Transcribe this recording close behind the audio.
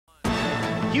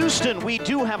Houston, we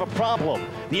do have a problem.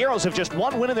 The Aeros have just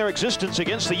one win in their existence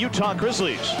against the Utah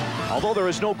Grizzlies. Although there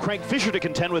is no Craig Fisher to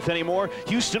contend with anymore,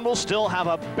 Houston will still have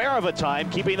a bear of a time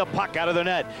keeping the puck out of their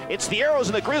net. It's the Aeros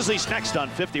and the Grizzlies next on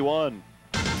 51.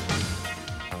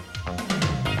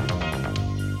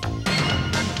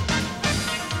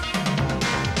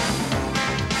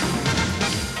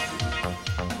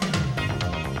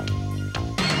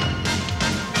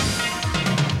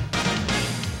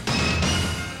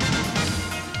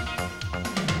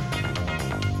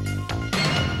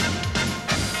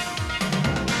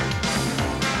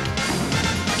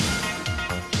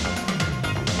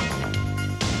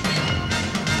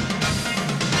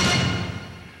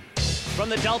 From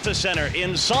the Delta Center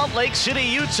in Salt Lake City,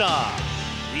 Utah,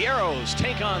 the Aeros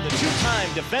take on the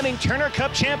two-time defending Turner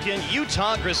Cup champion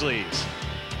Utah Grizzlies.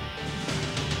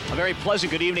 A very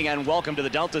pleasant good evening and welcome to the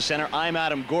Delta Center. I'm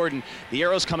Adam Gordon. The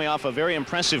Aeros coming off a very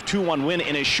impressive 2-1 win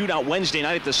in a shootout Wednesday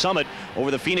night at the Summit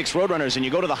over the Phoenix Roadrunners, and you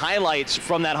go to the highlights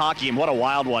from that hockey game. What a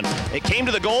wild one. It came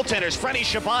to the goaltenders, Freddie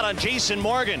Chabot on Jason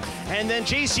Morgan, and then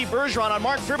J.C. Bergeron on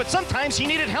Mark Fear, but sometimes he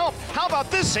needed help. How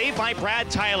about this save by Brad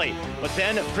Tiley? But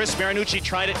then Chris Marinucci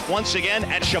tried it once again,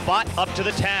 and Chabot up to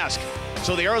the task.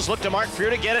 So the Aeros looked to Mark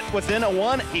Fear to get it within a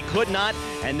one. He could not.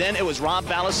 And then it was Rob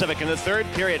Valicevic in the third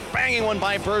period, banging one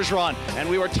by Bergeron. And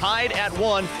we were tied at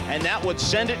one, and that would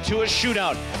send it to a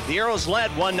shootout. The Aeros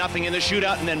led 1-0 in the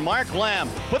shootout, and then Mark Lamb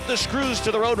put the screws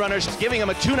to the Roadrunners, giving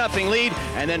them a 2-0 lead.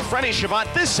 And then Freddie Chabot,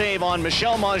 this save on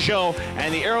Michel Mongeau,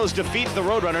 and the Aeros defeat the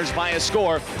Roadrunners by a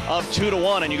score of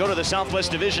 2-1. And you go to the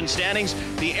Southwest Division standings,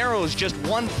 the Aeros just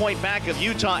 1 point back of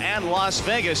Utah and Las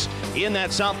Vegas in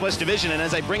that Southwest Division. And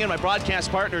as I bring in my broadcast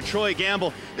partner Troy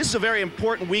Gamble, this is a very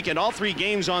important weekend. All three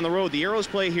games on the road. The Aeros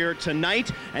play here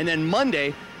tonight and then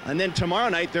Monday, and then tomorrow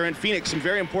night they're in Phoenix. Some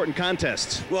very important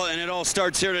contests. Well, and it all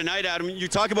starts here tonight, Adam. You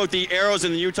talk about the Aeros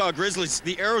and the Utah Grizzlies.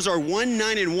 The Aeros are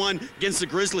 1-9-1 against the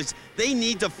Grizzlies. They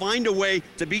need to find a way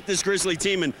to beat this Grizzly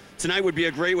team, and tonight would be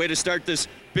a great way to start this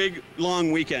big,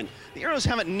 long weekend. The Aeros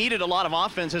haven't needed a lot of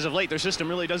offense as of late. Their system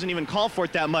really doesn't even call for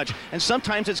it that much. And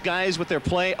sometimes it's guys with their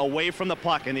play away from the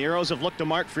puck, and the Aeros have looked to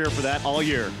Mark Fear for that all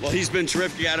year. Well, he's been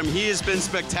terrific, Adam. He has been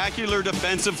spectacular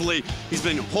defensively. He's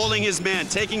been holding his man,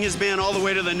 taking his man all the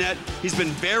way to the net. He's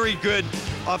been very good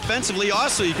offensively.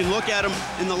 Also, you can look at him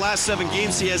in the last 7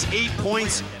 games. He has 8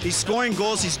 points. He's scoring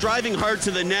goals. He's driving hard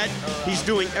to the net. He's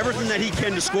doing everything that he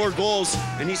can to score goals,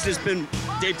 and he's just been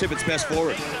Dave Tippett's best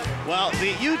forward. Well,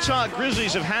 the Utah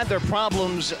Grizzlies have had their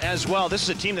problems as well. This is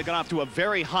a team that got off to a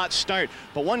very hot start,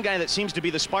 but one guy that seems to be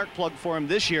the spark plug for him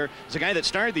this year is a guy that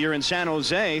started the year in San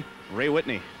Jose, Ray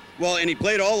Whitney. Well, and he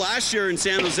played all last year in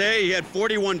San Jose. He had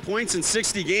 41 points in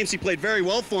 60 games. He played very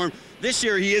well for him. This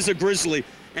year, he is a Grizzly,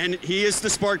 and he is the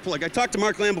spark plug. I talked to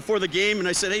Mark Lamb before the game, and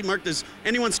I said, hey, Mark, does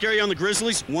anyone scare you on the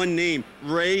Grizzlies? One name,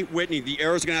 Ray Whitney. The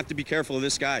Aeros are going to have to be careful of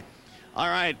this guy. All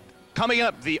right. Coming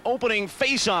up, the opening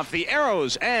face-off, the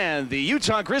Aeros and the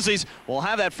Utah Grizzlies. We'll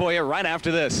have that for you right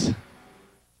after this.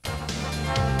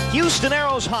 Houston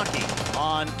Aeros Hockey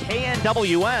on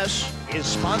KNWS is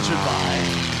sponsored by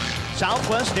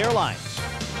Southwest Airlines,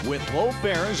 with low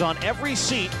fares on every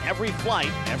seat, every flight,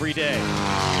 every day.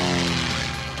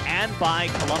 And by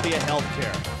Columbia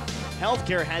Healthcare.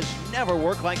 Healthcare has never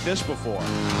worked like this before.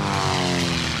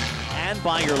 And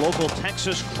by your local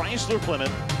Texas Chrysler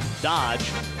Plymouth, Dodge,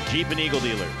 Jeep and Eagle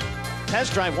dealers.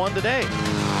 Test drive one today.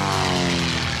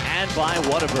 And by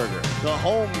Whataburger, the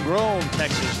homegrown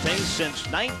Texas taste since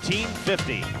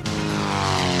 1950.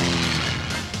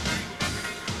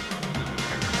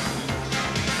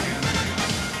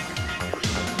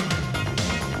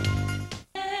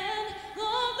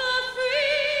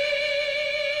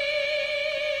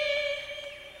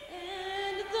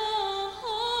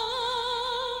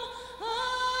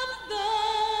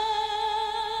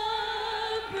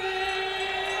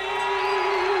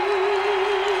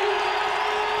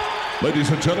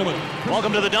 Ladies and gentlemen,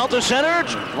 welcome to the Delta Center,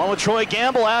 along with Troy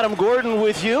Gamble, Adam Gordon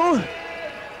with you,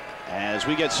 as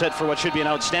we get set for what should be an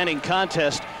outstanding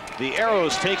contest. The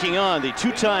Aeros taking on the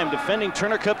two-time defending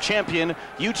Turner Cup champion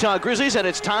Utah Grizzlies, and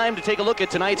it's time to take a look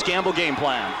at tonight's Gamble game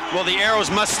plan. Well, the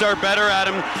Aeros must start better,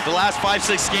 Adam. The last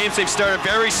 5-6 games, they've started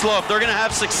very slow. If they're going to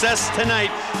have success tonight,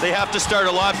 they have to start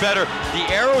a lot better. The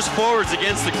Aeros forwards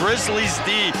against the Grizzlies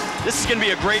D. This is going to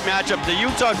be a great matchup. The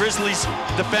Utah Grizzlies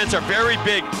defense are very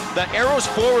big. The Aeros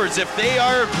forwards, if they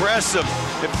are aggressive,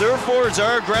 if their forwards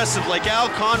are aggressive, like Al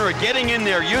Conroy, getting in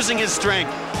there, using his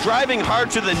strength, driving hard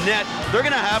to the net, they're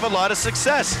going to have a lot of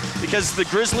success because the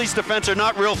Grizzlies defense are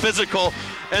not real physical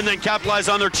and then capitalize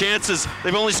on their chances.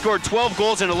 They've only scored 12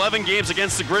 goals in 11 games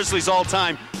against the Grizzlies all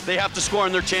time. They have to score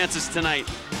on their chances tonight.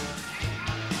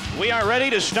 We are ready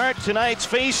to start tonight's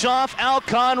face-off. Al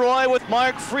Conroy with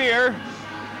Mark Freer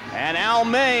and Al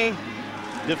May.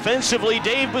 Defensively,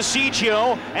 Dave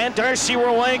Baseggio and Darcy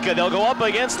Werenka. They'll go up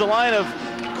against the line of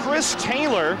Chris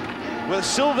Taylor with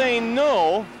Sylvain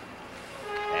No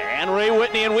and Ray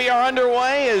Whitney, and we are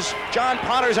underway as John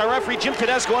Potter's our referee, Jim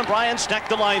Tedesco and Brian Steck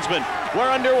the linesman. We're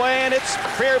underway, and it's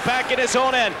Freer back in his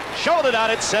own end. Shouldered out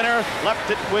at center, left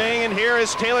at wing, and here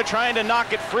is Taylor trying to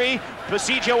knock it free.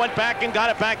 Baseggio went back and got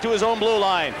it back to his own blue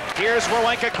line. Here's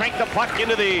Werenka cranked the puck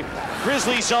into the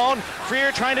Grizzly zone.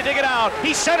 Freer trying to dig it out.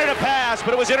 He centered a pass,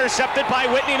 but it was intercepted by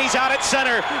Whitney, and he's out at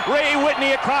center. Ray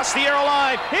Whitney across the arrow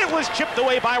line. It was chipped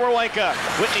away by Werenka.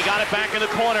 Whitney got it back in the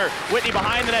corner. Whitney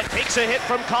behind the net takes a hit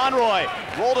from Conroy.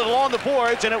 Rolled it along the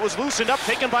boards, and it was loosened up,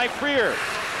 taken by Freer.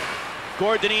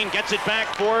 Gord gets it back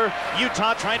for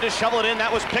Utah, trying to shovel it in.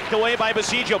 That was picked away by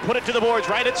Baseggio. Put it to the boards,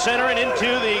 right at center and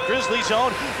into the Grizzly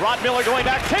zone. Rod Miller going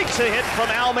back, takes a hit from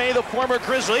Al May, the former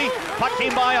Grizzly. Puck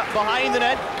came by behind the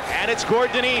net, and it's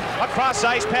Gord a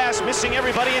cross-ice pass, missing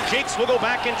everybody, and Jakes will go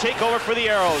back and take over for the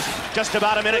Aeros. Just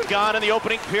about a minute gone in the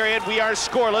opening period. We are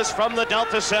scoreless from the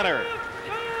Delta Center.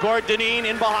 Gord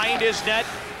in behind his net,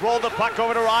 rolled the puck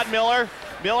over to Rod Miller.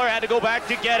 Miller had to go back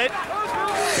to get it.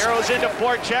 Arrows into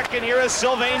forecheck, and here is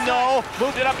Sylvain No.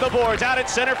 Moved it up the boards, out at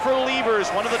center for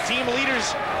Lievers, one of the team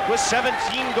leaders with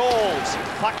 17 goals.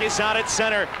 Puck is out at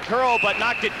center. Curl, but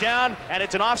knocked it down, and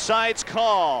it's an offsides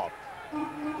call.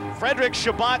 Frederic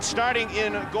Chabot starting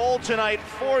in goal tonight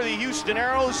for the Houston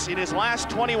Aeros. In his last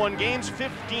 21 games,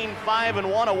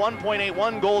 15-5-1, a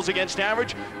 1.81 goals against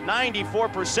average,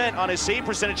 94% on his save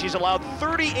percentage. He's allowed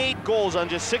 38 goals on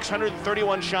just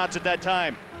 631 shots at that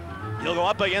time. He'll go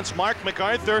up against Mark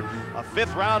MacArthur, a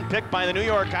fifth-round pick by the New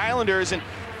York Islanders, and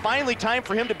finally time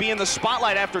for him to be in the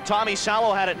spotlight after Tommy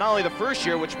Salo had it not only the first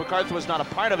year, which MacArthur was not a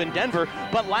part of in Denver,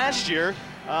 but last year.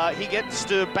 He gets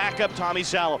to back up Tommy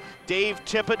Salo. Dave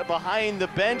Tippett behind the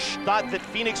bench thought that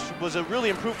Phoenix was a really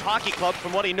improved hockey club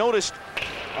from what he noticed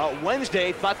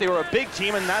Wednesday. Thought they were a big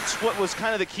team, and that's what was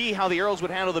kind of the key, how the Aeros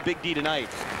would handle the big D tonight.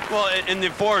 Well, and the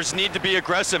forwards need to be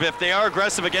aggressive. If they are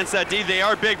aggressive against that D, they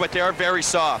are big, but they are very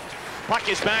soft. Puck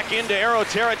is back into Aero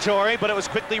territory, but it was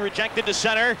quickly rejected to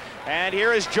center. And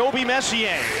here is Joby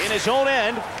Messier in his own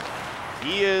end.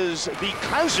 He is the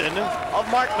cousin of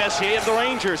Mark Messier of the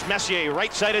Rangers. Messier,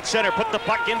 right side at center, put the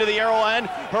puck into the arrow end.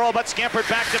 Hurlbut scampered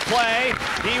back to play.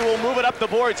 He will move it up the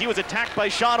boards. He was attacked by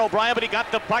Sean O'Brien, but he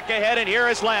got the puck ahead, and here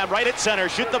is Lamb, right at center.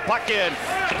 Shoot the puck in.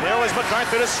 There was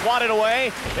MacArthur to swat it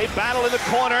away. They battle in the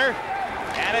corner,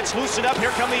 and it's loosened up.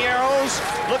 Here come the Aeros.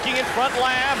 Looking in front,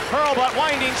 Lamb. Hurlbut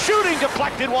winding, shooting,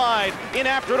 deflected wide. In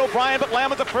after it, O'Brien, but Lamb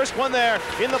with the first one there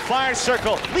in the fire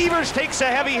circle. Lievers takes a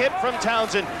heavy hit from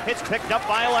Townshend. It's picked up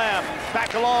by Lamb.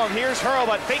 Back along, here's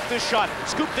Hurlbut. Faked the shot,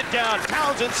 scooped it down.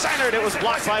 Townshend centered. It was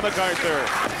blocked by MacArthur.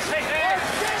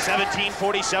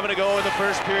 17:47 to go in the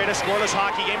first period. A scoreless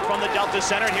hockey game from the Delta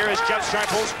Center. Here is Jeff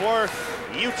Sharples for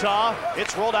Utah.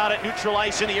 It's rolled out at neutral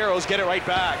ice, and the Aeros get it right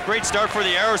back. Great start for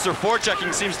the Aeros. Their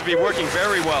forechecking seems to be working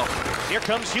very well. Here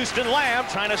comes Houston Lamb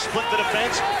trying to split the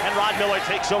defense, and Rod Miller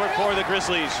takes over for the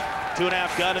Grizzlies.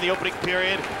 2.5 gone in the opening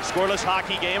period. Scoreless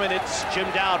hockey game, and it's Jim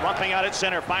Dowd rumping out at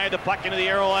center. Fired the puck into the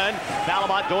arrow end.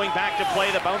 Valimont going back to play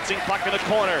the bouncing puck in the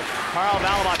corner. Carl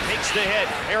Valimont takes the hit.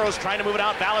 Aeros trying to move it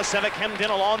out. Valicevic hemmed in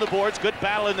along the boards. Good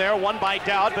battle in there, won by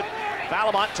Dowd, but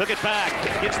Valimont took it back.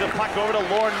 Gets the puck over to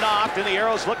Lorne Knauft, and the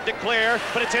Aeros look to clear,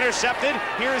 but it's intercepted.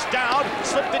 Here's Dowd,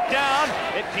 slipped it down.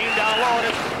 It came down low, and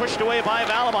it's pushed away by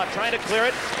Valimont, trying to clear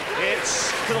it.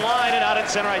 It's to the line and out at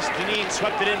center ice. Deneen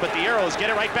swept it in, but the Aeros get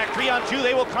it right back. 3-on-2,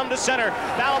 they will come to center.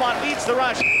 Valimont leads the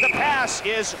rush. The pass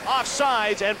is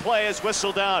offsides, and play is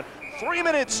whistled down. 3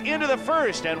 minutes into the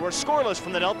first, and we're scoreless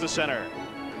from the Delta Center.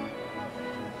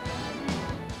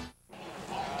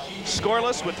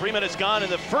 Scoreless with 3 minutes gone in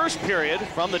the first period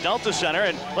from the Delta Center,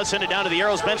 and let's send it down to the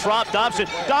Aeros bench. Rob Dobson.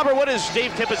 Dobber, what is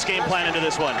Dave Tippett's game plan into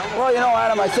this one? Well, you know,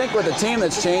 Adam, I think with a team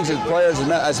that's changed its players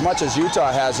as much as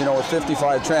Utah has, you know, with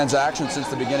 55 transactions since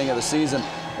the beginning of the season,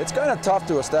 it's kind of tough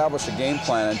to establish a game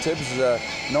plan. And Tibbs,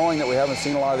 knowing that we haven't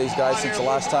seen a lot of these guys since the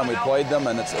last time we played them,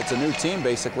 and it's a new team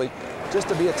basically, just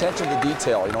to be attention to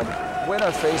detail, you know, win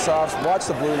our face-offs, watch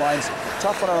the blue lines,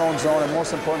 toughen our own zone, and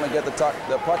most importantly, get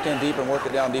the puck in deep and work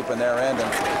it down deep in their end,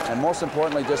 and most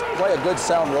importantly, just play a good,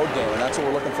 sound road game, and that's what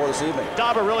we're looking for this evening.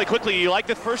 Dobber, really quickly, you like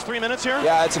the first 3 minutes here?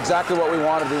 Yeah, it's exactly what we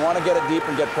wanted. We want to get it deep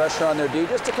and get pressure on their D,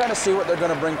 just to kind of see what they're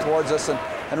going to bring towards us,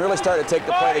 and and really started to take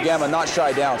the play again and not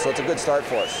shy down. So it's a good start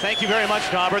for us. Thank you very much,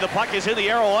 Dauber. The puck is in the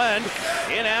Arrow end.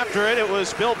 In after it, it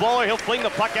was Bill Bowler. He'll fling the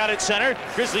puck out at center.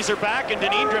 Grizzlies are back, and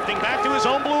Dineen drifting back to his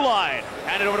own blue line.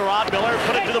 Hand it over to Rod Miller,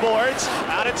 put it to the boards.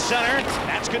 Out at center.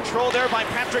 That's controlled there by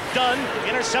Patrick Dunn.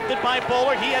 Intercepted by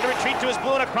Bowler. He had to retreat to his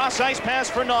blue and a cross-ice pass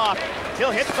for Knauft.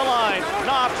 He'll hit the line.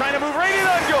 Knauft trying to move right in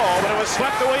on goal, but it was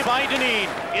swept away by Dineen.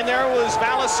 In there was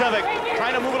Valicevic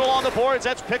trying to move it along the boards.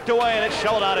 That's picked away, and it's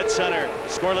shoveled out at center.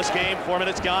 Scoreless game, 4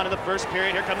 minutes gone in the first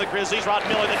period. Here come the Grizzlies. Rod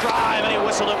Miller, the drive, and he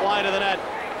whistled it wide of the net.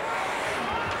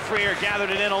 Freer gathered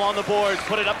it in along the boards,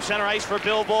 put it up center ice for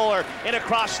Bill Bowler, in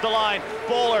across the line.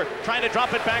 Bowler trying to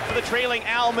drop it back for the trailing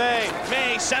Al May.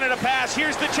 May centered a pass,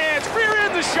 here's the chance. Freer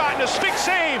in the shot, and a stick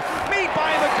save made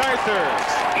by MacArthur.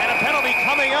 And a penalty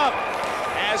coming up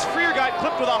as Freer got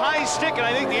clipped with a high stick, and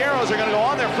I think the Arrows are going to go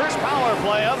on their first power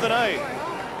play of the night.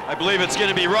 I believe it's going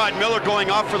to be Rod Miller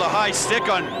going off for the high stick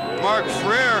on Mark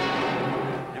Freer.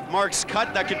 If Mark's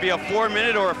cut, that could be a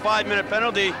 4-minute or a 5-minute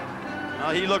penalty.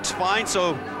 He looks fine,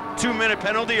 so 2-minute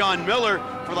penalty on Miller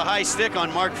for the high stick on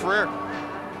Mark Freer.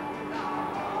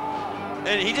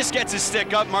 And he just gets his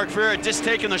stick up. Mark Freer had just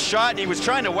taken the shot, and he was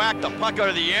trying to whack the puck out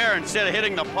of the air instead of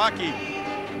hitting the puck. He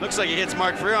looks like he hits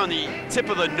Mark Freer on the tip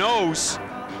of the nose.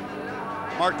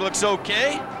 Mark looks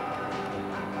okay.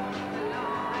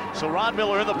 So Rod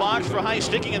Miller in the box for high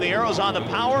sticking, and the Arrows on the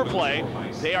power play.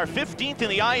 They are 15th in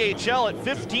the IHL at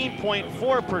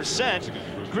 15.4%.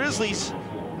 Grizzlies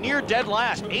near dead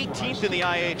last, 18th in the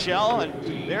IHL, and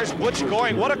there's Butch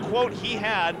Goring. What a quote he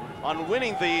had on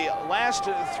winning the last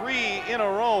 3 in a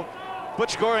row.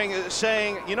 Butch Goring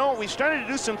saying, you know, we started to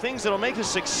do some things that'll make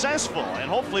us successful, and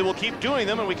hopefully we'll keep doing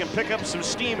them, and we can pick up some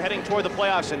steam heading toward the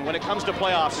playoffs. And when it comes to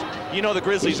playoffs, you know the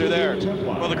Grizzlies are there.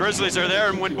 Well, the Grizzlies are there,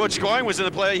 and when Butch Goring was in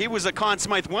the play, he was a Conn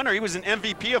Smythe winner. He was an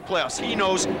MVP of playoffs. He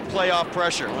knows playoff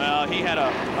pressure. Well, he had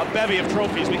a bevy of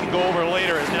trophies we can go over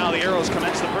later, as now the Arrows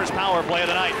commence the first power play of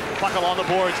the night. Puck along the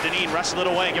boards, Dineen wrestled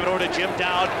it away, give it over to Jim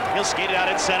Dowd. He'll skate it out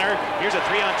at center. Here's a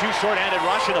 3-on-2 short-handed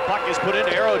rush, and the puck is put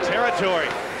into Arrow territory.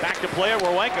 Back to player,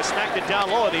 Werenka smacked it down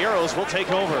low, and the Arrows will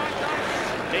take over.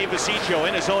 Dave Baseggio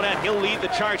in his own end, he'll lead the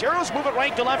charge. Arrows move it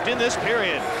right to left in this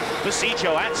period.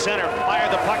 Baseggio at center, fired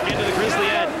the puck into the Grizzly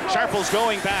end. Sharples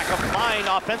going back, a fine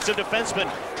offensive defenseman,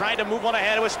 trying to move one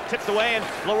ahead. It was tipped away, and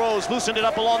Larose loosened it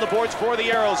up along the boards for the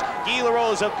Arrows. Guy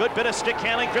Larose, a good bit of stick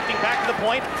handling, drifting back to the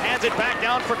point, hands it back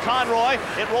down for Conroy.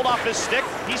 It rolled off his stick.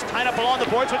 He's tied up along the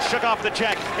boards, which shook off the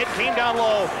check. It came down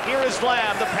low. Here is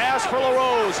Lamb, the pass for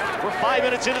Larose. We're 5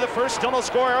 minutes into the first, still no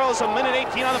score. Arrows, a minute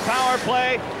 18 on the power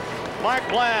play. Mark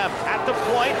Lamb at the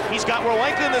point. He's got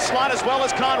Werenka in the slot as well as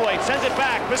Conroy. Sends it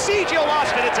back. Baseggio lost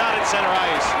it. It's out at center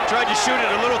ice. Tried to shoot it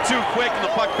a little too quick, and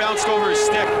the puck bounced over his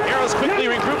stick. Arrows quickly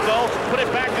regrouped, though. Put it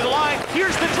back to the line.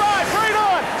 Here's the drive. Right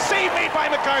on. Save made by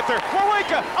MacArthur.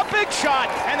 Werenka, a big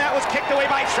shot. And that was kicked away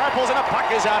by Sharples, and the puck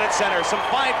is out at center. Some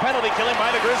fine penalty killing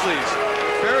by the Grizzlies.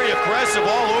 Very aggressive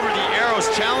all over the Arrows,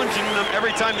 challenging them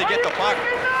every time they get the puck.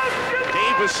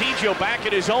 Dave Baseggio back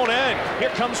at his own end. Here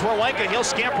comes Werenka. He'll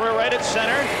scamper it right at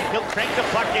center. He'll crank the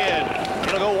puck in.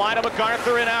 It'll go wide of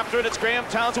MacArthur in after it. It's Graeme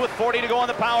Townshend with 40 to go on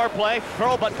the power play.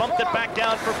 Hurlbut bumped it back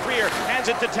down for Freer. Hands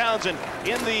it to Townshend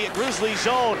in the Grizzly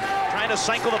zone. Trying to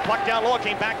cycle the puck down low. It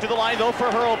came back to the line though for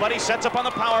Hurlbut. He sets up on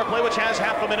the power play, which has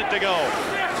half a minute to go.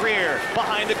 Freer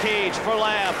behind the cage for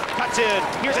Lamb. Cuts in.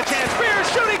 Here's a chance. Freer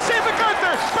shooting. Save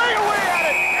MacArthur. Right away at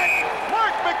it. And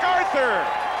Mark MacArthur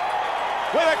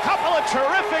with a couple of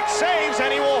terrific saves,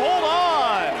 and he will hold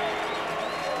on.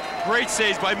 Great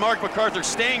saves by Mark MacArthur,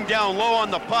 staying down low on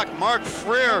the puck. Mark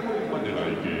Freer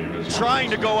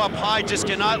trying to go up high, just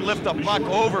cannot lift the puck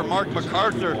over Mark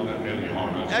MacArthur.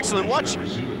 Excellent. Watch,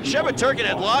 Chabot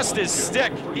had lost his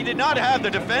stick. He did not have the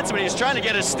defenseman. He was trying to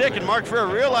get his stick, and Mark Freer,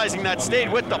 realizing that, stayed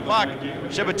with the puck.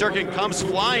 Chabot comes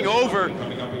flying over,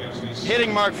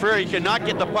 hitting Mark Freer. He cannot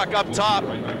get the puck up top.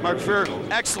 Mark Freer,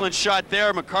 excellent shot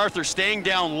there. MacArthur staying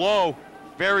down low.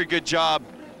 Very good job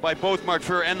by both Mark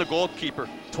Freer and the goalkeeper.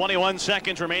 21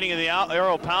 seconds remaining in the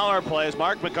Arrow power play as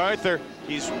Mark MacArthur,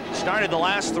 he's started the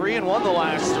last 3 and won the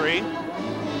last 3.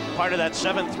 Part of that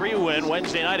 7-3 win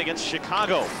Wednesday night against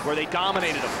Chicago, where they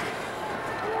dominated them.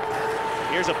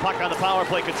 Here's a puck on the power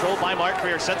play controlled by Mark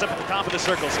Freer. Sets up at the top of the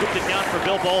circle. Scooped it down for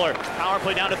Bill Bowler. Power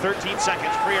play down to 13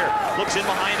 seconds. Freer looks in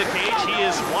behind the cage. He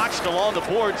is watched along the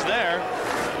boards there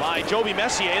by Joby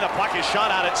Messier. The puck is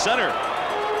shot out at center.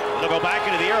 It'll go back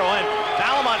into the Arrow end.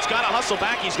 Valimont's got to hustle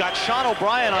back. He's got Sean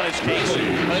O'Brien on his case.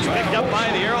 But it's picked up by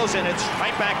the Arrows, and it's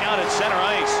right back out at center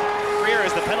ice. Freer,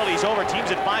 as the penalty's over, teams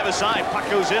at 5 aside. Puck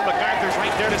goes in. MacArthur's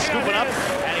right there to scoop it up,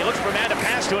 and he looks for a man to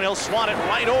pass to, and he'll swat it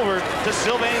right over to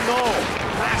Sylvain Gault.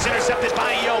 pass intercepted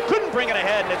by Yo. Couldn't bring it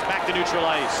ahead, and it's back to neutral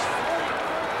ice.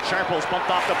 Sharples bumped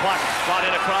off the puck, brought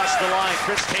in across the line.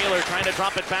 Chris Taylor trying to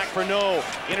drop it back for no.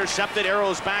 Intercepted,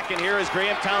 Aeros back, and here is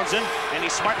Graeme Townshend, and he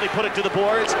smartly put it to the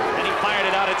boards, and he fired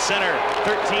it out at center.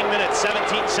 13 minutes,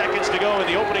 17 seconds to go in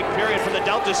the opening period from the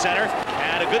Delta Center,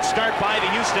 and a good start by the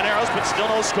Houston Aeros, but still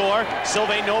no score.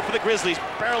 Sylvain no for the Grizzlies,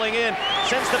 barreling in,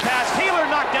 sends the pass. Taylor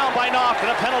knocked down by Knauft, and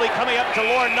a penalty coming up to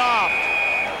Lorne Knauft.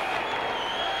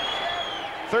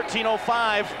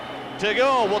 13:05 to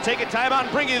go. We'll take a timeout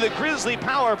and bring you the Grizzly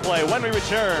power play when we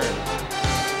return.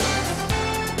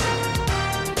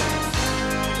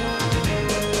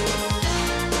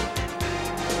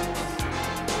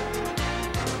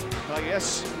 I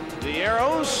guess the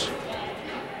Aeros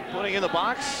putting in the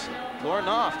box, Lorne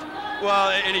Knauft.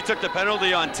 Well, and he took the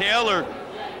penalty on Taylor,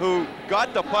 who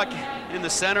got the puck in the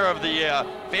center of the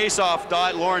face-off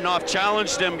dot. Lorne Knauft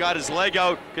challenged him, got his leg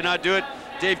out, could not do it.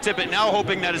 Dave Tippett now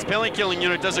hoping that his penalty killing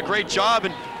unit does a great job.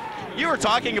 And you were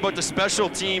talking about the special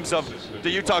teams of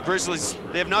the Utah Grizzlies.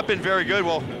 They have not been very good.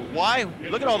 Well, why?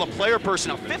 Look at all the player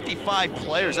personnel, 55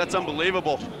 players, that's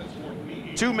unbelievable.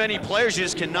 Too many players, you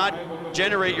just cannot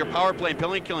generate your power play and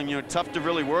penalty killing unit. Tough to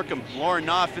really work them. Lorne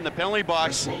Knauft in the penalty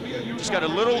box just got a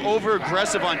little over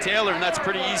aggressive on Taylor, and that's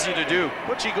pretty easy to do.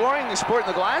 Butchie Goring is sporting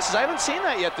the glasses. I haven't seen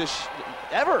that yet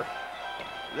ever.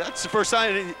 That's the first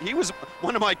time. He was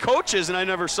one of my coaches, and I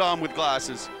never saw him with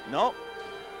glasses. No.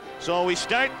 So we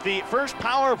start the first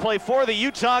power play for the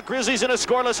Utah Grizzlies in a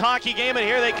scoreless hockey game, and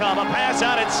here they come. A pass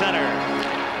out at center.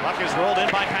 Puck is rolled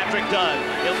in by Patrick Dunn.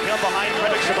 He'll come behind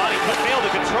Frederic Chabot. He failed to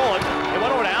control it. It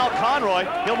went over to Al Conroy.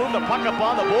 He'll move the puck up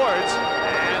on the boards,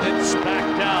 and it's back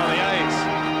down the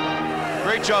ice.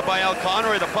 Great job by Al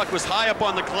Conroy. The puck was high up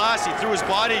on the glass. He threw his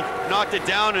body, knocked it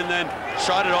down, and then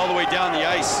shot it all the way down the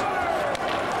ice.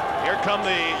 Here come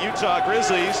the Utah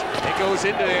Grizzlies. It goes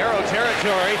into Aero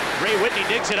territory. Ray Whitney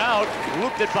digs it out,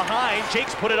 looped it behind.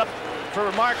 Jake's put it up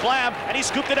for Mark Lamb, and he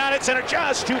scooped it out at center,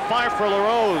 just too far for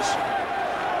Larose.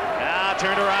 Now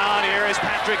turned around, here is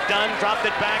Patrick Dunn, dropped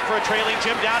it back for a trailing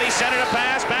Jim Dowd. He centered a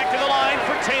pass back to the line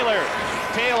for Taylor.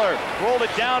 Taylor rolled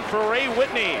it down for Ray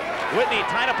Whitney. Whitney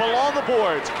tied up along the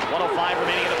boards. 1:05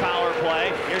 remaining in the power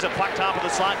play. Here's a puck top of the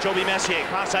slot, Joby Messier.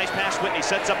 Cross-ice pass, Whitney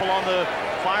sets up along the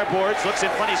far boards, looks in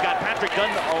front. He's got Patrick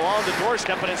Dunn along the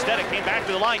doorstep, but instead it came back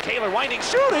to the line. Taylor winding,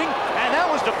 shooting, and that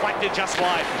was deflected just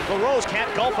wide. Larose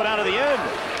can't gulp it out of the end.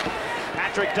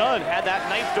 Patrick Dunn had that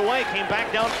knifed away, came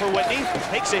back down for Whitney,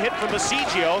 takes a hit from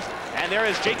Baseggio, and there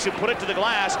is Jakes who put it to the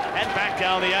glass and back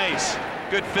down the ice.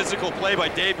 Good physical play by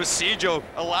Dave Baseggio,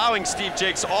 allowing Steve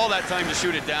Jakes all that time to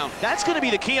shoot it down. That's going to be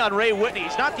the key on Ray Whitney.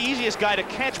 He's not the easiest guy to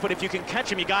catch, but if you can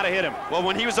catch him, you got to hit him. Well,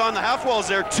 when he was on the half walls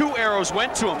there, 2 Aeros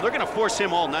went to him. They're going to force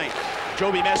him all night.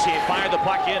 Joby Messier fired the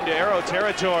puck into Aero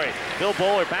territory. Bill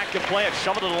Bowler back to play it,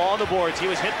 shoveled it along the boards. He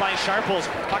was hit by Sharples.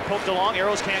 Puck poked along,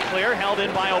 Aeros can't clear, held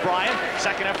in by O'Brien.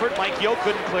 Second effort, Mike Yo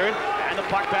couldn't clear it, and the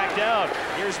puck back down.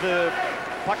 Here's the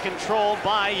puck controlled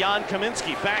by Jan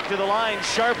Kaminski. Back to the line,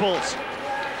 Sharples.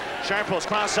 Sharples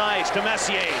cross ice to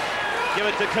Messier. Give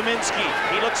it to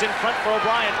Kaminski. He looks in front for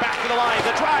O'Brien. Back to the line.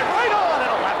 The drive right on, and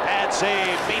a left pad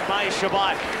save made by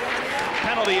Chabot.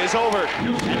 Penalty is over,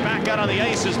 and back out on the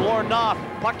ice is Lorne Knauft.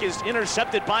 Puck is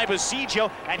intercepted by Baseggio,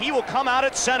 and he will come out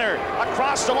at center.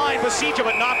 Across the line, Baseggio,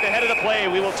 but knocked ahead of the play.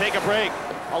 We will take a break.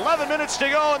 11 minutes to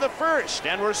go in the first,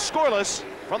 and we're scoreless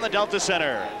from the Delta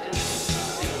Center.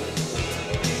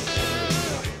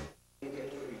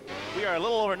 We are a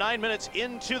little over 9 minutes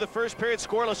into the first period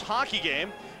scoreless hockey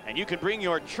game, and you can bring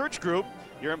your church group,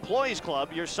 your employees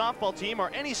club, your softball team, or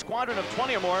any squadron of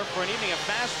 20 or more for an evening of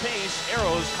fast-paced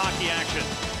Aeros hockey action.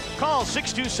 Call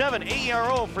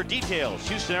 627-AERO for details.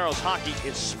 Houston Aeros hockey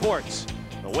is sports,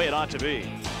 the way it ought to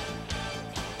be.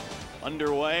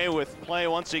 Underway with play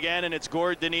once again, and it's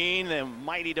Gord, the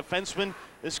mighty defenseman.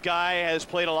 This guy has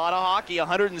played a lot of hockey,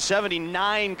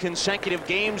 179 consecutive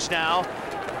games now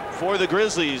for the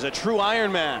Grizzlies, a true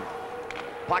Iron Man.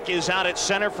 Puck is out at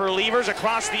center for Lievers,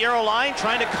 across the arrow line,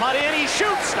 trying to cut in, he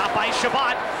shoots, stopped by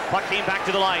Chabot. Puck came back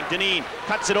to the line, Dineen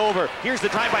cuts it over, here's the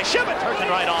drive by Chabot, turns it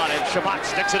right on, and Chabot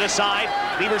sticks it aside.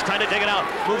 Lievers trying to dig it out,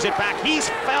 moves it back, he's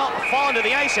fallen to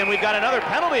the ice, and we've got another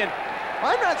penalty, and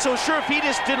I'm not so sure if he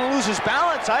just didn't lose his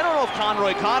balance. I don't know if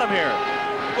Conroy caught him here.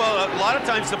 Well, a lot of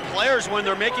times the players, when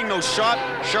they're making those sharp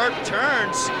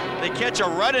turns, they catch a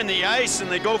rut in the ice and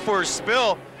they go for a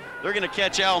spill. They're going to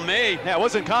catch Al May. Yeah, it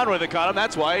wasn't Conroy that caught him.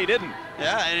 That's why he didn't.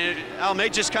 Yeah, and Al May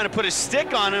just kind of put his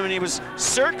stick on him, and he was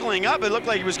circling up. It looked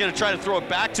like he was going to try to throw it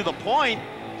back to the point.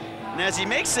 And as he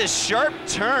makes this sharp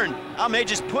turn, Al May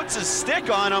just puts his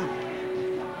stick on him.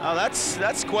 Oh,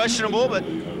 that's questionable, but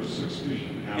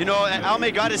You know,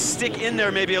 Alme got his stick in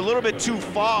there maybe a little bit too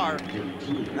far.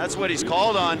 That's what he's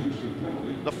called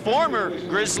on. The former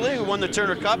Grizzly who won the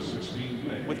Turner Cup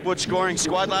with Butch Goring's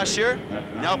squad last year,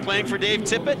 now playing for Dave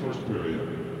Tippett.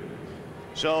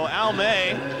 So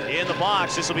Alme in the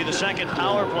box. This will be the second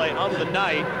power play of the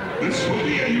night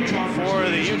for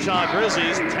the Utah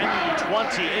Grizzlies.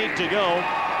 10:28 to go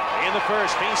in the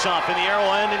first. Face-off in the arrow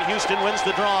end, and Houston wins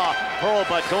the draw.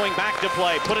 Hurlbut going back to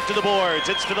play. Put it to the boards.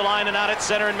 It's to the line and out at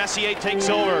center, and Messier takes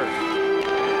over.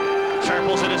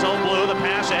 Sharples in his own blue. The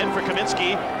pass ahead for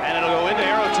Kaminsky, and it'll go into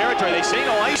Arrow territory. They say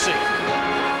no icing.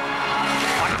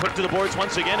 Put to the boards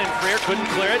once again, and Freer couldn't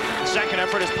clear it. The second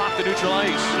effort has popped the neutral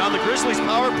ice. Now the Grizzlies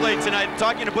power play tonight,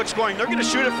 talking to Butch Goring, they're going to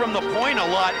shoot it from the point a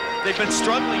lot. They've been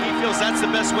struggling. He feels that's the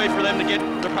best way for them to get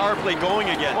their power play going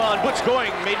again. Well, and Butch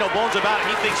Goring made no bones about it.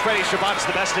 He thinks Freddie Chabot's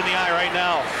the best in the eye right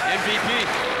now. MVP.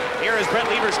 Here is Brett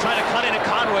Lievers trying to cut in, and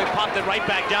Conroy popped it right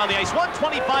back down the ice.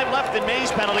 1:25 left in May's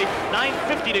penalty.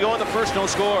 9:50 to go in the first, no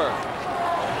score.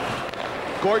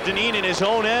 Gord Dineen in his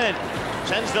own end.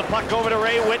 Sends the puck over to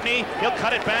Ray Whitney. He'll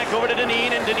cut it back over to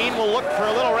Dineen, and Dineen will look for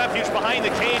a little refuge behind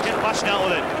the cage and bust out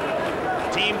with it.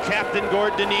 Team captain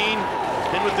Gord Dineen,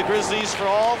 been with the Grizzlies for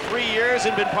all 3 years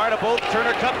and been part of both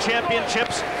Turner Cup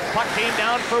championships. Puck came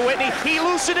down for Whitney. He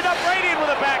loosened it up right in with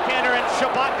a backhander, and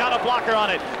Chabot got a blocker on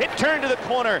it. It turned to the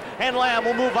corner, and Lamb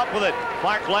will move up with it.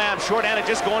 Mark Lamb, short-handed,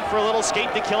 just going for a little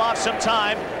skate to kill off some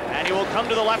time, and he will come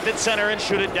to the left at center and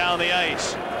shoot it down the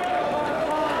ice.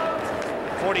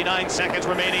 49 seconds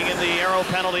remaining in the Arrow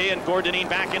penalty, and Gord Dineen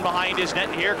back in behind his net,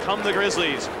 and here come the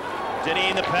Grizzlies.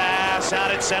 Dineen the pass out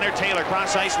at center. Taylor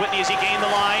cross ice Whitney as he gained the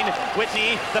line.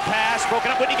 Whitney the pass broken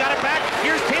up. Whitney got it back.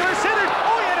 Here's Taylor centered.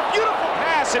 Oh, he had a beautiful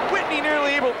pass, and Whitney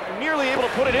nearly able to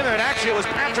put it in there. And actually, it was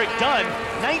Patrick Dunn,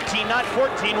 19, not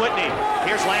 14. Whitney.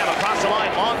 Here's Lamb across the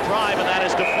line, long drive, and that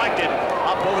is deflected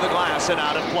up over the glass and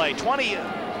out of play.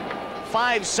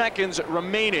 25 seconds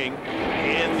remaining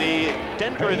in the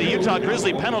Utah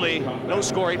Grizzly penalty. No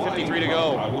score, 8:53 to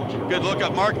go. Good look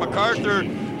at Mark MacArthur.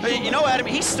 Hey, you know, Adam,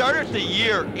 he started the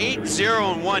year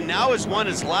 8-0-1. Now has won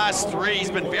his last 3.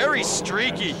 He's been very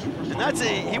streaky, and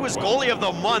he was goalie of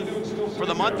the month for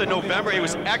the month of November. He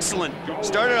was excellent.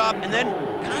 Started off and then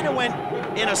kind of went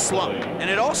in a slump, and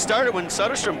it all started when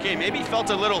Soderstrom came. Maybe he felt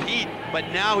a little heat,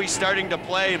 but now he's starting to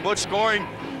play. And Butch Goring,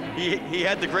 he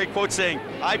had the great quote saying,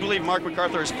 "I believe Mark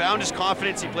MacArthur has found his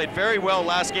confidence. He played very well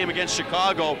last game against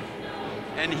Chicago,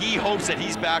 and he hopes that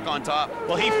he's back on top."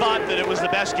 Well, he thought that it was the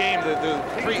best game. The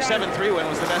 7-3 win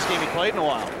was the best game he played in a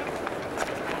while.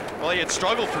 Well, he had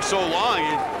struggled for so long.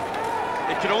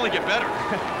 It could only get better.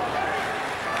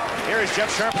 Here is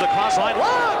Jeff Sharples across the line.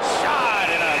 Long shot,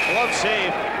 and a glove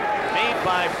save made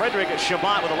by Frederic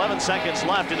Chabot with 11 seconds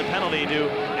left in the penalty to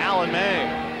Alan May.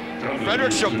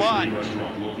 Frederic Chabot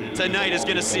tonight is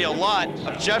going to see a lot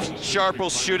of Jeff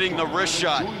Sharples shooting the wrist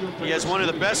shot. He has one of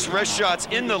the best wrist shots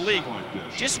in the league.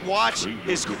 Just watch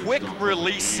his quick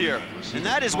release here, and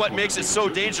that is what makes it so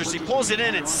dangerous. He pulls it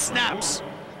in and snaps.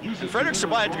 And Frederic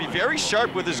Chabot had to be very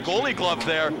sharp with his goalie glove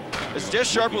there, as Jeff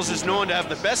Sharples is known to have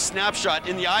the best snapshot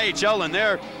in the IHL, and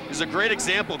there is a great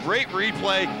example, great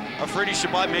replay of Freddie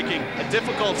Chabot making a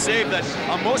difficult save that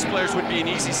on most players would be an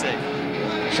easy save.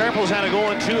 Sharples had a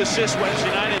goal and 2 assists Wednesday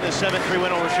night in the 7-3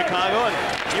 win over Chicago,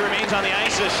 and he remains on the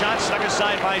ice. A shot stuck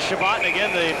aside by Chabot, and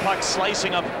again the puck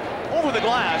slicing up over the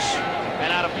glass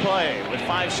and out of play with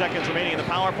 5 seconds remaining in the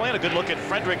power play. And a good look at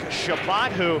Frederic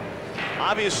Chabot, who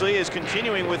obviously is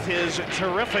continuing with his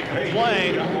terrific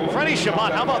play. Freddie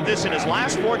Chabot, how about this in his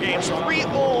last 4 games?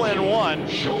 3-0-1,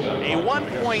 a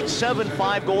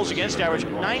 1.75 goals against average,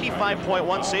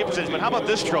 95.1 save percentage. But how about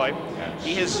this, Troy?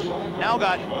 He has now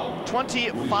got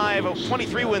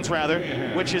 23 wins rather,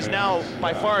 which is now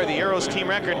by far the Aeros team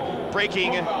record,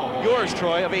 breaking yours,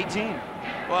 Troy, of 18.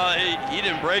 Well, he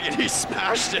didn't break it, he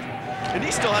smashed it. And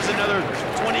he still has another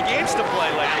 20 games to play,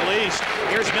 like at least.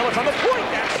 Here's Miller from the point.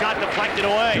 That shot deflected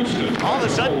away. All of a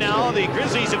sudden now, the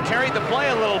Grizzlies have carried the play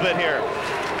a little bit here.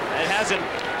 It hasn't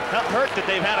hurt that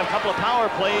they've had a couple of power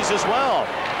plays as well.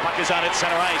 Puck is out at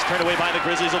center ice, turned away by the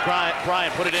Grizzlies.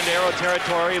 O'Brien put it into Arrow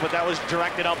territory, but that was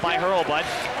directed out by Hurlbut.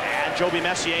 And Joby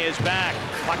Messier is back.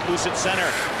 Puck loose at center,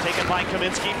 taken by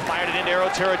Kaminsky, fired it into Arrow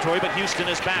territory, but Houston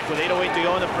is back with 8:08 to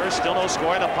go in the first, still no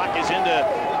score. The puck is into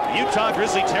Utah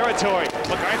Grizzly territory.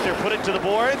 MacArthur put it to the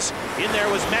boards. In there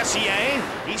was Messier.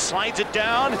 He slides it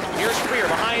down. Here's Freer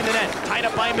behind the net, tied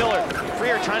up by Miller.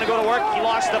 Freer trying to go to work. He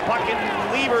lost the puck, and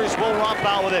Lievers will romp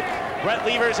out with it. Brett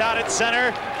Lievers out at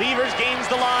center. Lievers gains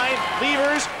the line.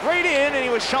 Lievers right in, and he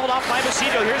he was shoveled off by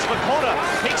Baseggio. Here's Baseggio,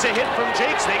 takes a hit from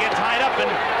Jakes. They get tied up,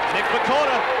 and Mick Baseggio,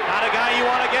 not a guy you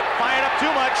want to get fired up too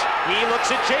much. He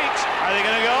looks at Jakes. Are they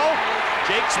going to go?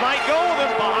 Jakes might go with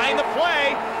him behind the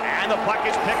play, and the puck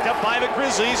is picked up by the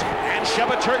Grizzlies, and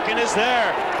Shuchuk is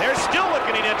there. They're still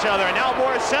looking at each other. Now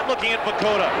Morissette looking at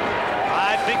Baseggio.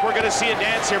 I think we're going to see a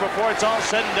dance here before it's all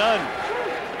said and done.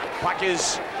 Puck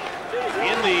is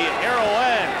in the arrow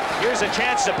end. Here's a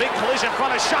chance, a big collision in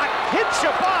front of shot. Hits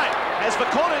Chabot as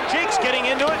Baseggio and Jakes getting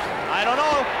into it. I don't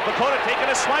know. Baseggio taking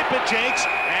a swipe at Jakes,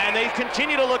 and they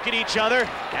continue to look at each other.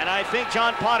 And I think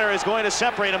John Potter is going to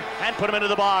separate them and put them into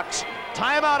the box.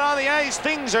 Timeout on the ice.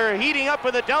 Things are heating up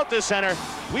in the Delta Center.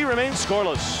 We remain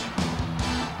scoreless.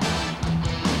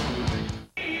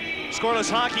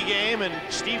 Scoreless hockey game, and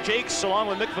Steve Jakes along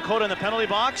with Mick Baseggio in the penalty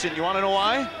box. And you want to know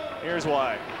why? Here's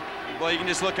why. Well, you can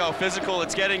just look how physical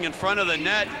it's getting in front of the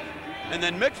net. And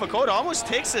then Mick Baseggio almost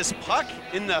takes this puck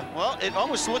in the, well, it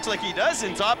almost looks like he does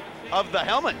in top of the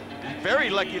helmet. Very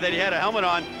lucky that he had a helmet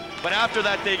on. But after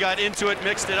that, they got into it,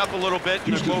 mixed it up a little bit,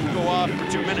 and they'll both go off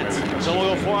for 2 minutes. So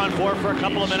we'll go 4-on-4 for a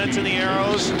couple of minutes in the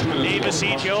Aeros. Dave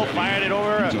Baseggio fired it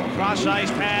over, a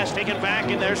cross-ice pass, taken back,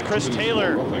 and there's Chris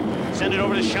Taylor. Send it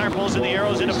over to Sharples in the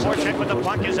Aeros into forecheck, but the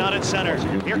puck is out at center.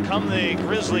 Here come the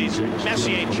Grizzlies.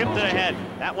 Messier chipped it ahead.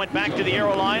 That went back to the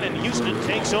Aero line, and Houston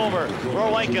takes over.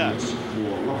 Werenka.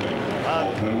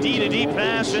 D-to-D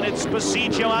pass, and it's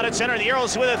Baseggio out at center. The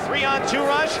Aeros with a 3-on-2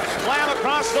 rush. Slam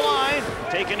across the line.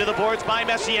 Taken to the boards by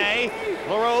Messier.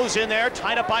 Larose in there,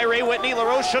 tied up by Ray Whitney.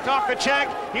 Larose shook off the check.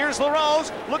 Here's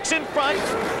Larose, looks in front.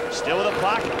 Still with a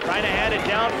puck, trying to hand it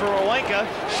down for Werenka.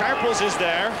 Sharples is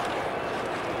there.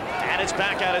 And it's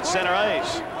back out at center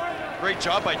ice. Great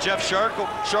job by Jeff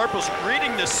Sharples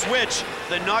reading the switch,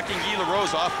 then knocking Guy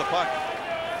Larose off the puck.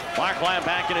 Mark Lamb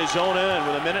back in his zone in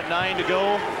with 1:09 to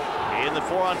go in the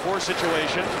 4-on-4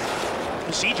 situation.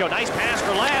 Baseggio, nice pass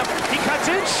for Lamb. He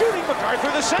cuts in, shooting MacArthur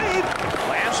the save.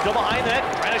 Lamb still behind that,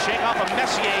 trying to shake off a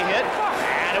Messier hit.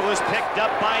 And it was picked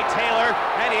up by Taylor.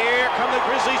 And here come the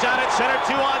Grizzlies out at center,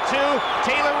 2-on-2.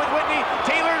 Taylor with Whitney.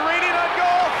 Taylor rated on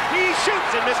goal. He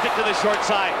shoots and missed it to the short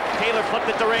side. Taylor flipped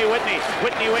it to Ray Whitney.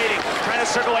 Whitney waiting, trying to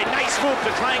circle a nice move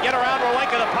to try and get around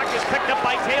Werenka. The puck is picked up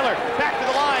by Taylor. Back to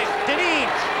the line.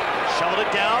 Deneen shoveled it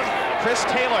down. Chris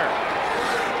Taylor.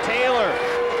 Taylor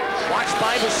watched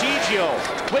by Baseggio.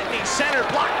 Whitney center,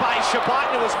 blocked by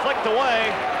Chabot, and it was flicked away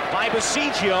by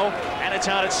Baseggio, and it's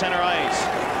out at center ice.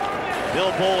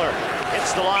 Bill Bowler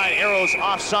hits the line, Aeros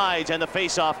offsides, and the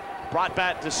faceoff brought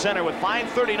back to center with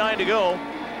 5:39 to go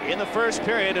in the first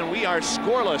period, and we are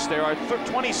scoreless. There are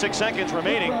 26 seconds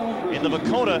remaining in the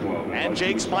Baseggio and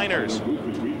Jakes Miners.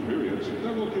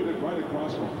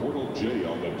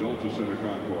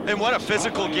 And what a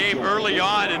physical game early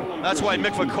on, and that's why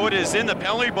Mick Baseggio is in the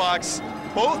penalty box.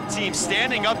 Both teams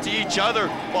standing up to each other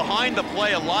behind the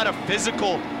play. A lot of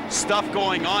physical stuff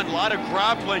going on, a lot of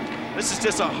grappling. This is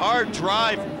just a hard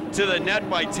drive to the net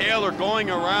by Taylor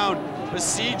going around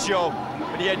Baseggio,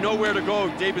 but he had nowhere to go.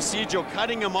 Dave Baseggio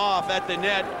cutting him off at the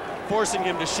net, forcing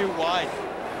him to shoot wide.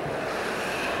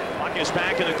 Puck is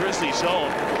back in the Grizzlies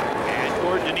zone, and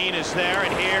Gord is there,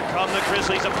 and here come the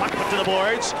Grizzlies. A puck put to the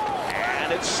boards.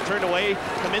 It's turned away.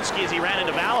 Kaminsky as he ran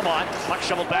into Valimont. Puck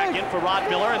shoveled back in for Rod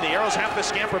Miller, and the Aeros have to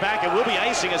scamper back. It will be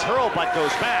icing as Hurlbutt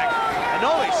goes back. And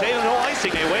no, they say no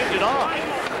icing. They waved it off.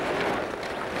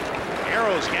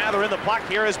 Aeros gather in the puck.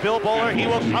 Here is Bill Bowler. He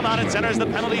will come out and center as the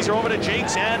penalties are over to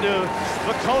Jakes and to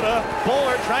Baseggio.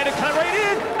 Bowler trying to cut right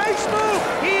in. Nice move.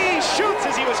 He shoots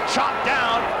as he was chopped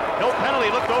down. No penalty.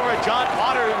 Looked over at John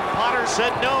Potter, and Potter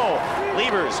said no.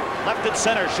 Lievers left at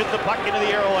center, shoot the puck into the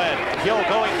arrow end. Yo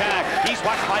going back, he's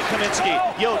watched by Kaminsky.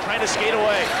 Yo trying to skate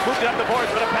away, moved it up the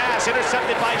boards, but a pass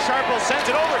intercepted by Sharples, sends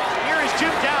it over. Here is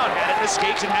Jim Dowd, had it in the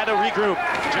skates and had to regroup.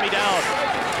 Jimmy Dowd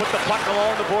put the puck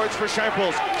along the boards for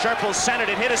Sharples. Sharples centered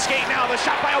it, hit a skate now, the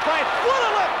shot by O'Brien. What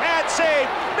a left-hand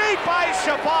save, made by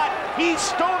Chabot. He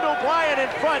stoned O'Brien in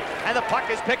front, and the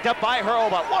puck is picked up by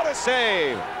Hurlbutt. What a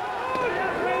save!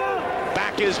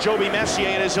 Back is Joby Messier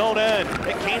in his own end.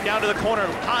 It came down to the corner.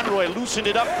 Conroy loosened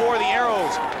it up for the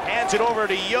Aeros. Hands it over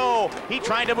to Yo. He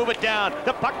tried to move it down.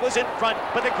 The puck was in front,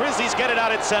 but the Grizzlies get it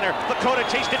out at center. Lakota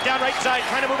chased it down right side,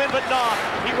 trying to move in, but not.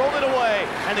 He rolled it away,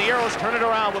 and the Aeros turn it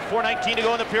around with 4:19 to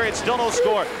go in the period. Still no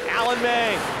score. Alan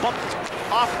May bumped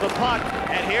off the puck,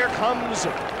 and here comes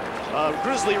a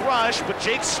Grizzly rush, but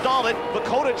Jake stalled it.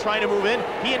 Lakota trying to move in.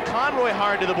 He and Conroy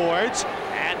hard to the boards,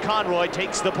 and Conroy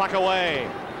takes the puck away.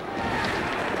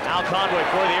 Now Conroy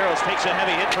for the Aeros takes a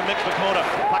heavy hit from Mick.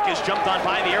 Puck is jumped on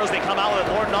by the Aeros. They come out with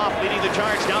Lorne Knauft leading the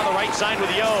charge down the right side with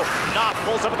Yo. Knauft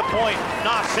pulls up at the point.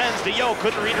 Knauft sends to Yo.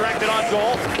 Couldn't redirect it on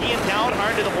goal. Ian Dowd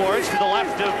hard to the boards to the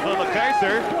left of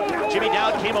MacArthur. Jimmy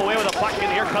Dowd came away with a puck,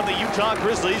 and here come the Utah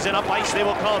Grizzlies, and up ice they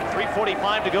will come.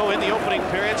 3:45 to go in the opening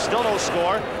period. Still no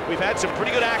score. We've had some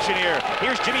pretty good action here.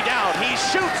 Here's Jimmy Dowd. He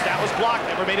shoots. That was blocked.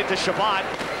 Never made it to Chabot.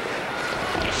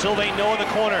 Sylvain No in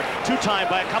the corner, two-time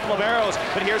by a couple of Aeros,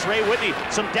 but here's Ray Whitney,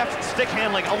 some deft stick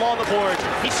handling along the boards.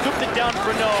 He scooped it down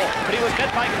for No, but he was met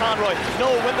by Conroy.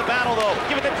 No win the battle though.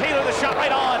 Give it to Taylor, the shot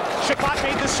right on. Chabot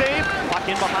made the save. Puck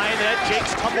in behind the net.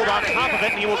 Jake's tumbled on top of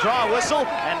it, and he will draw a whistle,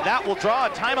 and that will draw a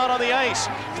timeout on the ice.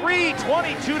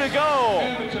 3:22 to go.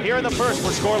 Here in the first,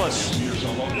 we're scoreless.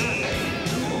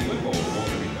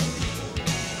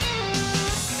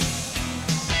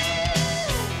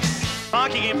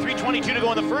 Hockey game, 3:22 to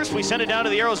go in the first. We send it down to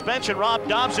the Aeros bench, and Rob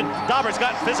Dauber's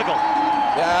got physical.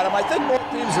 Yeah, Adam, I think both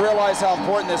teams realize how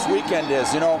important this weekend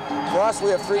is. You know, for us,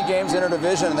 we have 3 games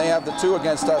interdivision, and they have the 2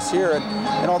 against us here. And,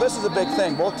 you know, this is a big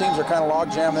thing. Both teams are kind of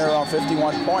log-jammed there around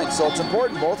 51 points, so it's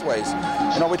important both ways.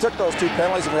 You know, we took those 2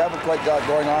 penalties, and we haven't quite got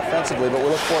going offensively, but we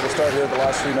look forward to start here the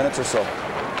last 3 minutes or so.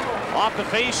 Off the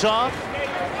face-off.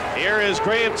 Here is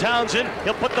Graeme Townshend.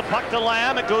 He'll put the puck to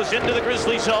Lamb. It goes into the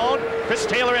Grizzly zone. Chris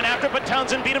Taylor in after, but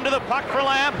Townshend beat him to the puck for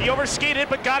Lamb. He overskated,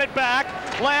 but got it back.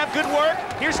 Lamb, good work.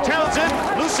 Here's Townshend.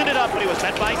 Loosened it up, but he was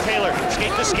met by Taylor.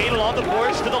 Skate to skate along the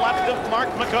boards to the left of Mark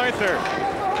MacArthur.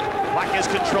 Puck is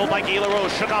controlled by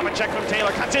Larose. Shook off a check from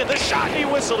Taylor. Cuts in the shot. He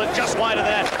whistled it just wide of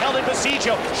that. Held in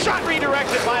Baseggio. Shot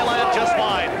redirected by Lamb just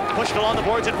wide. Pushed along the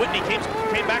boards, and Whitney came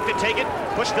back to take it.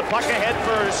 Pushed the puck ahead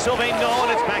for Sylvain No,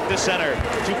 and it's back to center.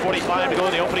 2:45 to go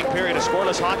in the opening period. A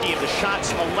scoreless hockey game. The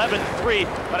shots 11-3,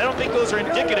 but I don't think those are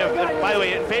indicative. And by the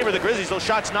way, in favor of the Grizzlies, those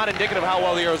shots not indicative of how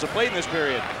well the Aeros have played in this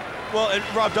period. Well, and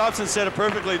Rob Dobson said it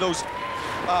perfectly. Those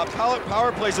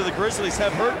power plays of the Grizzlies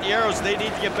have hurt the Aeros. They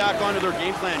need to get back onto their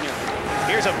game plan here.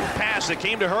 Here's a pass that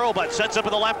came to Hurlbut, sets up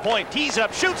at the left point, tees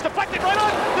up, shoots, deflected right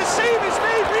on. The save is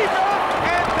made, rebound,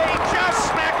 and they just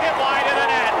smacked it wide of the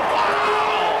net.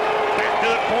 Wow! Back to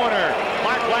the corner.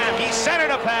 Mark Lamb, he centered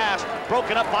a pass,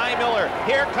 broken up by Miller.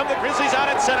 Here come the Grizzlies out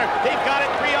at center. They've got it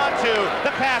 3-on-2.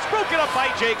 The pass broken up by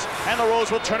Jakes, and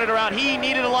Larose will turn it around. He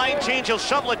needed a line change. He'll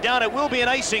shovel it down. It will be an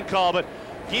icing call, but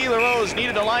Larose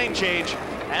needed a line change,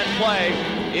 and play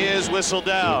is whistled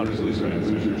down.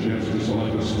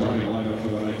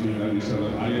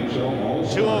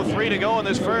 2:03 to go in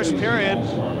this first period.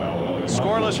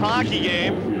 Scoreless hockey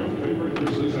game.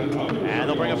 And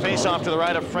they'll bring a face-off to the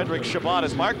right of Frederic Chabot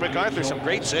as Mark MacArthur, some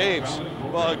great saves.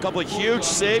 Well, a couple of huge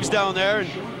saves down there. And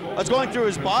I was going through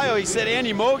his bio. He said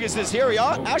Andy Moog is here. He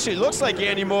actually looks like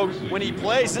Andy Moog when he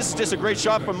plays. This is just a great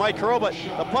shot from Mike Hurl, but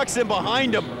the puck's in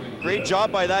behind him. Great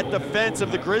job by that defense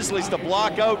of the Grizzlies to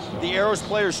block out the Aeros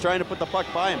players trying to put the puck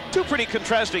by him. 2 pretty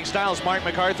contrasting styles, Mark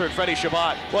MacArthur and Freddie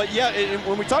Chabot. Well, yeah,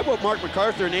 when we talk about Mark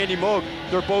MacArthur and Andy Moog,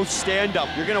 they're both stand-up.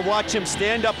 You're going to watch him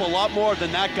stand up a lot more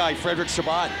than that guy, Frederic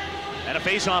Chabot. And a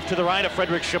face-off to the right of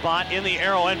Frederic Chabot in the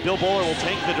Aero end. Bill Bowler will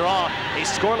take the draw. A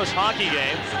scoreless hockey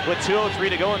game with 2:03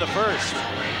 to go in the first.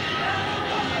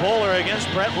 Bowler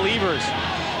against Brett Lievers.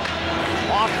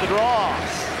 Off the draw.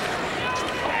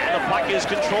 The puck is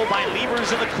controlled by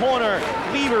Lievers in the corner.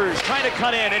 Lievers trying to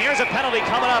cut in, and here's a penalty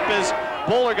coming up as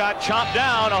Bowler got chopped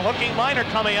down. A hooking minor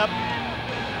coming up.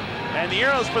 And the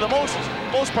Aeros, for the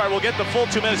most part, will get the full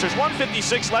 2 minutes. There's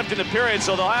 1:56 left in the period,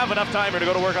 so they'll have enough time here to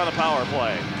go to work on the power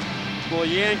play. Well,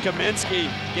 Jan Kaminsky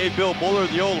gave Bill Bowler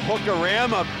the old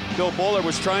hookerama. Bill Bowler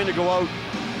was trying to go out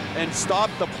and stop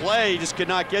the play. He just could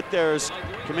not get there as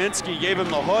Kaminsky gave him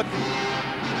the hook.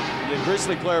 The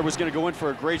Grizzly player was going to go in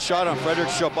for a great shot on Frederic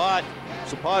Chabot.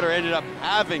 So Potter ended up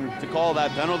having to call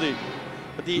that penalty.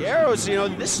 But the Aeros, you know,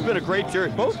 this has been a great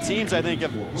period. Both teams, I think,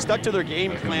 have stuck to their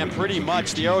game plan pretty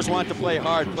much. The Aeros want to play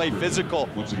hard, play physical,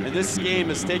 and this game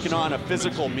has taken on a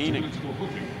physical meaning.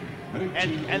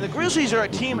 And the Grizzlies are a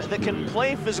team that can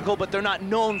play physical, but they're not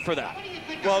known for that.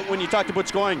 Well, when you talked about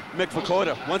what's going, Mick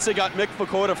Vakota. Once they got Mick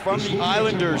Vakota from the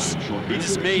Islanders, he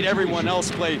just made everyone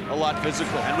else play a lot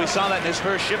physical. And we saw that in his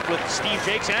first shift with Steve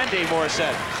Jakes and Dave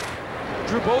Morissette.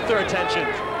 Drew both their attention,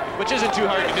 which isn't too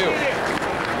hard to do.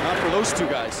 No, not for those two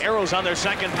guys. Aeros on their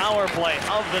second power play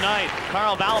of the night.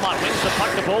 Valimont wins the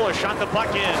puck to Bowler, shot the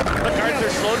puck in. MacArthur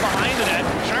slowed behind the net.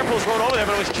 Sharples rode over there,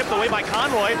 but it was chipped away by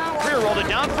Conroy. Freer rolled it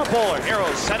down for Bowler.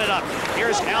 Aeros set it up.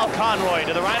 Here's Al Conroy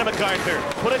to the right of MacArthur.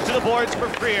 Put it to the boards for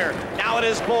Freer. Now it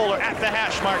is Bowler at the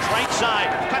hash marks, right side.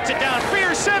 Cuts it down.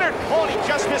 Freer centered. Oh, he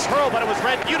just missed Hurl, but it was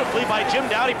read beautifully by Jim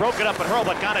Dowd. He broke it up, but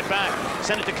Hurlbut got it back.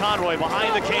 Sent it to Conroy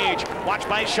behind the cage. Watched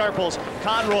by Sharples.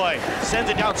 Conroy sends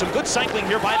it down. Some good cycling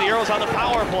here by the Aeros on the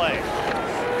power play.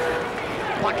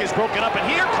 Puck is broken up, and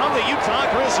here come the Utah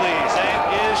Grizzlies.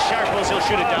 And is Sharples. He'll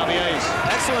shoot it down the ice.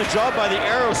 Excellent job by the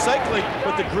Aeros cycling,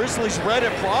 but the Grizzlies read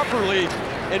it properly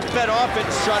and fed off it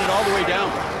and shot it all the way down.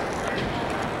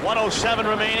 1:07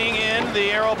 remaining in the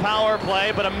Aero power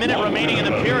play, but a minute remaining in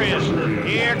the period.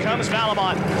 Here comes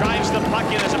Valimont, drives the puck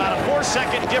in. There's about a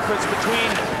 4-second difference between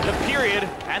the period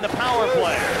and the power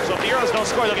play. So if the Aeros don't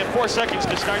score, they'll get 4 seconds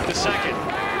to start the second.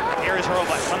 Here is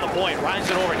Hurlbut from the point, rides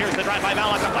it over. Here's the drive by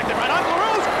Valimont, deflected right on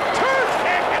Larose. Turns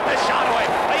and get the shot away.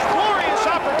 A glorious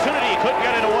opportunity, couldn't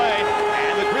get it away.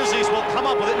 And the Grizzlies will come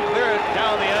up with it and clear it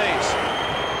down the ice.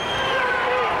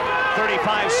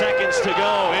 35 seconds to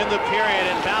go in the period,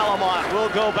 and Valimont will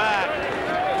go back.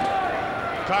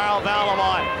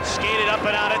 Valimont skated up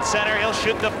and out at center. He'll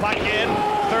shoot the puck in.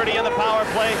 30 in the power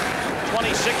play.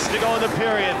 26 to go in the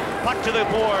period. Puck to the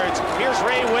boards. Here's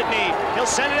Ray Whitney. He'll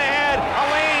send it ahead. A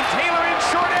lane. Taylor in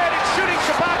short end and shooting.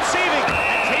 Chabot saving.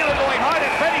 And Taylor going hard,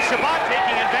 and Freddie Chabot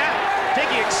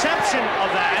taking exception of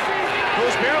that.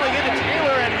 Goes barely into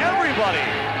Taylor, and everybody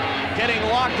getting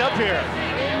locked up here.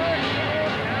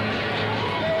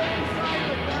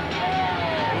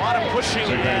 A lot of pushing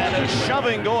and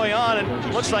shoving going on,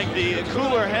 and looks like the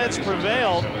cooler heads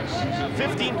prevailed.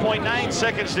 15.9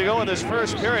 seconds to go in this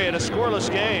first period, a scoreless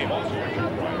game.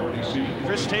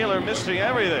 Chris Taylor missing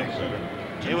everything.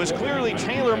 It was clearly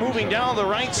Taylor moving down the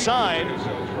right side,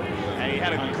 and he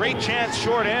had a great chance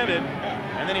short-handed,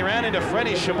 and then he ran into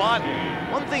Freddie Chabot.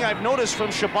 One thing I've noticed from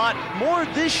Chabot more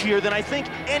this year than I think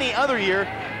any other year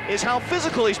is how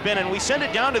physical he's been, and we send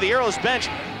it down to the Aeros bench.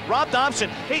 Rob Dobson.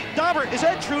 Hey, Dauber, is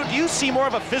that true? Do you see more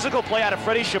of a physical play out of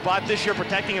Freddie Chabot this year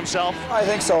protecting himself? I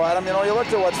think so, Adam. You know, you look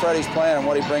at what Freddie's playing and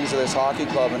what he brings to this hockey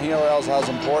club, and he realizes how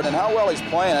important and how well he's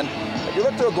playing. And if you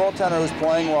look to a goaltender who's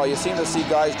playing well, you seem to see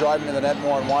guys driving to the net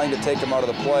more and wanting to take him out of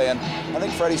the play. And I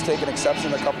think Freddie's taken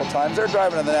exception a couple times. They're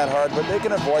driving to the net hard, but they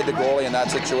can avoid the goalie in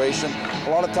that situation. A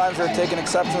lot of times they're taking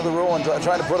exception to the rule and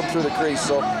trying to put him through the crease.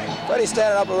 So Freddie's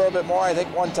standing up a little bit more. I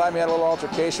think one time he had a little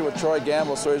altercation with Troy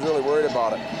Gamble, so he's really worried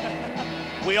about it.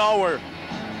 We all were.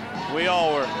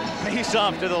 Face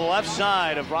off to the left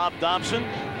side of Rob Dobson.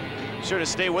 Be sure to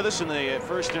stay with us in the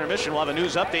first intermission. We'll have a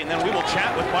news update, and then we will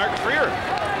chat with Mark Freer.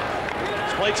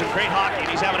 He's played some great hockey, and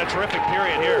he's having a terrific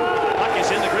period here. Puck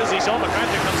is in the Grizzlies zone.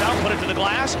 MacArthur comes out, put it to the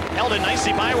glass. Held it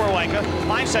nicely by Werenka.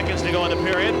 5 seconds to go in the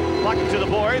period. Puck to the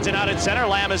boards, and out at center.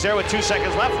 Lamb is there with 2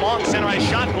 seconds left. Long center-ice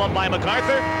shot glove by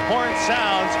MacArthur. Horn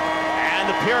sounds, and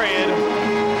the period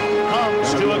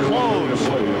comes to a close.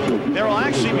 There will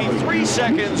actually be 3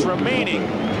 seconds remaining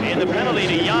in the penalty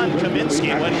to Jan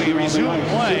Kaminski when we resume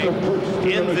play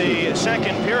in the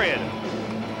second period.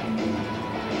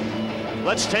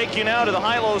 Let's take you now to the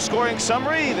high-low scoring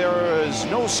summary. There is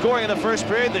no scoring in the first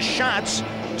period. The shots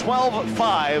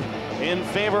 12-5 in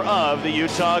favor of the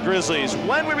Utah Grizzlies.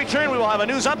 When we return, we will have a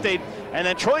news update, and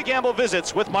then Troy Gamble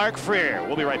visits with Mark Freer.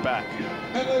 We'll be right back.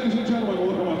 And ladies and gentlemen,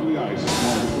 welcome onto the ice.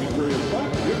 Between periods, but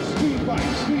it's Steve by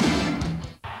Steve.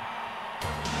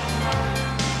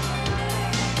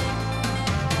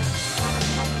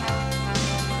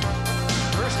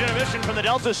 Intermission from the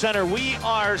Delta Center. We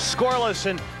are scoreless,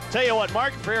 and tell you what,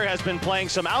 Mark Freer has been playing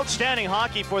some outstanding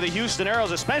hockey for the Houston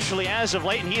Aeros, especially as of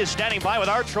late, and he is standing by with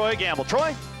our Troy Gamble.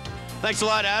 Troy? Thanks a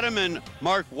lot, Adam, and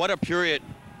Mark, what a period.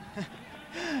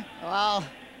 Well,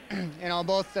 you know,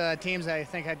 both teams, I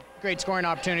think, had great scoring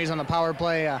opportunities on the power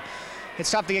play. It's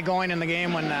tough to get going in the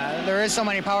game when there is so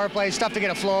many power plays. It's tough to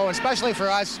get a flow, especially for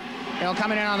us. You know,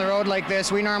 coming in on the road like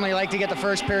this, we normally like to get the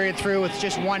first period through with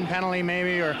just 1 penalty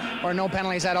maybe, or no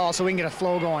penalties at all, so we can get a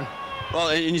flow going. Well,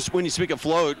 and when you speak of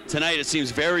flow, tonight it seems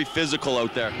very physical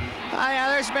out there. Yeah,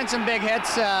 there's been some big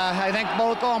hits. I think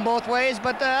going both ways,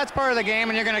 but that's part of the game,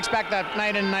 and you're going to expect that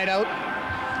night in and night out.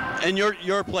 And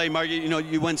your play, Mark, you know,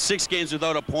 you won 6 games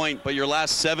without a point, but your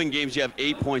last 7 games you have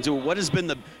 8 points. What has been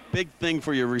the big thing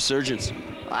for your resurgence?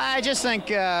 I just think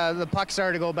the puck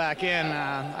started to go back in.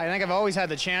 I think I've always had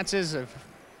the chances. I've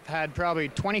had probably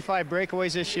 25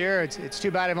 breakaways this year. It's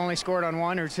too bad I've only scored on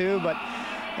 1 or 2, but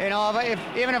you know,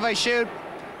 even if I shoot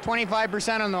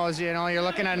 25% on those, you know, you're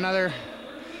looking at another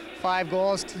 5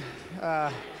 goals.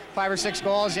 5 or 6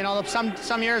 goals. You know,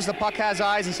 some years the puck has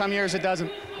eyes and some years it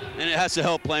doesn't. And it has to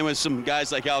help playing with some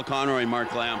guys like Al Conroy and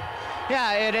Mark Lamb.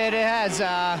 Yeah, it has.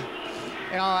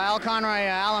 You know, Al Conroy,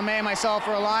 Alan May, myself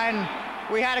were a line.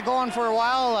 We had it going for a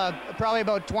while, probably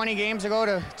about 20 games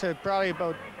ago to probably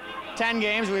about 10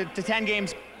 games. The 10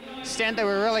 games stint that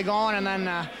we were really going, and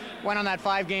then went on that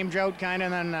 5-game drought kind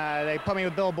of, and then they put me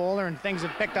with Bill Bowler, and things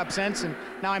have picked up since, and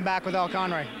now I'm back with Al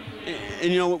Conroy.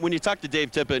 And you know, when you talk to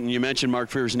Dave Tippett and you mentioned Mark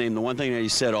Fear's name, the one thing that he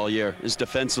said all year is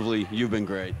defensively, you've been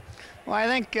great. Well, I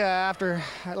think after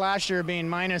last year being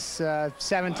minus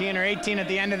 17 or 18 at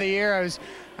the end of the year,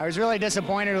 I was really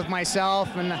disappointed with myself.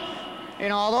 And you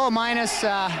know, although minus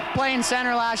playing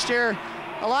center last year,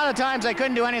 a lot of times I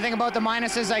couldn't do anything about the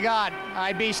minuses I got.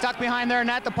 I'd be stuck behind their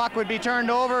net, the puck would be turned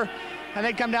over, and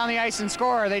they'd come down the ice and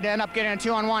score. They'd end up getting a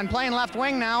 2-on-1. Playing left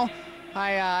wing now,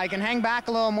 I can hang back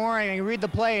a little more, I can read the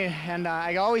play, and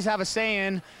I always have a say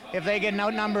in if they get an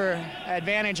outnumber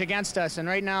advantage against us. And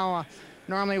right now,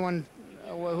 normally when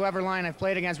whoever line I've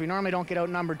played against, we normally don't get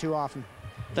outnumbered too often.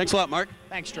 Thanks a lot, Mark.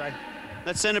 Thanks, Troy.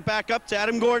 Let's send it back up to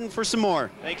Adam Gordon for some more.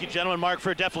 Thank you, gentlemen. Mark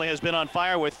Fear definitely has been on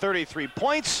fire with 33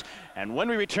 points. And when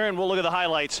we return, we'll look at the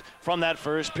highlights from that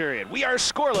first period. We are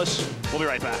scoreless. We'll be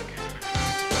right back.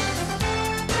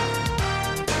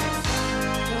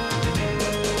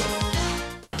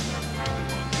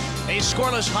 A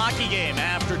scoreless hockey game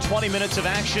after 20 minutes of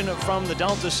action from the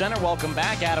Delta Center. Welcome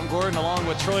back, Adam Gordon, along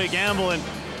with Troy Gamble. And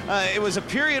it was a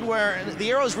period where the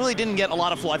Aeros really didn't get a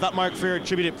lot of flow. I thought Mark Fear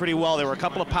attributed it pretty well. There were a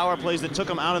couple of power plays that took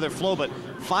them out of their flow, but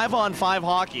 5-on-5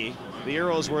 hockey, the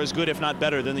Aeros were as good, if not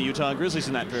better, than the Utah Grizzlies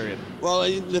in that period. Well,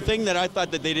 the thing that I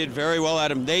thought that they did very well,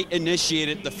 Adam, they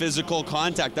initiated the physical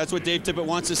contact. That's what Dave Tippett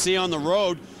wants to see on the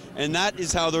road, and that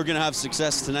is how they're going to have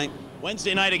success tonight.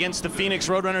 Wednesday night against the Phoenix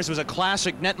Roadrunners was a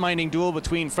classic net-minding duel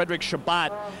between Frederic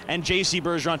Chabot and J.C.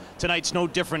 Bergeron. Tonight's no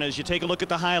different as you take a look at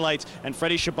the highlights, and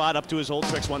Freddie Chabot up to his old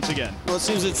tricks once again. Well, it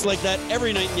seems it's like that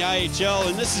every night in the IHL,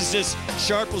 and this is just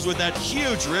Sharples with that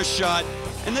huge wrist shot.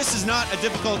 And this is not a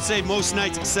difficult save most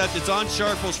nights, except it's on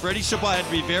Sharples. Freddie Chabot had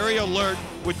to be very alert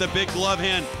with the big glove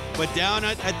hand. But down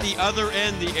at the other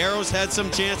end, the Aeros had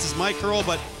some chances. Mike Hurl,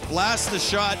 but blasts the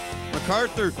shot.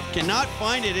 MacArthur cannot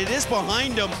find it. It is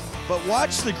behind him. But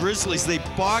watch the Grizzlies. They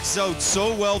box out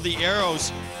so well the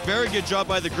Aeros. Very good job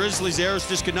by the Grizzlies. Aeros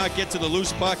just could not get to the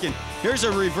loose puck. And here's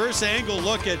a reverse angle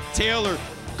look at Taylor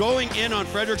going in on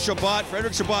Frederic Chabot.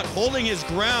 Frederic Chabot holding his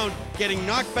ground, getting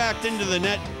knocked back into the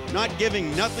net, not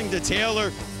giving nothing to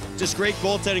Taylor. Just great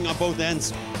goaltending on both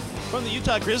ends. From the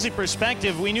Utah Grizzly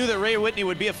perspective, we knew that Ray Whitney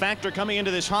would be a factor coming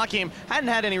into this hockey game. Hadn't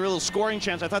had any real scoring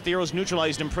chance. I thought the Aeros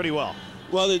neutralized him pretty well.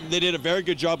 Well, they did a very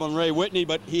good job on Ray Whitney,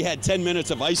 but he had 10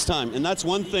 minutes of ice time. And that's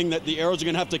one thing that the Aeros are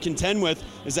going to have to contend with,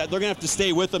 is that they're going to have to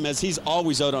stay with him as he's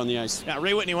always out on the ice. Yeah,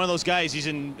 Ray Whitney, one of those guys, he's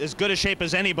in as good a shape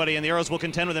as anybody, and the Aeros will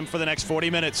contend with him for the next 40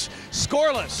 minutes.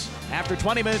 Scoreless after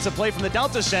 20 minutes of play from the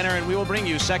Delta Center, and we will bring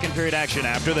you second period action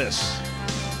after this.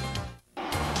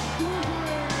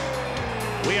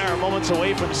 We are moments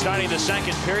away from starting the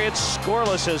second period.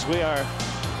 Scoreless as we are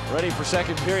ready for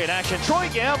second period action. Troy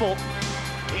Gamble.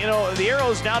 You know, the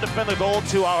Aeros now defend the goal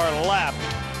to our left.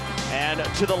 And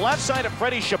to the left side of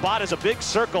Freddie Chabot is a big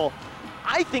circle.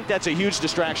 I think that's a huge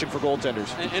distraction for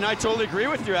goaltenders. And I totally agree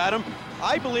with you, Adam.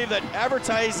 I believe that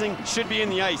advertising should be in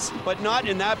the ice, but not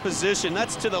in that position.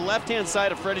 That's to the left-hand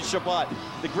side of Freddie Chabot.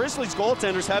 The Grizzlies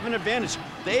goaltenders have an advantage.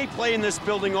 They play in this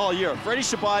building all year. Freddie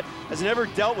Chabot has never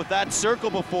dealt with that circle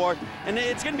before, and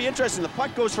it's going to be interesting. The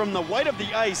puck goes from the white of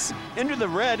the ice into the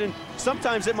red, and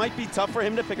sometimes it might be tough for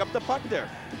him to pick up the puck there.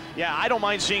 Yeah, I don't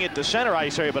mind seeing it the center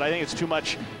ice area, but I think it's too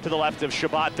much to the left of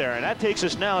Chabot there. And that takes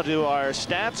us now to our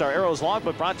stats, our Aeros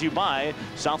logbook brought to you by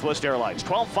Southwest Airlines.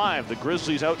 12-5, the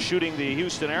Grizzlies out shooting the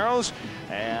Houston Aeros,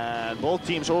 and both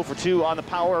teams 0 for 2 on the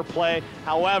power play.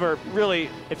 However, really,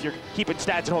 if you're keeping stats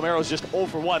at home, Aeros just 0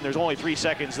 for 1. There's only 3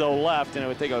 seconds, though, left, and it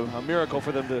would take a miracle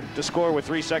for them to score with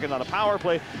 3 seconds on the power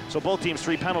play. So both teams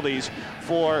 3 penalties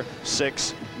for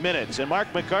 6 minutes. And Mark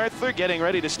MacArthur getting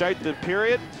ready to start the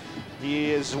period. He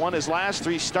has won his last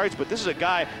 3 starts, but this is a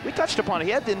guy, we touched upon it. He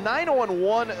had the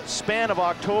 9-0-1 span of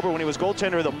October when he was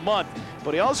goaltender of the month,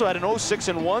 but he also had an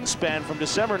 0-6-1 span from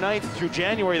December 9th through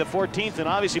January the 14th, and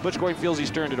obviously Butch Goring feels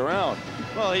he's turned it around.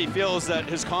 Well, he feels that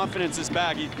his confidence is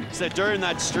back. He said during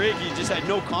that streak, he just had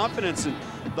no confidence, and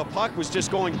the puck was just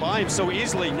going by him so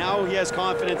easily. Now he has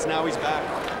confidence, now he's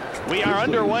back. We are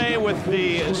underway with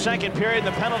the second period,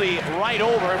 the penalty right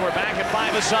over, and we're back at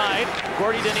 5-a-side.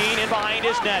 Gordy Dineen in behind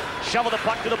his net. Shovel the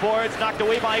puck to the boards, knocked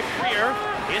away by Freer.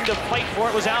 In to fight for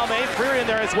it was Alme. Freer in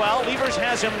there as well. Lievers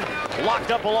has him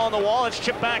locked up along the wall. It's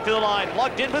chipped back to the line.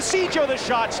 Lugged in. Baseggio the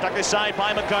shot. Stuck aside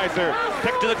by MacArthur.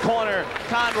 Picked to the corner.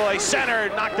 Conroy center.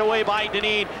 Knocked away by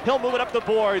Dineen. He'll move it up the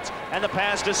boards. And the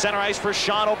pass to center ice for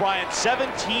Sean O'Brien.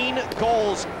 17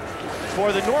 goals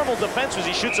for the normal defense as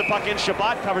he shoots the puck in.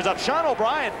 Chabot covers up. Sean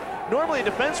O'Brien, normally a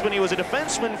defenseman. He was a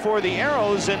defenseman for the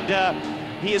Aeros,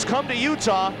 and he has come to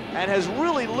Utah and has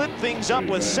really lit things up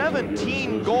with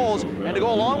 17 goals. And to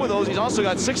go along with those, he's also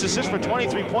got 6 assists for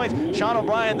 23 points. Sean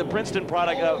O'Brien, the Princeton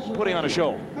product, putting on a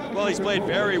show. Well, he's played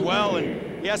very well,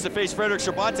 and he has to face Frederic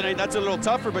Chabot tonight. That's a little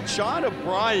tougher, but Sean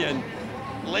O'Brien,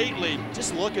 lately,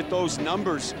 just look at those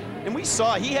numbers. And we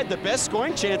saw he had the best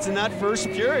scoring chance in that first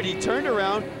period. He turned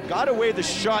around, got away the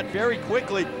shot very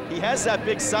quickly. He has that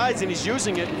big size, and he's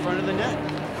using it in front of the net.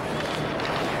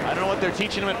 I don't know what they're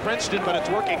teaching him at Princeton, but it's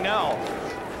working now.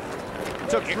 It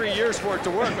took 3 years for it to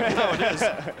work, but now it is.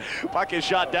 Puck is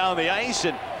shot down the ice,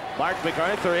 and Mark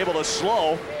MacArthur able to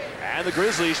slow, and the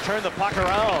Grizzlies turn the puck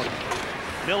around.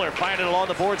 Miller fired it along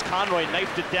the boards. Conroy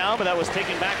knifed it down, but that was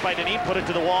taken back by Dineen, put it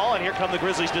to the wall, and here come the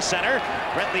Grizzlies to center.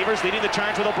 Brent Lievers leading the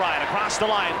charge with O'Brien. Across the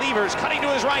line, Lievers cutting to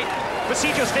his right.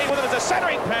 Baseggio staying with him as a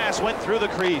centering pass went through the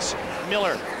crease.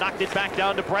 Miller knocked it back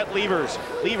down to Brent Lievers.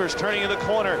 Lievers turning in the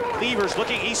corner. Lievers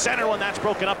looking east center when that's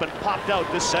broken up and popped out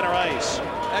to center ice.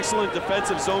 Excellent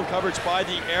defensive zone coverage by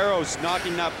the Aeros,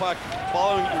 knocking that puck,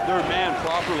 following their man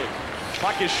properly.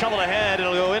 Puck is shoveled ahead.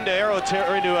 It'll go into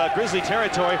Grizzly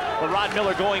territory, but Rod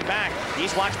Miller going back.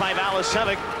 He's watched by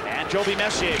Valicevic, and Joby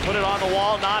Messier put it on the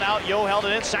wall, not out. Yo held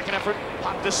it in, second effort,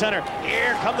 popped to center.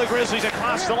 Here come the Grizzlies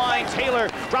across the line. Taylor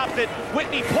dropped it.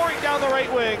 Whitney pouring down the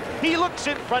right wing. He looks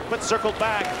in front, but circled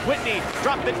back. Whitney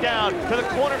dropped it down to the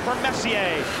corner for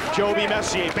Messier. Joby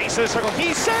Messier, base of the circle.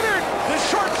 He centered the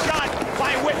short shot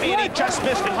by Whitney, and he just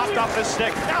missed and hopped off his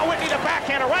stick. Now Whitney the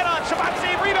backhander right on. Chabot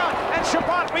save rebound, and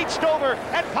Chabot reached over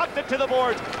and pucked it to the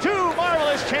boards. 2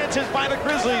 marvelous chances by the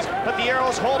Grizzlies, but the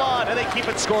Aeros hold on and they keep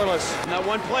it scoreless. And that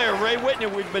one player, Ray Whitney,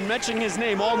 we've been mentioning his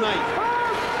name all night.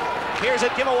 Here's a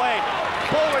giveaway.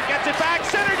 Bowler gets it back,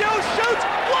 center, Yo shoots.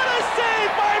 What a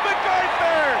save by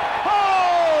MacArthur!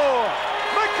 Oh!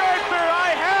 MacArthur,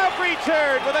 I have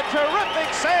returned with a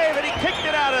terrific save, and he kicked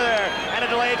it out of there. And a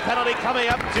delayed penalty coming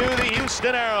up to the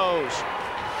Houston Aeros.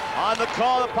 On the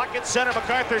call, the puck at center.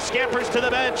 MacArthur scampers to the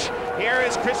bench. Here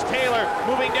is Chris Taylor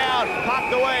moving down,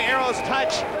 popped away. Aeros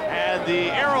touch, and the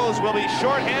Aeros will be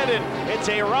shorthanded. It's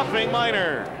a roughing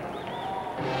minor.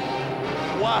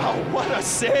 Wow, what a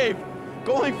save!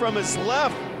 Going from his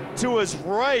left to his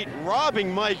right,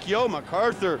 robbing Mike Yo.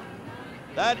 MacArthur.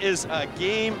 That is a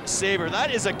game saver.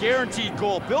 That is a guaranteed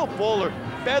goal. Bill Bowler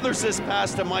feathers this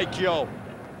pass to Mike Yo.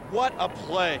 What a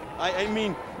play. I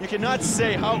mean, you cannot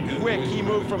say how quick he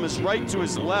moved from his right to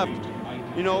his left.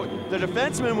 You know, the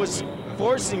defenseman was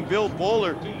forcing Bill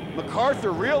Bowler.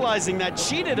 MacArthur realizing that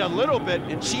cheated a little bit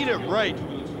and cheated right,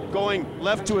 going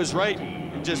left to his right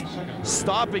and just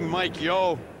stopping Mike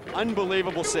Yo.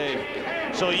 Unbelievable save.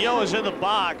 So Yo is in the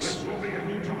box.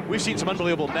 We've seen some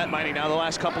unbelievable net mining now the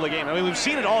last couple of games. I mean, we've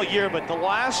seen it all year, but the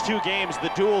last 2 games, the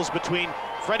duels between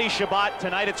Freddie Chabot,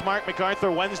 tonight it's Mark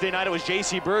MacArthur, Wednesday night it was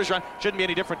J.C. Bergeron. Shouldn't be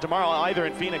any different tomorrow either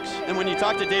in Phoenix. And when you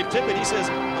talk to Dave Tippett, he says,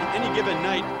 on any given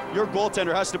night, your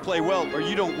goaltender has to play well or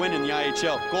you don't win in the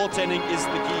IHL. Goaltending is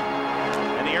the key.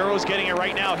 And the Aeros getting it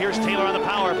right now. Here's Taylor on the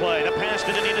power play. The pass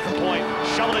to Dineen at the point.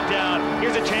 Shoveled it down.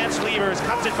 Here's a chance. Lievers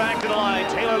cuts it back to the line.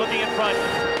 Taylor looking in front.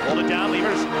 Rolled it down.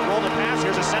 Lievers rolled the pass.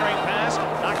 Here's a centering pass.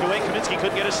 Knocked away. Kaminsky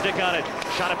couldn't get a stick on it.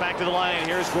 Shot it back to the line.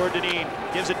 Here's Gord Dineen.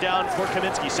 Gives it down for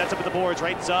Kaminsky. Sets up at the boards.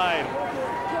 Right side.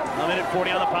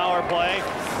 1:40 on the power play.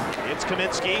 It's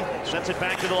Kaminsky. Sets it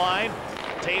back to the line.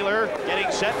 Taylor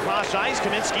getting set. Cross ice.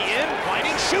 Kaminsky in.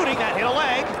 Fighting. Shooting. That hit a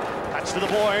leg. Cuts to the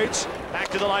boards. Back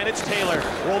to the line, it's Taylor.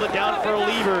 Rolled it down for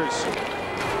Lievers.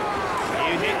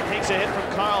 He takes a hit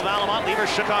from Carl Valimont. Lievers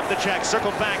shook off the check.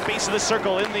 Circled back, base of the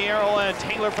circle in the arrow end.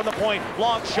 Taylor from the point.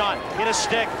 Long shot, hit a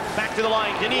stick. Back to the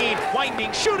line. Dineen,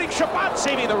 winding, shooting. Chabot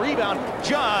saving the rebound.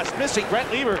 Just missing Brent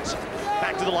Lievers.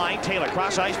 Back to the line, Taylor,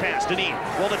 cross ice pass, Dineen,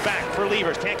 rolled it back for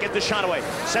Lievers, can't get the shot away,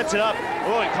 sets it up,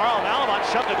 oh, and Carl Valimont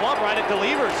shoved a glove right into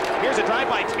Lievers. Here's a drive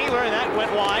by Taylor, and that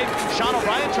went wide. Sean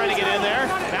O'Brien trying to get in there.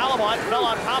 Valimont fell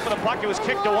on top of the puck, it was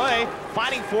kicked away.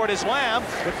 Fighting for it is Lamb,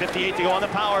 with 58 to go on the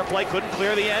power play, couldn't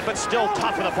clear the end, but still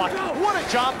tough in the puck. What a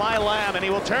job by Lamb, and he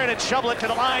will turn and shovel it to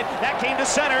the line. That came to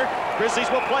center,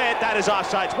 Grizzlies will play it, that is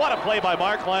offsides. What a play by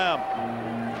Mark Lamb.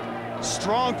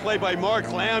 Strong play by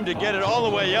Mark Lamb to get it all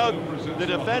the way out. The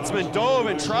defenseman dove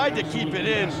and tried to keep it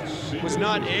in, was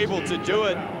not able to do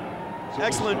it.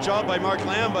 Excellent job by Mark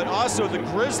Lamb, but also the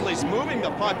Grizzlies moving the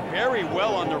puck very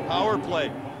well on their power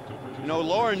play. You know,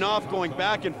 Lorne Knauft going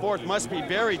back and forth must be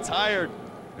very tired.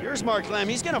 Here's Mark Lamb,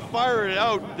 he's gonna fire it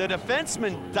out. The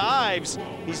defenseman dives,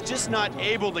 he's just not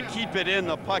able to keep it in.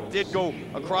 The puck did go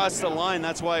across the line,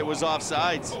 that's why it was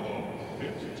offsides.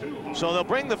 So they'll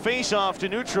bring the face-off to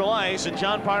neutral ice, and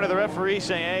John Parter, the referee,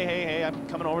 saying, hey, I'm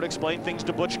coming over to explain things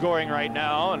to Butch Goring right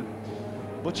now. And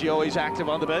Butchie always active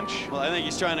on the bench. Well, I think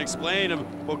he's trying to explain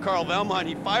about Carl Valimont.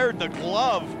 He fired the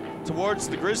glove towards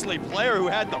the Grizzly player who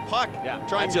had the puck,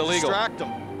 trying to distract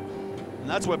him. And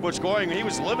that's what Butch Goring, he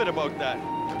was livid about that.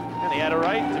 And he had a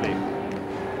right to be.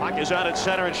 Puck is out at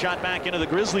center and shot back into the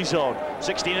Grizzly zone.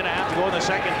 16 and a half to go in the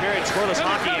second period. Scoreless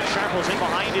hockey, and Sharples in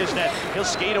behind his net. He'll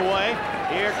skate away.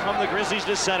 Here come the Grizzlies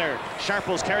to center.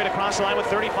 Sharples carried across the line with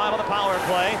 35 on the power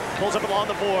play. Pulls up along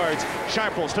the boards.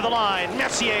 Sharples to the line.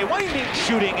 Messier winding,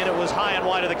 shooting, and it was high and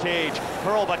wide of the cage.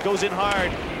 Hurlbutt goes in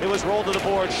hard. It was rolled to the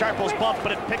board. Sharples bumped,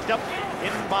 but it picked up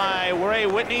in by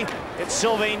Whitney. It's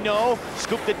Sylvain, no.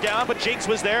 Scooped it down, but Jakes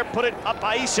was there. Put it up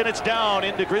ice, and it's down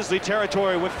into Grizzly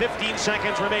territory with 15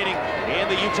 seconds remaining in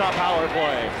the Utah power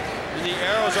play. And the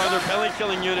Aeros are their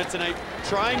penalty-killing unit tonight,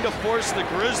 trying to force the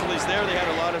Grizzlies there. They had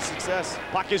a lot of success.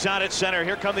 Puck is out at center.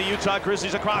 Here come the Utah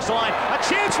Grizzlies across the line. A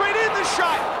chance right in the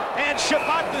shot. And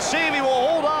Chabot, the save, he will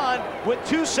hold on with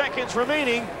 2 seconds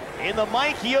remaining in the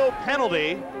Mike Yeo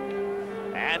penalty.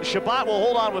 And Chabot will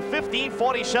hold on with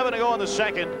 15:47 to go in the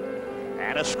second.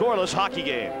 And a scoreless hockey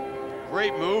game.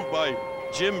 Great move by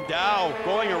Jim Dowd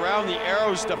going around the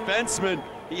Aeros defenseman.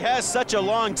 He has such a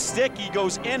long stick, he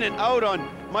goes in and out on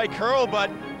Mike Hurlbutt,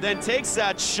 then takes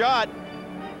that shot.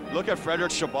 Look at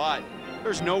Frederic Chabot.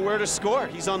 There's nowhere to score.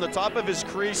 He's on the top of his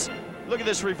crease. Look at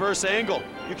this reverse angle.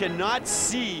 You cannot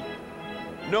see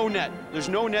no net. There's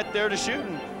no net there to shoot.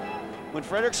 And when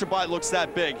Frederic Chabot looks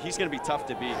that big, he's gonna be tough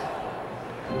to beat.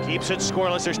 Keeps it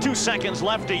scoreless. There's 2 seconds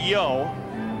left to Yeo.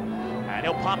 And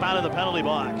he'll pop out of the penalty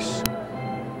box.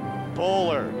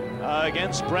 Bowler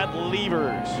against Brett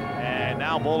Lievers. And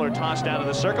now Bowler tossed out of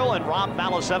the circle, and Rob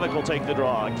Valicevic will take the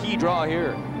draw. A key draw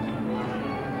here.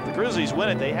 If the Grizzlies win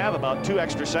it, they have about 2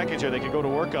 extra seconds here. They could go to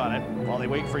work on it while they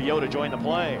wait for Yeo to join the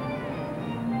play.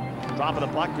 Drop of the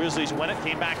puck, Grizzlies win it,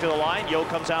 came back to the line. Yeo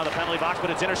comes out of the penalty box, but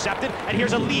it's intercepted. And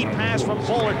here's a lead pass from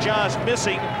Bowler, just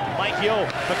missing Mike Yeo.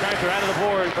 MacArthur out of the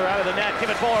board, or out of the net.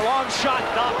 Tippett Bowler, long shot,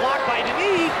 not blocked by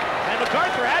Denis. And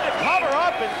MacArthur had to cover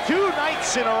up, and 2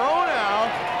 nights in a row now.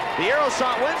 The Aeros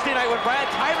saw it Wednesday night when Brad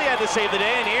Tiley had to save the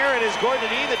day, and here it is Gord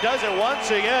Denis that does it once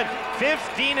again.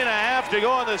 15 and a half to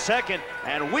go in the second,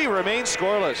 and we remain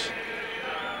scoreless.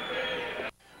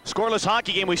 Scoreless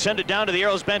hockey game. We send it down to the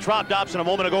Aeros bench. Rob Dobson a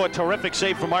moment ago, a terrific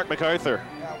save from Mark MacArthur.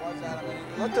 Yeah, it was that. I mean,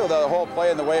 you looked at the whole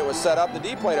play and the way it was set up. The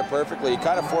D played it perfectly. He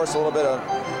kind of forced a little bit of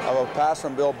a pass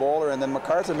from Bill Bowler, and then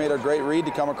MacArthur made a great read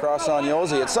to come across on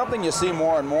Jozy. It's something you see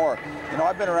more and more. You know,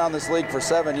 I've been around this league for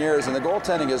 7 years, and the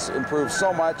goaltending has improved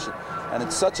so much, and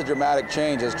it's such a dramatic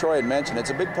change, as Troy had mentioned.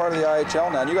 It's a big part of the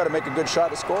IHL now, and you got to make a good shot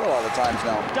to score a lot of the times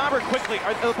now. Dauber, quickly,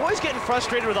 are the boys getting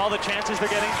frustrated with all the chances they're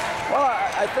getting? Well,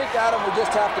 I think, Adam, we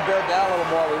just have to bear down a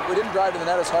little more. We didn't drive to the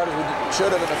net as hard as we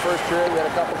should have in the first period. We had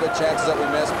a couple good chances that we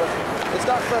missed, but it's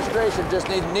not frustration, just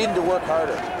needing to work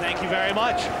harder. Thank you very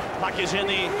much. Puck is in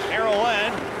the arrow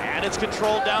end, and it's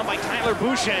controlled down by Tyler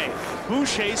Boucher.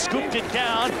 Boucher scooped it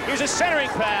down. Here's a centering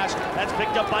pass. That's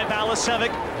picked up by Valicevic.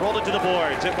 Rolled it to the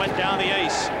boards. It went down the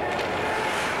ice.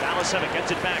 Valicevic gets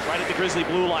it back right at the Grizzly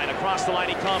blue line. Across the line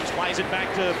he comes. Flies it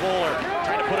back to Bowler.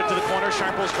 Trying to put it to the corner.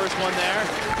 Sharples first one there.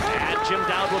 And Jim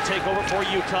Dowd will take over for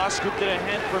Utah. Scooped it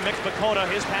ahead for Mick Bakota.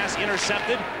 His pass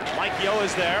intercepted. Mike Yeo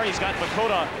is there. He's got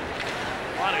Bakota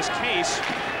on his case.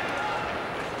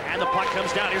 And the puck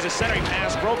comes down. Here's a centering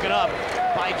pass broken up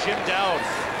by Jim Dowd.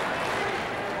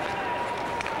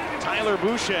 Tyler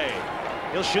Boucher,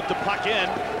 he'll shoot the puck in,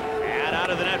 and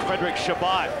out of the net, Frederic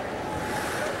Chabot.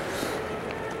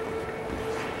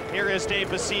 Here is Dave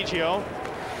Baseggio.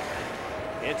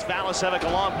 It's Valicevic, a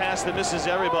long pass that misses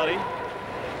everybody.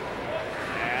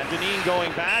 And Denis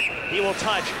going back, he will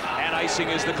touch, and icing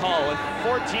is the call. With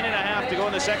 14 and a half to go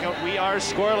in the second, we are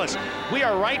scoreless. We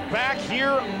are right back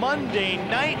here Monday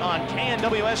night on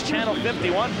KNWS Channel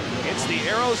 51. It's the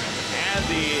Aeros and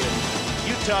the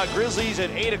Utah Grizzlies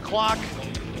at 8 o'clock.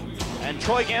 And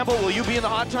Troy Gamble, will you be in the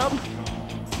hot tub?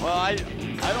 Well, I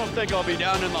don't think I'll be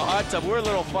down in the hot tub. We're a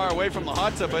little far away from the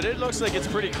hot tub, but it looks like it's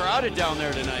pretty crowded down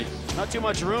there tonight. Not too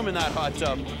much room in that hot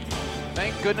tub.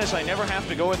 Thank goodness I never have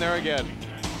to go in there again.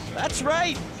 That's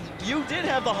right. You did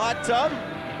have the hot tub.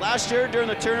 Last year during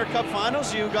the Turner Cup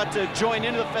Finals, you got to join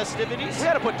into the festivities. We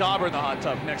had to put Dauber in the hot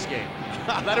tub next game.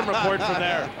 Let him report from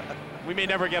there. We may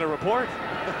never get a report.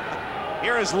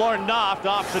 Here is Lorne Knauft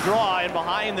off the draw and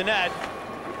behind the net.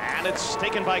 And it's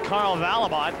taken by Carl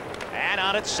Valimont. and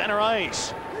out at center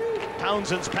ice.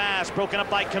 Townshend's pass broken up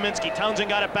by Kaminski. Townshend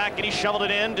got it back and he shoveled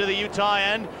it in to the Utah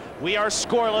end. We are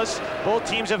scoreless. Both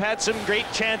teams have had some great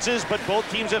chances, but both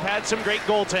teams have had some great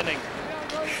goaltending.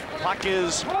 Puck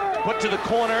is put to the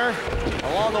corner,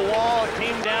 along the wall, it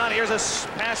came down. Here's a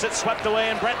pass that swept away,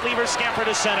 and Brett Lievers scampered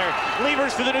to center.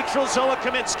 Lievers to the neutral zone with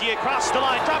Kaminski, across the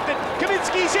line, dropped it,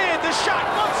 Kaminski's in, the shot,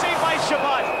 glove saved by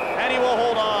Chabot, and he will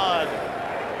hold on.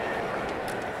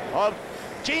 A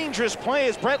dangerous play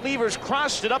as Brett Lievers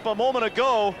crossed it up a moment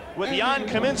ago with Jan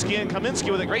Kaminski, and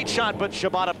Kaminski with a great shot, but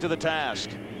Chabot up to the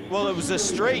task. Well, it was a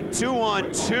straight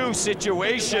 2-on-2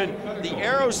 situation. The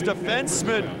Aeros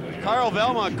defenseman, Carl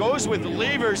Valimont, goes with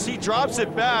Lievers. He drops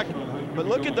it back, but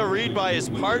look at the read by his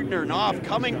partner, Knauft,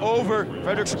 coming over.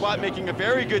 Frederic Chabot making a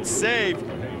very good save,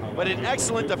 but an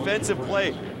excellent defensive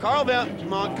play. Carl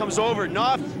Valimont comes over,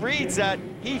 Knauft reads that,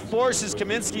 he forces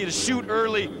Kaminski to shoot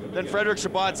early, then Frederic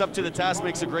Chabot's up to the task,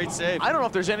 makes a great save. I don't know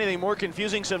if there's anything more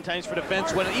confusing sometimes for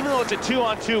defense, when, even though it's a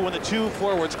 2-on-2, when the two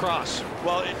forwards cross.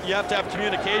 Well, you have to have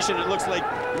communication. It looks like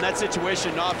in that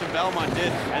situation, Knauft and Valimont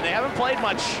did. And they haven't played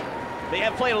much. They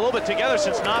have played a little bit together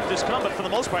since Knauft has come, but for the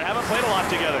most part, haven't played a lot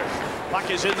together.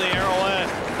 Puck is in the arrow end,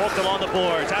 poked along the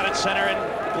boards, out at center and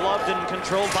gloved and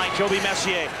controlled by Joby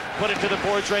Messier. Put it to the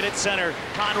boards right at center.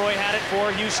 Conroy had it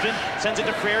for Houston, sends it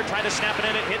to Freer, trying to snap it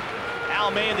in, it hit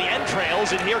Almay in the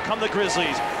entrails, and here come the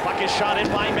Grizzlies. Puck is shot in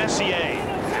by Messier.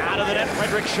 Out of the net,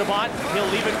 Frederic Chabot, he'll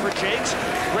leave it for Jakes.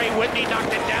 Whitney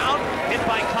knocked it down, hit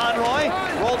by Conroy,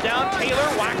 rolled down Taylor,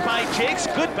 whacked by Jakes.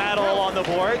 Good battle along the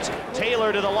boards.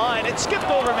 Taylor to the line, it skipped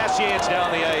over Messier, it's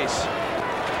down the ice.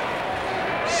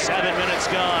 7 minutes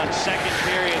gone, second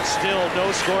period, still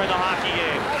no score in the hockey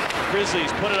game.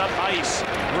 Grizzlies put it up ice.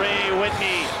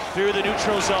 Whitney through the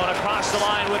neutral zone, across the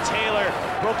line with Taylor,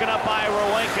 broken up by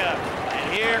Werenka. And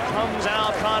here comes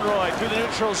Al Conroy through the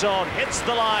neutral zone, hits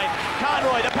the line.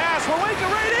 Conroy, the pass, Werenka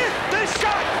right in, the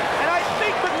shot! And I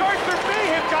think MacArthur may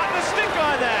have gotten a stick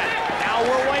on that. Now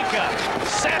Werenka,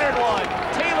 centered one,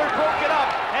 Taylor broke it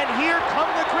up, and here come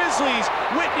the Grizzlies.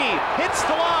 Whitney hits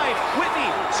the line.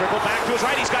 Whitney circled back to his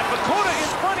right. He's got Dakota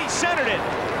in front. He centered it,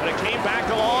 but it came back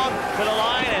along to the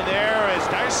line, and there is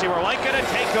Darcy Werenka to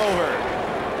take over.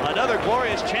 Another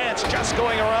glorious chance just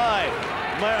going awry.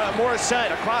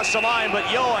 Morissette across the line, but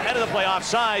Yo ahead of the play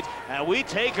offside, and we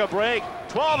take a break.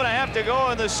 12.5 to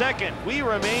go in the second. We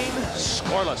remain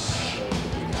scoreless.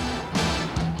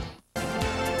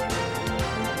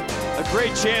 A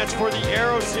great chance for the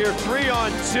Aeros here,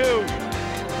 3-on-2.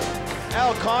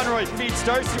 Al Conroy feeds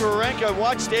Darcy Werenka.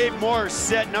 Watch Dave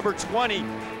Morissette, number 20,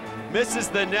 misses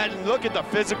the net. And look at the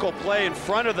physical play in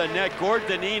front of the net. Gord,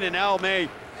 Deneen, and Almay,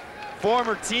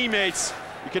 former teammates.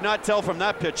 You could not tell from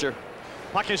that picture.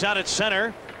 Puck is out at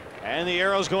center, and the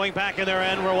Aeros going back in their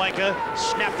end. Werenka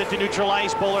snapped it to neutral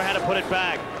ice. Bowler had to put it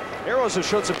back. Aeros have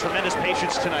showed some tremendous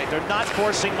patience tonight. They're not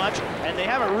forcing much, and they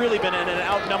haven't really been in an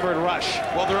outnumbered rush.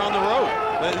 Well, they're on the road.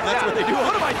 That's what they do.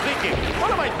 What am I thinking?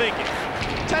 What am I thinking?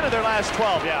 10 of their last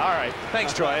 12. Yeah, all right.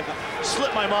 Thanks, Troy.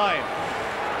 Slipped my mind.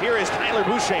 Here is Tyler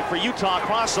Boucher for Utah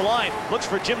across the line. Looks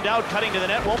for Jim Dowd cutting to the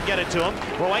net. Won't get it to him.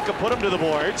 Werenka put him to the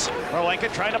boards.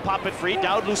 Werenka trying to pop it free.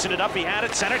 Dowd loosened it up. He had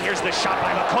it centered. Here's the shot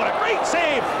by Lakota. Great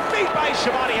save. Beat by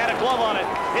Chabot. He had a glove on it.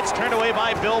 It's turned away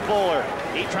by Bill Bowler.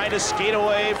 He tried to skate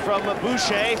away from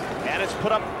Boucher, and it's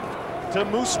put up to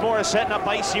Moose Morissette, and up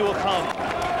ice he will come.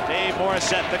 Dave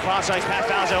Morissette, the cross-ice pass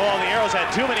down. Oh, the Aeros had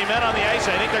too many men on the ice.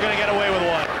 I think they're going to get away with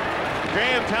one.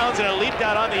 Graham Townshend had leaped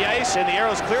out on the ice, and the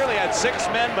Aeros clearly had 6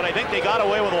 men, but I think they got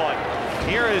away with one.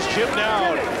 Here is Jim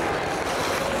Dowd.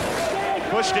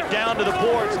 Pushed it down to the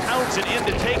boards. Townshend in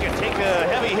to take it. Take a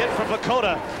heavy hit from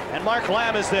Lakota, and Mark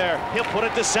Lamb is there. He'll put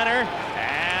it to center,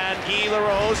 and Guy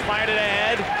Larose fired it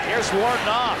ahead. Here's Lorne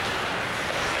Knauft.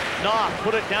 Knauft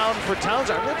put it down for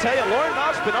Townshend. I'm going to tell you, Lorne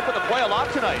Knauft's been up in the play a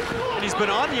lot tonight. And he's been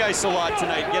on the ice a lot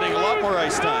tonight, getting a lot more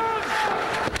ice time.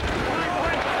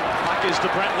 Is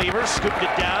to Brent Lievers, scooped it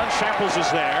down. Sharples is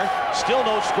there. Still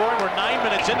no scoring. We're 9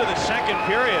 minutes into the second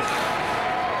period.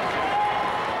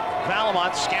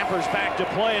 Valimont scampers back to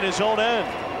play in his own end.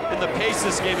 And the pace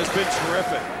this game has been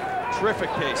terrific. Terrific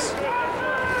pace.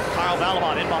 Carl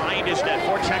Valimont in behind his net.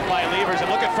 Forecheck by Lievers. And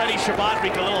look at Freddie Chabot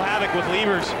wreak a little havoc with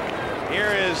Lievers.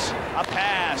 Here is a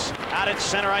pass out at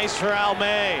center ice for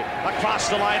Almay. Across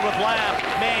the line with Lamb.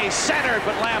 May centered,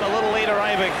 but Lamb a little late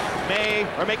arriving.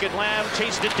 Lamb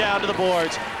chased it down to the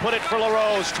boards. Put it for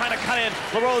Larose, trying to cut in.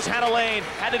 Larose had a lane,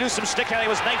 had to do some stick handling,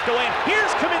 was knifed away. Here's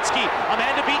Kaminski, a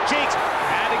man to beat Jakes.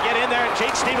 Had to get in there, and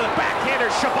Jakes stayed with a backhander.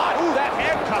 Chabot, ooh, that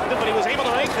handcuffed him, but he was able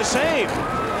to make the save.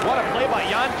 What a play by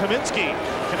Jan Kaminski.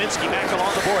 Kaminsky back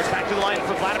along the boards, back to the line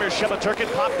for Vladimir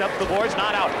Shchebaturkin, popped up the boards,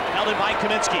 not out. Held in by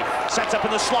Kaminsky, sets up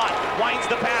in the slot, winds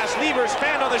the pass, Lievers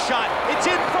fan on the shot. It's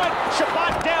in front,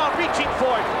 Chabot down, reaching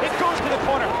for it. It goes to the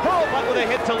corner, Hurlbutt with a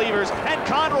hit to Lievers, and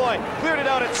Conroy cleared it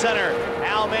out at center.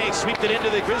 Al May swept it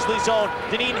into the Grizzly zone.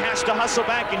 Dineen has to hustle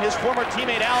back, and his former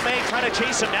teammate Al May trying to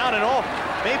chase him down, and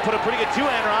May put a pretty good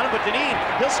two-hander on him, but Dineen,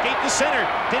 he'll skate the center.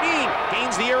 Dineen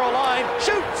gains the arrow line,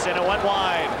 shoots, and it went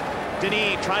wide.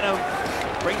 Dineen trying to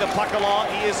bring the puck along.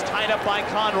 He is tied up by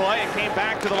Conroy. It came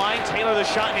back to the line. Taylor the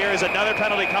shot here is another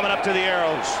penalty coming up to the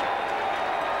Aeros.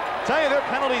 Tell you, their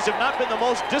penalties have not been the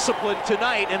most disciplined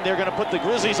tonight, and they're going to put the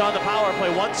Grizzlies on the power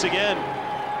play once again.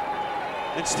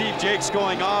 And Steve Jake's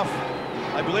going off.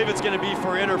 I believe it's going to be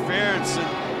for interference,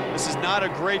 and this is not a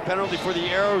great penalty for the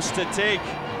Aeros to take.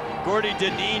 Gordy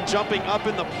Dineen jumping up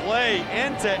in the play,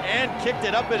 end to end, kicked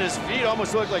it up at his feet,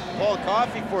 almost looked like Paul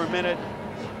Coffey for a minute.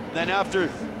 Then after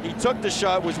he took the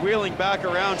shot, was wheeling back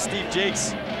around, Steve Jakes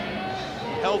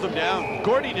held him down.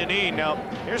 Gordy Dineen, now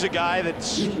here's a guy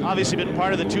that's obviously been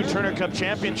part of the 2 Turner Cup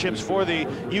championships for the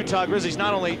Utah Grizzlies,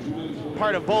 not only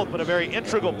part of both, but a very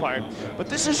integral part. But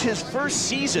this is his first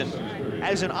season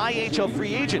as an IHL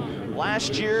free agent.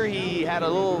 Last year, he had a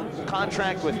little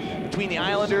contract between the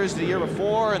Islanders the year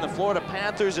before and the Florida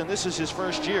Panthers, and this is his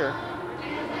first year.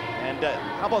 And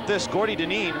how about this, Gordy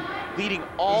Dineen leading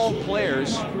all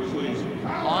players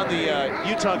on the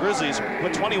Utah Grizzlies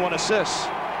with 21 assists.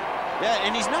 Yeah,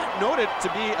 and he's not noted to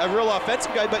be a real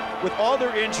offensive guy, but with all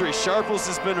their injuries, Sharples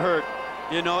has been hurt.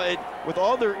 You know, with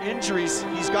all their injuries,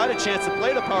 he's got a chance to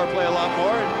play the power play a lot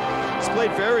more, and he's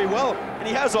played very well. And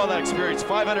he has all that experience,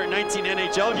 519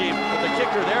 NHL games, but the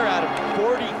kicker there, Adam,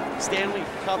 40 Stanley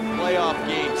Cup playoff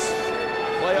games.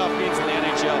 Playoff games in the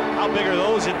NHL. How big are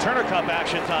those in Turner Cup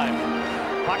action time?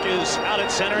 Puck is out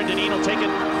at center, and Dineen will take it.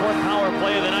 4th power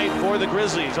play of the night for the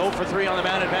Grizzlies. 0 for 3 on the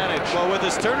man advantage. Well, with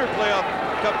his Turner playoff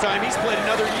cup time, he's played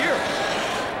another year.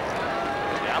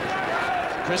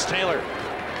 Yeah. Chris Taylor.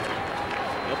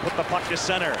 He'll put the puck to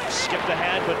center. Skipped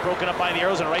ahead, but broken up by the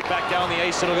Aeros, and right back down the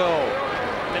ice it'll go.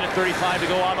 Minute 35 to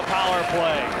go on the power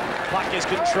play. Puck is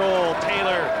controlled.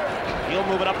 Taylor, he'll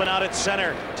move it up and out at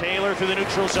center. Taylor through the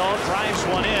neutral zone, drives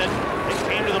one in. It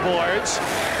came to the boards.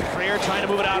 Freer trying to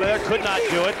move it out of there, could not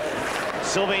do it.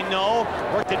 Sylvain, no,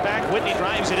 worked it back. Whitney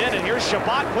drives it in, and here's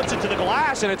Chabot, puts it to the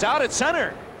glass, and it's out at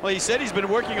center. Well, he said he's been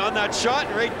working on that shot,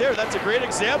 and right there, that's a great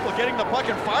example, getting the puck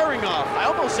and firing off. I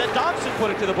almost said Thompson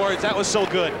put it to the boards. That was so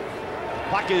good.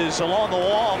 Puck is along the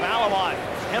wall. Valimont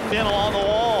hemmed in along the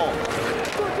wall.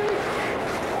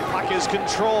 Puck is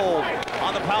controlled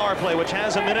on the power play, which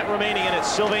has a minute remaining in it.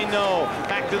 Sylvain, no.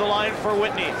 Back to the line for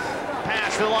Whitney.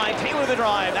 Pass to the line, Taylor the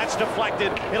drive, that's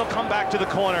deflected. It'll come back to the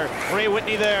corner. Ray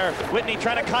Whitney there. Whitney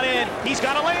trying to cut in. He's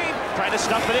got a lane, trying to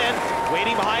stuff it in.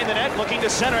 Waiting behind the net, looking to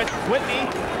center it. Whitney,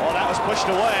 oh, that was pushed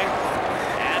away.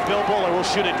 And Bill Buller will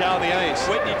shoot it down the ice.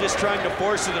 Whitney just trying to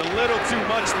force it a little too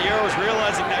much. The Aeros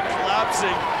realizing that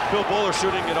collapsing. Bill Buller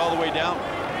shooting it all the way down.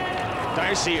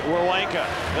 Darcy, Werenka,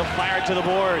 he'll fire it to the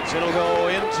boards. It'll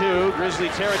go into Grizzly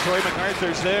territory.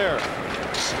 MacArthur's there.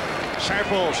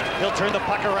 Sharples, he'll turn the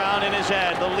puck around in his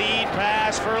head. The lead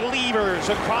pass for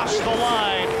Lievers across the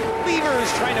line. Lievers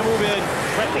trying to move in.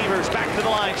 Brett Lievers back to the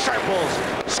line. Sharples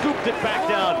scooped it back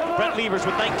down. Brett Lievers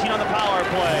with 19 on the power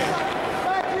play.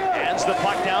 Hands the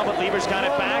puck down, but Lievers got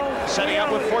it back. Setting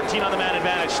up with 14 on the man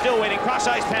advantage. Still waiting.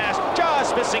 Cross-ice pass.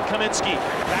 Just missing Kaminsky.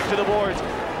 Back to the boards.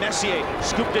 Messier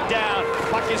scooped it down.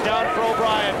 Puck is down for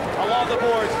O'Brien. Along the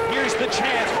boards. Here's the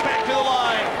chance. Back to the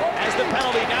line. As the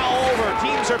penalty now over.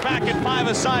 Teams are back at 5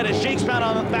 aside as Jake's back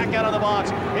out on the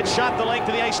box. It shot the length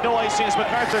of the ice. No icing as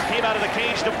MacArthur came out of the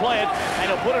cage to play it. And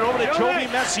he'll put it over to Joby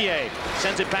Messier.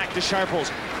 Sends it back to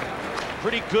Sharples.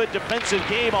 Pretty good defensive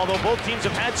game, although both teams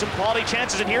have had some quality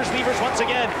chances. And here's Lievers once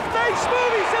again. Nice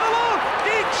move. He's in alone.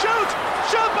 Grieg shoots.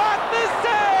 Chabot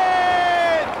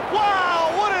misses. Wow,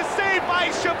 what a save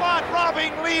by Chabot,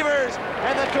 robbing Lievers.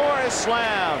 And the door is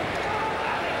slammed.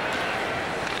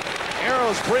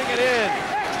 Aeros bring it in.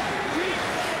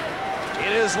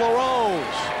 It is Larose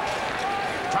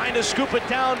trying to scoop it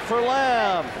down for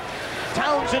Lamb.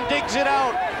 Townshend digs it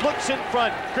out, looks in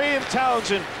front. Graeme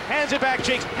Townshend hands it back.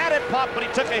 Jakes had it popped, but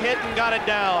he took a hit and got it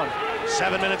down.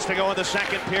 7 minutes to go in the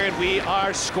second period. We are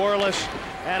scoreless.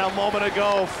 And a moment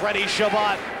ago, Freddie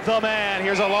Chabot, the man.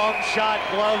 Here's a long shot,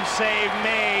 glove save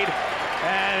made.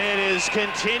 And it is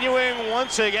continuing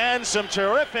once again. Some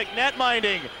terrific net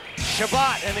minding.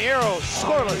 Chabot and the Aeros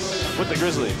scoreless with the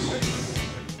Grizzlies.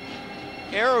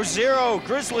 Aeros 0,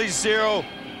 Grizzlies 0,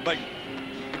 but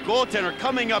the goaltender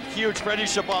coming up huge. Freddie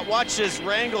Chabot, watch this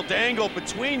wrangle dangle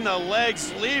between the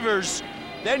legs. Lievers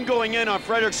then going in on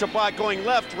Frederic Chabot, going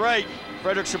left, right.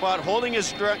 Frederic Chabot holding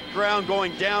his ground,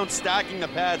 going down, stacking the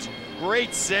pads.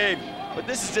 Great save. But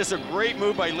this is just a great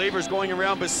move by Lievers, going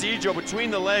around Baseggio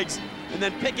between the legs and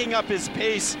then picking up his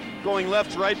pace, going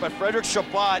left, right. But Frederic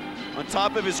Chabot on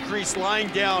top of his crease, lying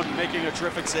down, making a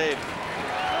terrific save.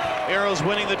 Aeros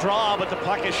winning the draw, but the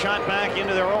puck is shot back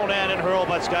into their own end, and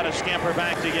Hurlbut's got to scamper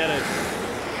back to get it.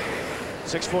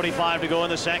 6:45 to go in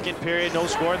the second period. No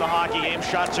score in the hockey game.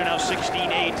 Shots are now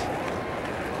 16-8.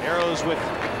 Aeros with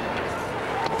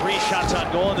 3 shots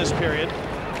on goal in this period.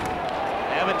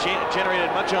 They haven't generated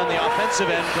much on the offensive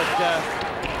end, but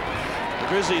the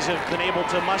Grizzlies have been able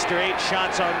to muster 8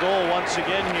 shots on goal once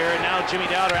again here. And now Jimmy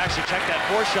Dowd actually checked that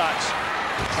 4 shots.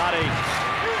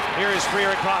 Here is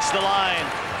Freer across the line.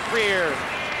 Freer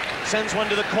sends one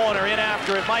to the corner, in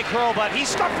after it. Mike Hurlbut, he's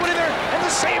stuck with it there, and the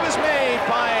save is made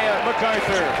by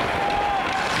MacArthur.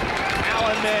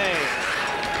 Alan May.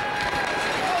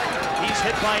 He's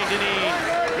hit by Deneen.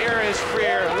 Here is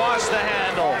Freer, lost the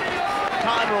handle.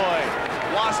 Conroy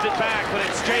lost it back, but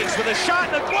it's Jakes with a shot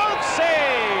and a glove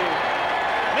save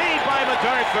made by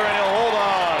MacArthur, and he'll hold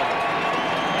on.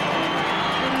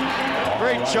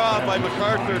 Great job by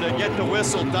MacArthur to get the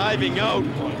whistle, diving out,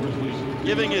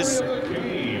 giving his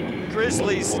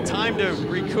Grizzlies time to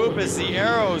recoup as the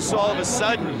Aeros all of a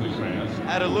sudden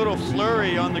had a little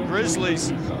flurry on the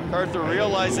Grizzlies. MacArthur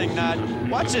realizing that.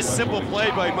 Watch this simple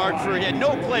play by Mark Freer. He had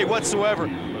no play whatsoever.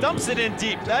 Dumps it in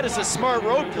deep. That is a smart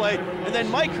road play. And then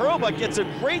Mike Hurlbut gets a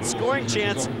great scoring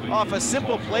chance off a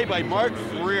simple play by Mark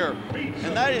Freer.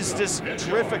 And that is just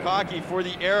terrific hockey for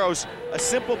the Aeros. A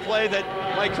simple play that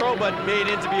Mike Hurlbut made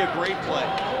into be a great play.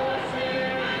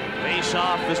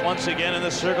 Face-off is once again in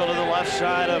the circle to the left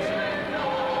side of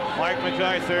Mark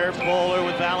MacArthur. Bowler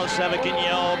with Valicevic and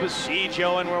Yeo,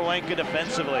 Baseggio and Werenka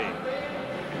defensively.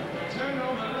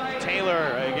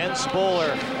 Taylor against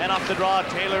Bowler, and off the draw,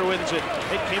 Taylor wins it.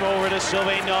 It came over to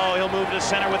Sylvain. No, he'll move to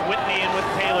center with Whitney and with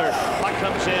Taylor. Puck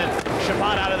comes in.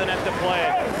 Chabot out of the net to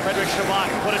play. Frederic Chabot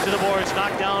put it to the boards,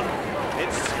 knocked down.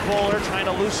 It's Bowler trying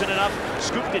to loosen it up,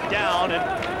 scooped it down, and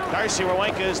Darcy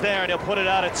Werenka is there, and he'll put it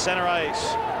out at center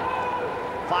ice.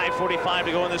 5:45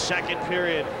 to go in the second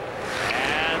period.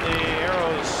 And the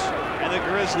Aeros and the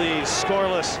Grizzlies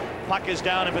scoreless. Puck is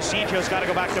down, and Baseggio's got to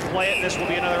go back to play it. This will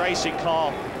be another icing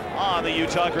call on the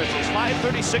Utah Grizzlies.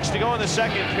 5:36 to go in the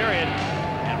second period,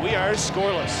 and we are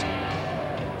scoreless.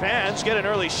 Fans, get an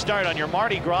early start on your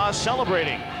Mardi Gras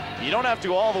celebrating. You don't have to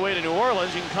go all the way to New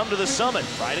Orleans. You can come to the Summit.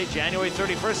 Friday, January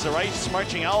 31st, the Rice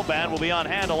Marching Owl Band will be on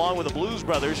hand along with the Blues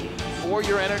Brothers for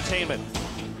your entertainment.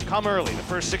 Come early. The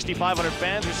first 6,500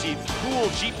 fans receive cool,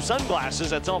 cheap sunglasses.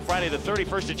 That's on Friday, the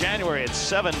 31st of January at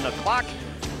 7 o'clock.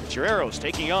 It's your Aeros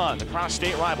taking on the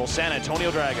cross-state rival San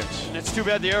Antonio Dragons. And it's too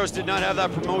bad the Aeros did not have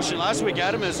that promotion last week,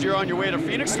 Adam. As you're on your way to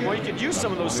Phoenix tomorrow, you could use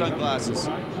some of those sunglasses.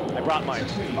 I brought mine.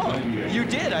 Oh, you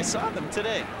did. I saw them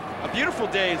today. A beautiful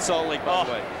day in Salt Lake, by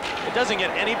the way. It doesn't get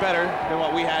any better than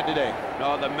what we had today.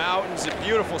 No, the mountains, a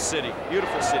beautiful city here.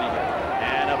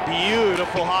 And a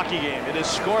beautiful hockey game. It is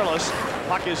scoreless.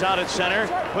 Puck is out at center,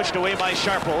 pushed away by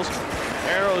Sharples.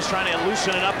 Aeros trying to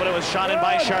loosen it up, but it was shot in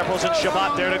by Sharples, and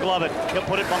Chabot there to glove it. He'll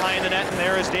put it behind the net, and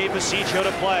there is Dave Baseggio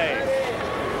to play.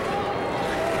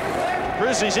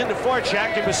 Grizzlies into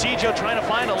forecheck, and Baseggio trying to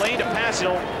find a lane to pass.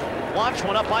 He'll launch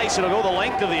one up ice. It'll go the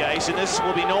length of the ice, and this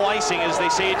will be no icing, as they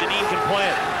say Deneen can play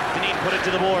it. Deneen put it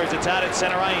to the boards. It's out at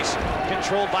center ice,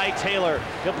 controlled by Taylor.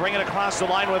 He'll bring it across the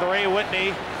line with Ray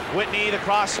Whitney. Whitney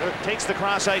takes the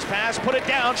cross ice pass, put it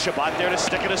down. Chabot there to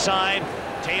stick it aside.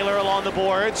 Taylor along the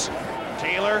boards.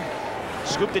 Taylor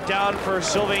scooped it down for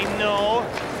Sylvain. No.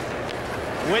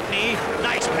 Whitney,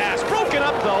 nice pass, broken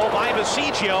up though by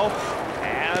Baseggio,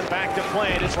 and back to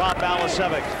play. It's Rob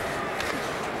Valicevic.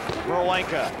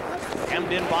 Werenka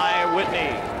hemmed in by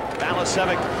Whitney.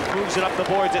 Valicevic moves it up the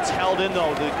boards. It's held in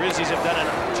though. The Grizzlies have done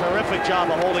a terrific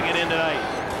job of holding it in tonight.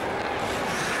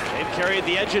 They've carried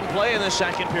the edge in play in the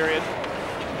second period.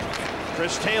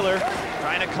 Chris Taylor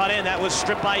trying to cut in. That was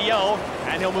stripped by Yeo,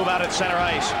 and he'll move out at center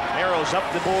ice. Aeros up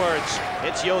the boards.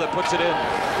 It's Yeo that puts it in.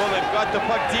 Well, they've got the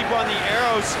puck deep on the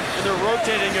Aeros, and they're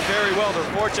rotating it very well. Their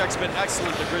forecheck's been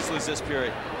excellent, the Grizzlies, this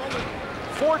period.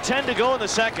 4:10 to go in the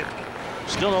second.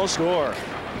 Still no score.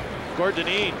 Gord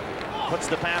puts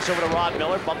the pass over to Rod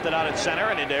Miller, bumped it out at center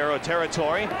and into Aero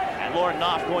territory, and Lorne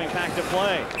Knauft going back to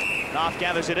play. Knauft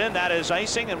gathers it in. That is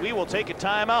icing, and we will take a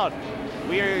timeout.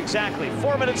 We are exactly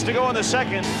 4 minutes to go in the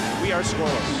second. We are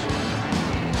scoreless.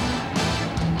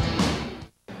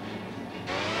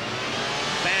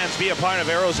 Fans, be a part of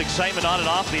Aeros excitement on and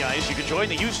off the ice. You can join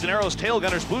the Houston Aeros Tail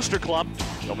Gunners Booster Club.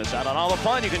 Don't miss out on all the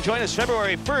fun. You can join us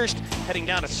February 1st heading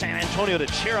down to San Antonio to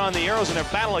cheer on the Aeros in their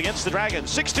battle against the Dragons.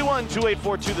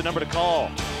 621-2842, the number to call.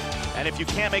 And if you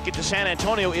can't make it to San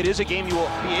Antonio, it is a game you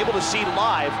will be able to see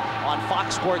live on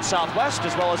Fox Sports Southwest,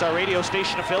 as well as our radio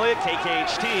station affiliate,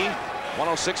 KKHT,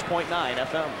 106.9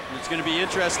 FM. It's going to be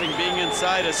interesting being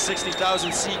inside a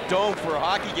 60,000 seat dome for a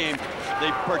hockey game.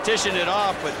 They partition it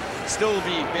off, but still will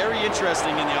be very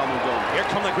interesting in the Alamo Dome. Here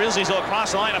come the Grizzlies. They'll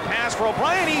cross the line, a pass for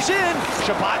O'Brien. He's in.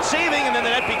 Chabot saving, and then the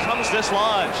net becomes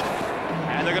dislodged.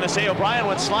 And they're going to say O'Brien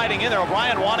went sliding in there.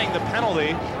 O'Brien wanting the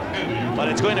penalty, but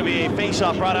it's going to be a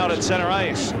face-off brought out at center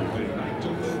ice.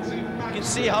 You can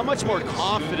see how much more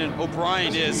confident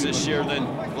O'Brien is this year than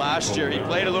last year. He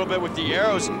played a little bit with the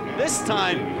Aeros. This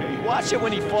time, watch it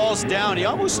when he falls down. He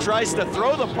almost tries to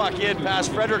throw the puck in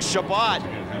past Frederic Chabot.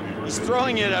 He's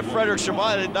throwing it at Frederic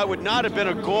Chabot. That would not have been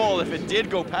a goal if it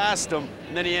did go past him,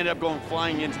 and then he ended up going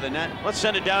flying into the net. Let's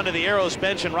send it down to the Aeros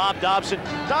bench and Rob Dobson.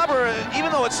 Dobber,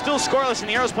 even though it's still scoreless and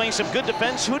the Aeros playing some good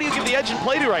defense, who do you give the edge in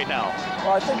play to right now?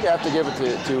 Well, I think you have to give it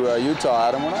to Utah,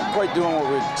 Adam. We're not quite doing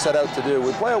what we set out to do.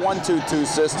 We play a 1-2-2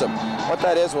 system. What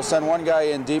that is, we'll send one guy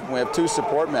in deep, and we have two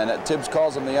support men. Tibbs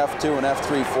calls them the F2 and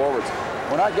F3 forwards.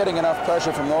 We're not getting enough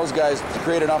pressure from those guys to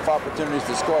create enough opportunities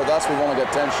to score. Thus, we've only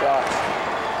got 10 shots.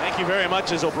 Thank you very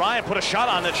much, as O'Brien put a shot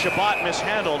on that Chabot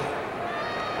mishandled.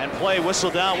 And play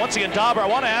whistled down. Once again, Dobber, I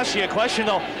want to ask you a question,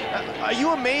 though. Are you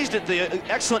amazed at the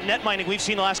excellent net minding we've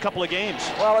seen the last couple of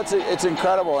games? Well, it's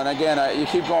incredible. And again, you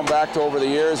keep going back to over the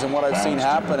years and what I've seen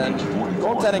happen. And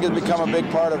goaltending has become a big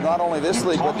part of not only this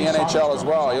league, but the NHL as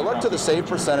well. You look to the save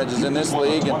percentages in this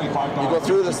league, and you go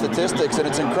through the statistics, and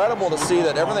it's incredible to see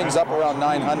that everything's up around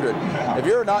 900.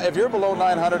 If you're below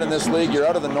 900 in this league, you're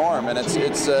out of the norm, and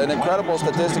it's an incredible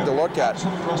statistic to look at.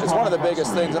 It's one of the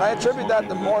biggest things, and I attribute that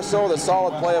to more so the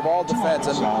solid play of all defense.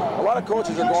 And a lot of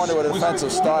coaches are going to a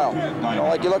defensive style. You know,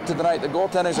 like you look to tonight, the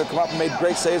goaltenders have come up and made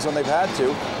great saves when they've had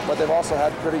to, but they've also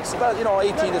had pretty,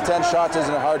 18 to 10 shots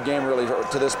isn't a hard game really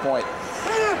to this point.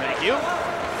 Thank you.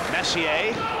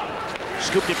 Messier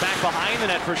scooped it back behind the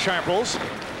net for Sharples.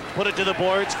 Put it to the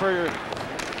boards for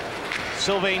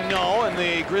Sylvain No, and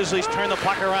the Grizzlies turn the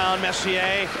puck around.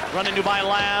 Messier run into by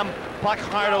Lamb. Puck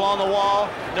hard along the wall.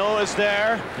 No is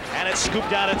there, and it's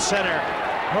scooped out at center.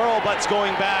 Hurlbut's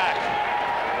going back.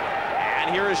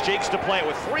 And here is Jakes to play it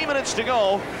with 3 minutes to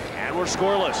go, and we're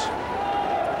scoreless.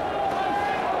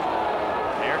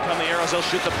 There come the Aeros. They'll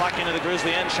shoot the puck into the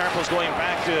Grizzly end. Sharples going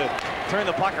back to turn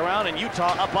the puck around, and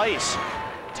Utah up ice.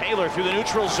 Taylor through the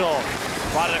neutral zone.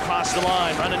 Brought it across the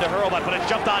line. Run into Hurlbut, but it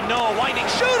jumped on No. Winding,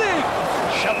 shooting!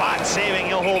 Chabot saving.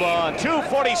 He'll hold on.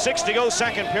 2:46 to go,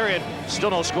 second period. Still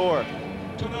no score.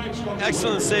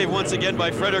 Excellent save once again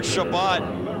by Frederic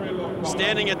Chabot.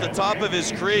 Standing at the top of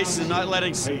his crease and not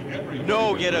letting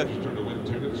No get a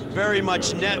very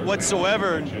much net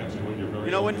whatsoever. And, you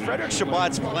know, when Frederic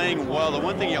Chabot's playing well, the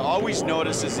one thing you always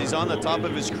notice is he's on the top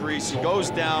of his crease. He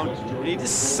goes down and he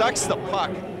just sucks the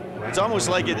puck. It's almost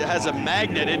like it has a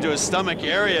magnet into his stomach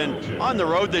area. And on the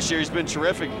road this year, he's been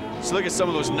terrific. Just look at some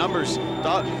of those numbers.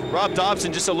 Rob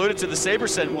Dobson just alluded to the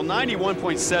SaberSent. Well,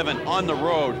 91.7 on the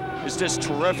road is just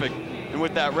terrific. And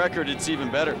with that record, it's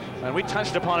even better. And we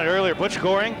touched upon it earlier. Butch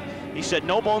Goring, he said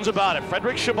no bones about it.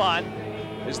 Frederic Chabot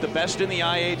is the best in the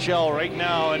IHL right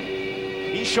now, and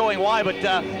he's showing why, but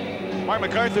Mark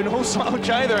MacArthur no slouch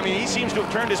either. I mean, he seems to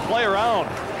have turned his play around.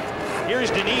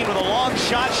 Here's Deneen with a long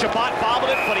shot. Chabot bobbled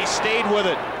it, but he stayed with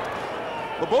it.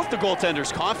 Well, both the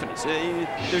goaltenders, confidence.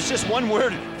 There's just one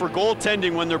word for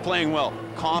goaltending when they're playing well: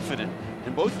 confident.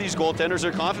 And both of these goaltenders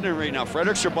are confident right now.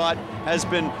 Frederic Chabot has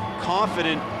been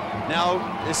confident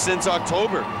now since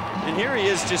October. And here he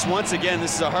is just once again.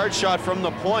 This is a hard shot from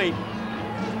the point,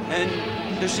 and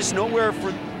there's just nowhere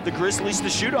for the Grizzlies to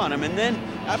shoot on him. And then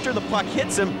after the puck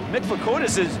hits him, Mick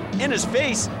Vakotas is in his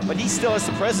face, but he still has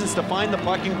the presence to find the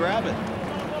puck and grab it.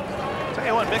 Tell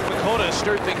you what, Mick Vakotas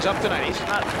stirred things up tonight. He's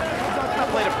not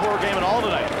played a poor game at all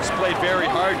tonight. He's played very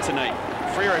hard tonight.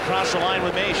 Freer across the line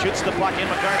with May, shoots the puck in.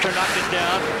 MacArthur knocked it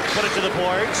down, put it to the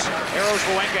boards. Aeros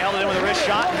Werenka held it in with a wrist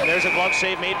shot. There's a glove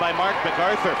save made by Mark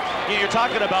MacArthur. You're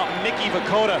talking about Mickey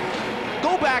Vakota.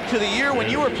 Go back to the year when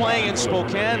you were playing in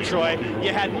Spokane, Troy.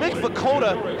 You had Mick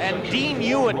Vakota and Dean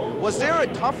Ewan. Was there a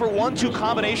tougher 1-2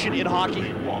 combination in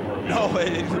hockey? No,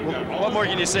 what more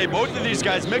can you say? Both of these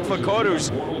guys, Mick Vakota, who's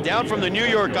down from the New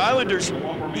York Islanders,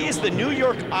 he is the New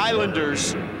York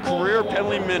Islanders career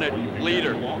penalty minute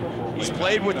leader. He's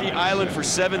played with the Island for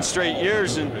 7 straight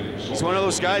years, and he's one of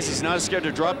those guys, he's not scared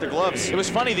to drop the gloves. It was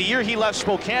funny, the year he left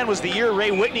Spokane was the year Ray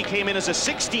Whitney came in as a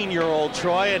 16-year-old,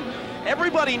 Troy, and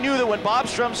Everybody knew that when Bob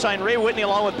Strum signed Ray Whitney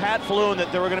along with Pat Falloon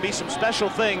that there were going to be some special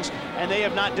things, and they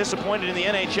have not disappointed in the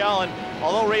NHL. And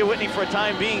although Ray Whitney for a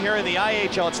time being here in the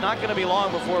IHL, it's not going to be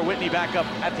long before Whitney back up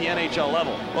at the NHL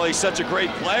level. Well, he's such a great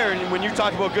player, and when you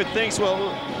talk about good things,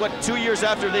 well, what, 2 years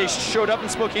after they showed up in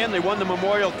Spokane, they won the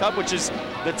Memorial Cup, which is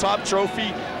the top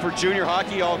trophy for junior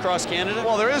hockey all across Canada.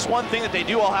 Well, there is one thing that they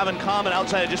do all have in common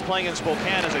outside of just playing in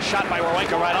Spokane, is a shot by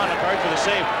Werenka right on the card for the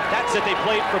save. That's that they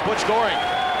played for Butch Goring.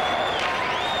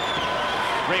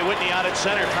 Ray Whitney out at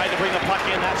center, tried to bring the puck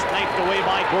in. That's knifed away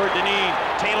by Gord.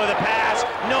 Taylor the pass.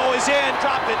 No is in.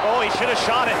 Dropped it. Oh, he should have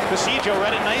shot it. Baseggio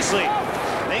read it nicely.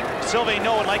 I think Sylvain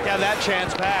would like to have that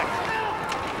chance back.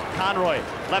 Conroy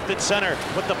left at center.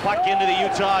 Put the puck into the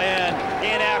Utah end.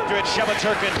 In after it. Chabot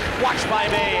watched by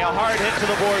May. A hard hit to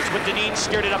the boards, but Dineen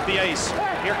steered it up the ice.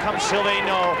 Here comes Sylvain.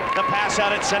 The pass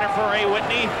out at center for Ray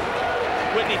Whitney.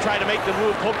 Whitney tried to make the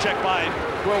move. Poke check by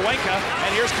Werenka.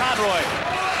 And here's Conroy.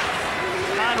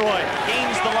 Conroy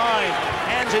gains the line,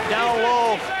 hands it down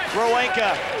low.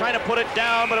 Werenka trying to put it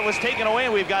down, but it was taken away.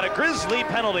 We've got a Grizzly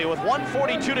penalty with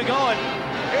 1:42 to go, and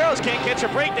Aeros can't catch a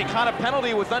break. They caught a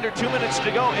penalty with under 2 minutes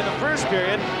to go in the first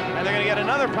period, and they're going to get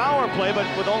another power play, but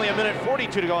with only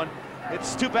 1:42 to go. And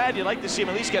it's too bad. You'd like to see him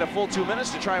at least get a full 2 minutes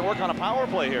to try and work on a power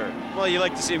play here. Well, you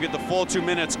like to see him get the full 2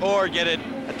 minutes or get it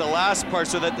at the last part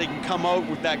so that they can come out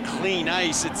with that clean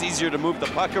ice. It's easier to move the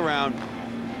puck around.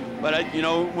 But, you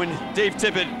know, when Dave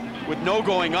Tippett, with no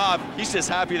going off, he's just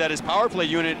happy that his power play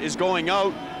unit is going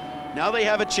out. Now they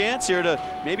have a chance here to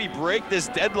maybe break this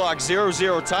deadlock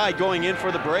 0-0 tie going in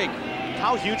for the break.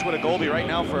 How huge would a goal be right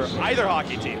now for either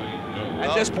hockey team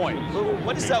at this point?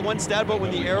 What is that one stat about when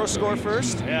the Aeros score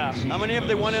first? Yeah. How many have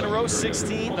they won in a row?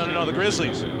 16? No, the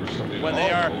Grizzlies. When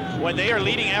they are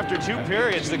leading after 2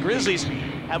 periods, the Grizzlies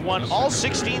have won all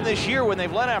 16 this year when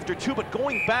they've led after 2, but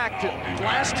going back to the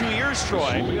last 2 years,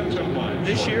 Troy,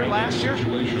 this year, last year,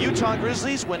 Utah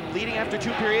Grizzlies, when leading after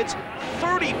 2 periods,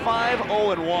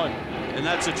 35-0-1. And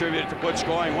that's attributed to Butch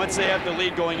Goring. Once they have the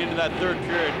lead going into that 3rd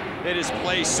period, they just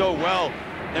play so well.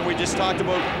 And we just talked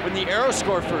about when the Aeros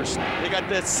score first. They got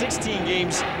the 16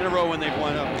 games in a row when they've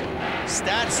won up.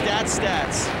 Stats.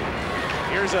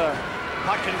 Here's a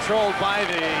puck controlled by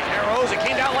the Aeros. It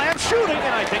came down Lamb shooting,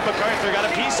 and I think MacArthur got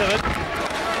a piece of it.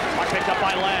 Puck picked up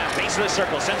by Lamb. Base of the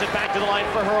circle. Sends it back to the line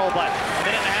for Hurlbutt. A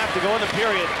minute and a half to go in the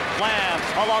period. Lamb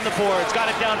along the boards. Got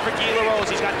it down for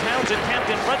Larose. He's got Townshend camped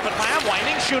in front, but Lamb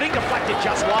winding, shooting, deflected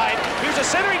just wide. Here's a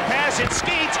centering pass. It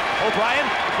skates. O'Brien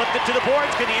flipped it to the boards.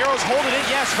 Can the Aeros hold it in?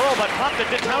 Yes. Hurlbutt popped it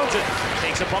to Townshend.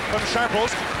 Takes a bump from Sharples.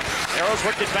 Aeros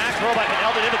worked it back, Hurlbutt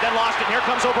held it in, but then lost it. Here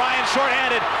comes O'Brien,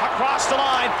 short-handed, across the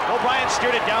line. O'Brien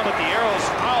steered it down, but the Aeros,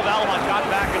 Valimont got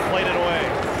back and played it away.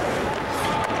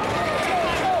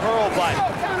 Hurlbutt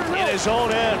in his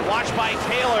own end, watched by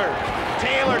Taylor.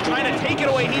 Taylor trying to take it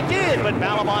away, he did, but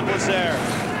Valimont was there.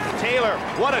 Taylor,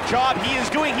 what a job he is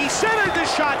doing. He centered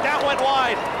this shot, that went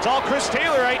wide. It's all Chris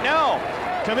Taylor right now.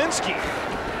 Kaminsky,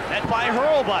 met by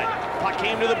Hurlbutt. Puck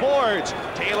came to the boards.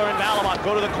 Taylor and Valimont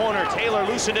go to the corner. Taylor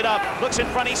loosened it up, looks in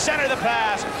front, he centered the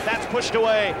pass. That's pushed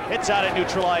away. It's out of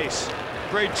neutral ice.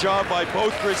 Great job by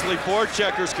both Grizzly board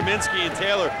checkers, Kaminsky and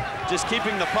Taylor, just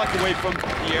keeping the puck away from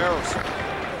the Aeros.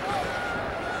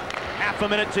 Half a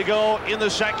minute to go in the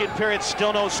 2nd period,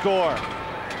 still no score.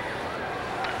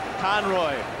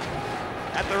 Conroy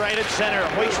at the right at center,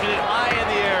 hoisted it high in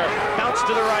the air, bounced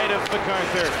to the right of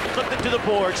MacArthur, flipped it to the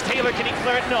boards. Taylor, can he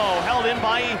clear it? No, held in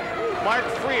by Mark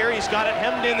Freer. He's got it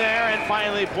hemmed in there, and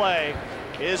finally play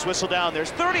is whistled down.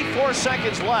 There's 34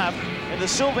 seconds left, and the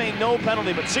Sylvain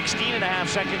penalty, but 16.5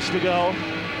 seconds to go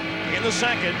in the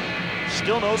 2nd.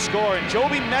 Still no score. And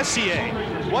Joby Messier,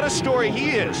 what a story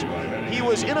he is. He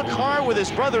was in a car with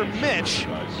his brother Mitch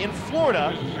in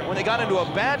Florida when they got into a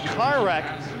bad car wreck.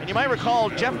 And you might recall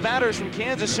Jeff Batters from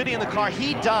Kansas City in the car.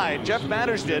 He died, Jeff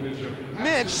Batters did.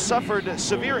 Mitch suffered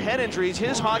severe head injuries.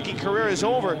 His hockey career is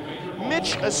over.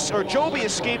 Joby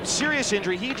escaped serious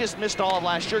injury. He just missed all of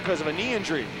last year because of a knee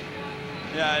injury.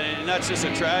 Yeah, and that's just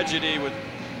a tragedy with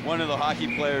one of the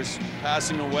hockey players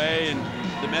passing away, and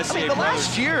the Messier brothers.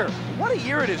 Last year, what a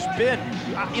year it has been.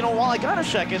 You know, while I got a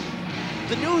second,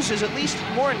 the news is at least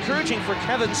more encouraging for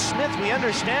Kevin Smith. We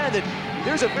understand that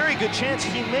there's a very good chance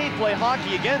he may play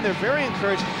hockey again. They're very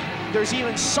encouraged. There's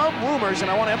even some rumors,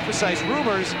 and I want to emphasize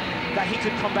rumors, that he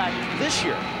could come back this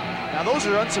year. Now, those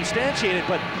are unsubstantiated,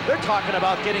 but they're talking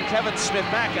about getting Kevin Smith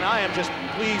back, and I am just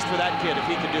pleased for that kid if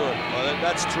he can do it. Well,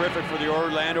 that's terrific for the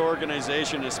Orlando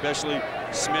organization, especially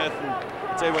Smith. And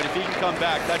I'll tell you what, if he can come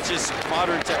back, that's just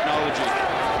modern technology.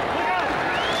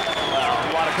 Well,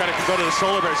 a lot of credit can go to the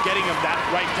Solar Bears getting him that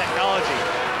right technology.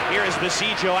 Here is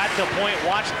Baseggio at the point,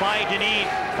 watched by Denis.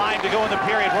 5 to go in the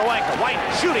period. Werenka, White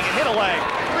shooting and hit a leg.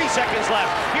 3 seconds left.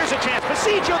 Here's a chance.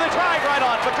 Baseggio, the drive right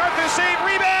on. MacArthur save,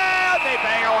 rebound. They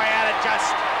bang away at it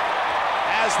just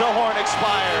as the horn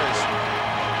expires.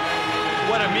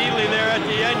 What immediately there at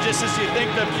the end, just as you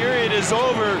think the period is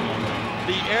over,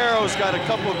 the Aeros got a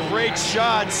couple great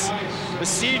shots.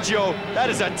 Baseggio, that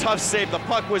is a tough save. The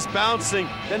puck was bouncing,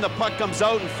 then the puck comes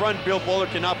out in front. Bill Bowler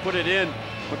cannot put it in.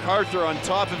 MacArthur on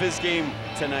top of his game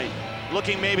tonight.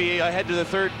 Looking maybe ahead to the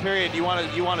third period, you want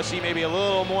to see maybe a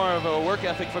little more of a work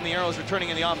ethic from the Aeros returning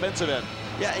in the offensive end.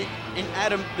 Yeah, and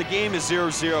Adam, the game is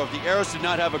 0-0. The Aeros did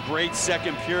not have a great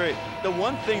second period. The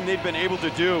one thing they've been able to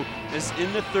do is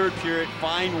in the third period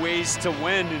find ways to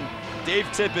win, and Dave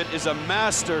Tippett is a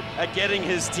master at getting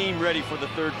his team ready for the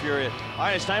third period. All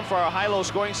right, it's time for our high-low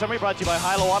scoring summary brought to you by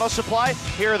High-Low Auto Supply.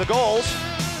 Here are the goals.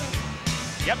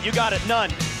 Yep, you got it, none.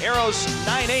 Aeros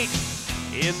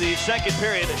 9-8 in the second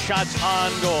period, shots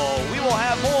on goal. We will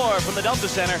have more from the Delta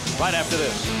Center right after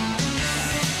this.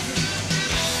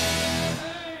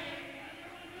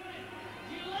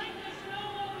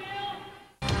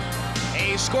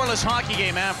 A scoreless hockey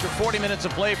game after 40 minutes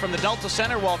of play from the Delta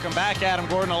Center. Welcome back, Adam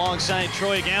Gordon alongside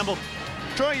Troy Gamble.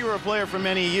 Troy, you were a player for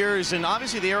many years, and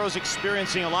obviously the Aeros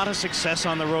experiencing a lot of success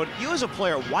on the road. You as a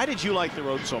player, why did you like the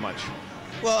road so much?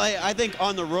 Well, I think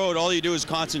on the road, all you do is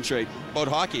concentrate about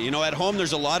hockey. You know, at home,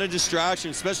 there's a lot of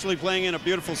distractions, especially playing in a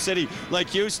beautiful city like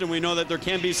Houston. We know that there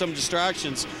can be some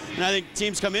distractions. And I think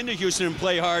teams come into Houston and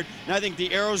play hard, and I think the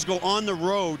Aeros go on the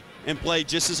road and play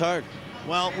just as hard.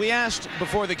 Well, we asked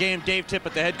before the game Dave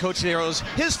Tippett, the head coach of the Aeros,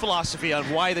 his philosophy on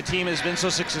why the team has been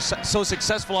so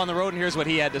successful on the road, and here's what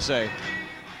he had to say.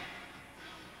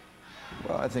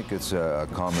 Well, I think it's a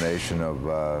combination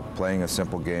of playing a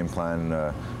simple game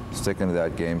plan, sticking to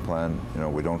that game plan. You know,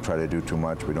 we don't try to do too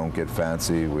much. We don't get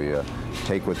fancy. We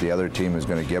take what the other team is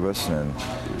going to give us. And,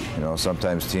 you know,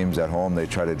 sometimes teams at home, they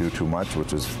try to do too much,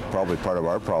 which is probably part of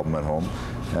our problem at home.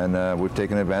 And we've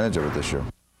taken advantage of it this year.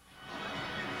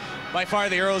 By far,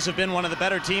 the Aeros have been one of the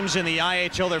better teams in the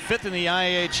IHL. They're 5th in the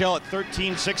IHL at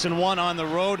 13-6-1 on the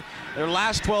road. Their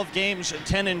last 12 games,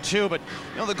 10-2. But,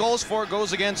 you know, the goals for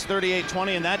goes against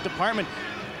 38-20 in that department.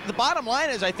 The bottom line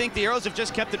is I think the Aeros have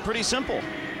just kept it pretty simple.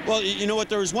 Well, you know what?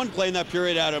 There was one play in that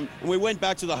period, Adam, and we went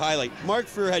back to the highlight. Mark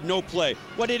Freer had no play.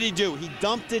 What did he do? He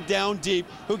dumped it down deep.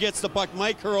 Who gets the puck?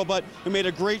 Mike Hurlbutt, who made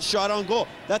a great shot on goal.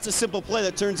 That's a simple play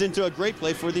that turns into a great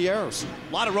play for the Aeros.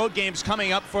 A lot of road games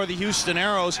coming up for the Houston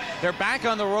Aeros. They're back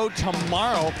on the road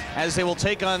tomorrow as they will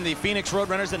take on the Phoenix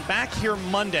Roadrunners, and back here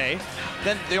Monday.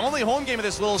 Then the only home game of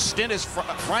this little stint is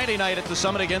Friday night at the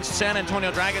Summit against San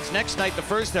Antonio Dragons. Next night, the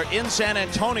first, they're in San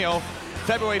Antonio.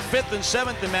 February 5th and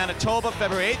 7th in Manitoba,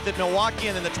 February 8th at Milwaukee,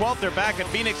 and then the 12th they're back at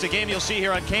Phoenix, a game you'll see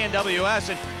here on KNWS.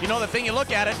 And you know the thing, you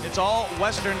look at it, it's all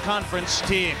Western Conference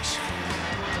teams.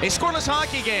 A scoreless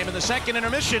hockey game in the second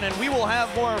intermission, and we will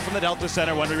have more from the Delta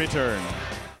Center when we return.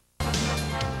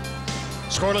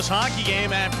 Scoreless hockey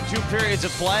game after 2 periods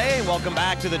of play. Welcome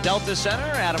back to the Delta Center.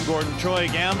 Adam Gordon, Troy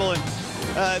Gamble, and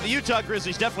the Utah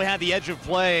Grizzlies definitely had the edge of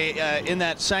play in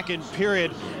that second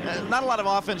period. Not a lot of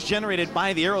offense generated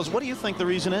by the Aeros. What do you think the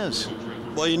reason is?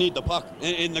 Well, you need the puck,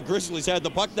 and the Grizzlies had the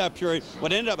puck that period.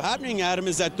 What ended up happening, Adam,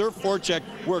 is that their forecheck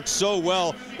worked so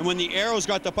well, and when the Aeros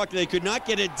got the puck, they could not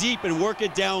get it deep and work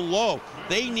it down low.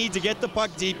 They need to get the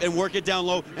puck deep and work it down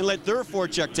low and let their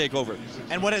forecheck take over.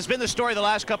 And what has been the story the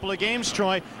last couple of games,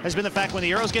 Troy, has been the fact when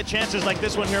the Aeros get chances like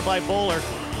this one here by Bowler,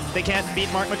 they can't beat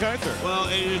Mark MacArthur. Well,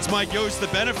 it's Mike Yost, the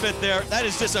benefit there. That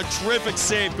is just a terrific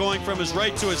save going from his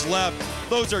right to his left.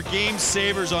 Those are game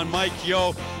savers on Mike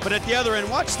Yo. But at the other end,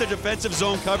 watch the defensive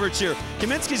zone coverage here.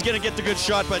 Kaminsky's going to get the good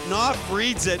shot, but Knauft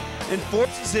reads it and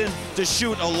forces him to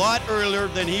shoot a lot earlier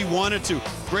than he wanted to.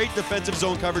 Great defensive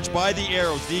zone coverage by the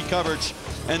Aeros, D coverage.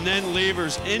 And then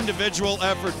Lievers, individual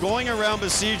effort, going around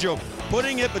Baseggio,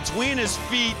 putting it between his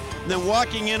feet, and then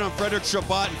walking in on Frederic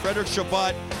Chabot, and Frederic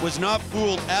Chabot was not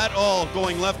fooled at all,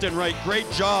 going left and right. Great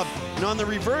job. And on the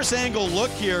reverse angle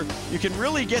look here, you can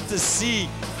really get to see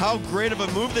how great of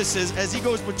a move this is as he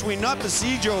goes between not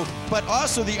Baseggio, but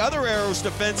also the other Aeros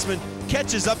defenseman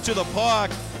catches up to the puck,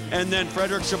 and then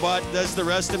Frederic Chabot does the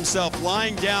rest himself,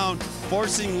 lying down,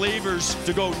 forcing Lievers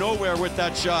to go nowhere with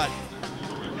that shot.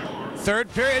 Third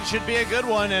period should be a good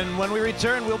one, and when we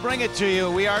return, we'll bring it to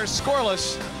you. We are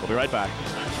scoreless. We'll be right back.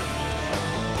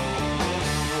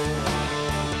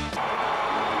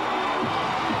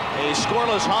 A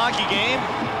scoreless hockey game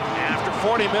after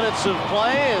 40 minutes of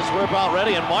play as we're about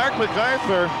ready. And Mark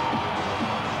MacArthur,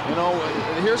 you know,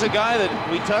 here's a guy that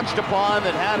we touched upon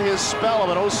that had his spell of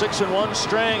an 0-6-1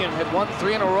 string and had won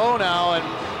 3 in a row now. And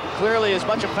clearly as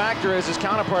much a factor as his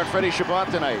counterpart, Freddie Chabot,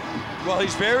 tonight. Well,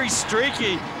 he's very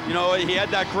streaky. You know, he had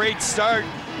that great start,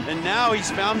 and now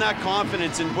he's found that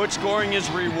confidence, and Butch Goring is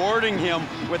rewarding him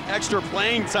with extra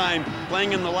playing time,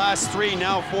 playing in the last 3,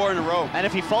 now 4 in a row. And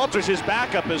if he falters, his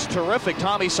backup is terrific.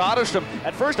 Tommy Soderstrom.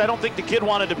 At first, I don't think the kid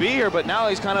wanted to be here, but now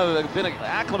he's kind of been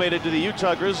acclimated to the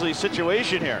Utah Grizzlies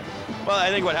situation here. Well,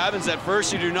 I think what happens at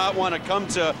first, you do not want to come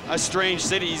to a strange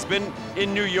city. He's been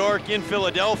in New York, in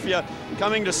Philadelphia,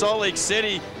 coming to Salt Lake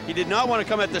City. He did not want to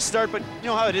come at the start, but you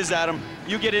know how it is, Adam.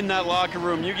 You get in that locker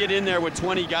room, you get in there with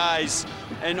 20 guys,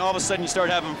 and all of a sudden you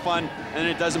start having fun, and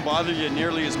it doesn't bother you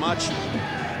nearly as much.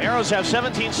 Aeros have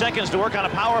 17 seconds to work on a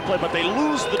power play, but they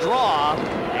lose the draw,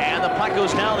 and the puck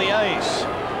goes down the ice.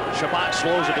 Chabot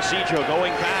slows it to Baseggio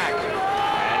going back.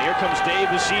 And here comes Dave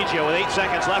Baseggio with 8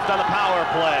 seconds left on the power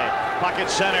play. Puck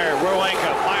at center,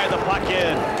 Werenka fired the puck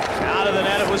in. Out of the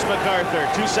net, it was MacArthur.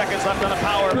 2 seconds left on the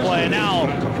power play. Now,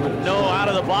 no out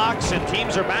of the box, and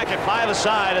teams are back at 5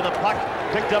 aside, and the puck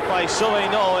picked up by Sylvain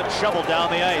and shoveled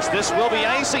down the ice. This will be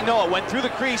icing. No, it went through the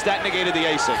crease. That negated the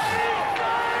icing.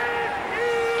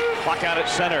 Puck out at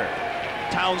center.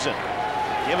 Townshend.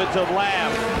 Give it to Lamb.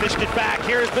 Fished it back.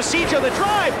 Here's Baseggio, the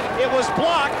drive. It was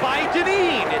blocked by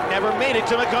Dineen. It never made it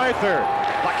to MacArthur.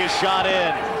 Puck is shot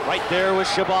in. Right there with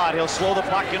Chabot. He'll slow the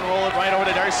puck and roll it right over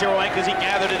to Darcy as he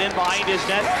gathered it in behind his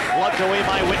net. Lugged away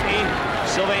by Whitney.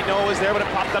 Sylvain was there, but it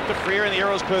popped up to Freer, and the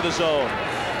Aeros clear the zone.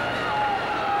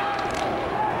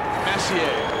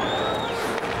 Messier.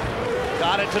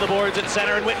 Got it to the boards at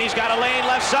center, and Whitney's got a lane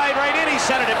left side right in. He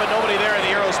centered it, but nobody there, and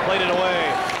the Aeros played it away.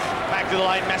 Back to the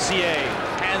line, Messier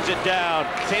hands it down.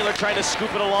 Taylor tried to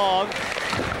scoop it along,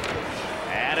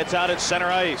 and it's out at center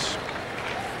ice.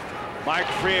 Mark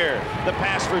Freer, the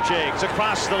pass for Jakes,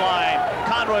 across the line.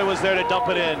 Conroy was there to dump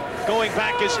it in. Going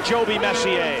back is Joby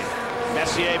Messier.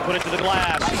 Messier put it to the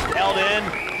glass, held in.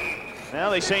 Now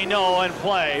they say no, and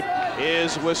play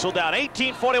is whistled down.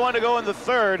 18:41 to go in the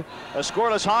third. A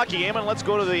scoreless hockey game, and let's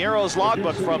go to the Aeros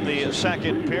logbook from the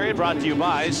second period, brought to you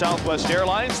by Southwest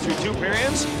Airlines through 2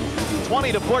 periods.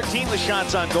 20-14, the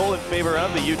shots on goal in favor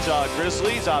of the Utah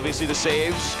Grizzlies. Obviously, the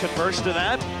saves converse to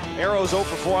that. Aeros 0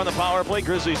 for 4 on the power play,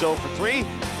 Grizzlies 0 for 3.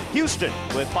 Houston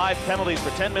with 5 penalties for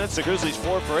 10 minutes, the Grizzlies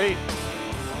 4 for 8.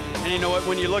 And you know what,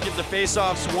 when you look at the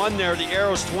faceoffs won there, the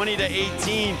Aeros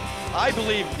 20-18, I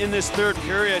believe in this third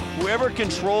period, whoever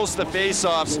controls the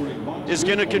faceoffs is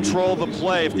going to control the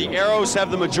play. If the Aeros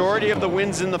have the majority of the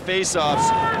wins in the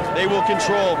faceoffs, they will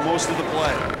control most of the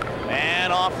play.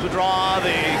 And off the draw,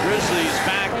 the Grizzlies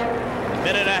back. A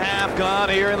minute and a half gone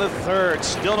here in the third.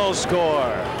 Still no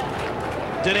score.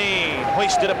 Dineen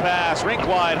hoisted a pass, rink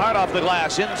wide, hard off the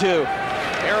glass into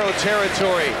Aero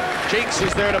territory. Jakes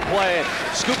is there to play it.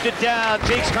 Scooped it down.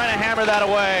 Jakes trying to hammer that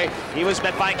away. He was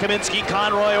met by Kaminsky.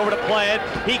 Conroy over to play it.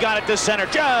 He got it to center,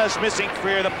 just missing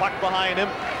Freer, the puck behind him.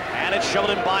 And it's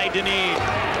shoveled in by Dineen.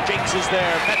 Jakes is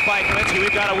there, met by Kaminsky.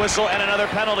 We've got a whistle and another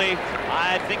penalty.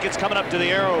 I think it's coming up to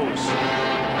the Aeros.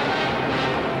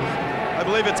 I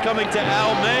believe it's coming to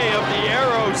Al May of the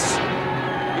Aeros.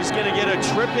 He's going to get a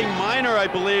tripping minor, I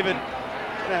believe. It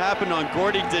happened on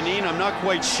Gordy Dineen. I'm not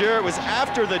quite sure. It was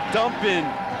after the dump-in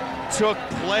took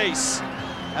place.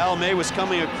 Al May was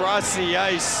coming across the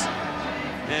ice,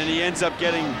 and he ends up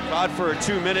getting caught for a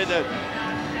 2-minute.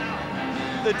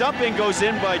 The dump-in goes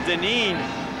in by Dineen.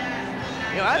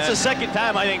 You know, that's the second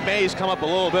time I think May's come up a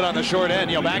little bit on the short end.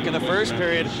 You know, back in the first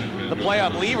period, the play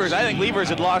on Lievers, I think Lievers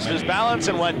had lost his balance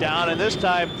and went down, and this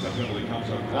time,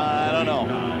 I don't know.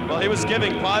 Well, he was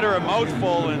giving Potter a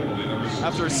mouthful, and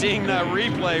after seeing that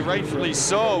replay, rightfully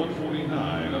so.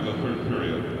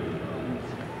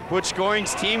 Butch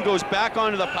Goring's team goes back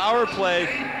onto the power play,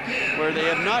 where they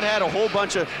have not had a whole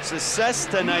bunch of success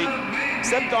tonight,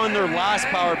 except on their last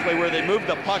power play where they moved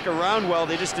the puck around well.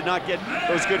 They just did not get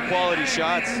those good quality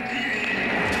shots.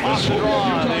 Off the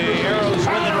draw, the Aeros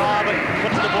win the draw, but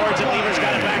put to the boards, and Lievers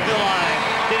got it back to the line.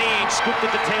 Dineen scooped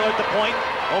it to Taylor at the point.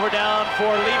 Over down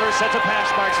for Lievers, sets a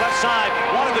pass marks left side.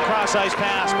 Wanted the cross-ice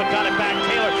pass, but got it back.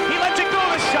 Taylor, he lets it go,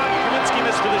 the shot. Kaminsky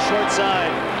missed to the short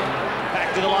side.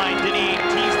 Back to the line, Dineen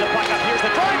tees the puck up. Here's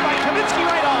the drive by Kaminsky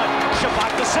right on.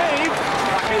 Chabot the save.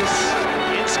 Puck is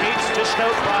in skates, dished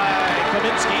out by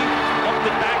Kaminsky. Bumped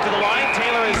it back to the line.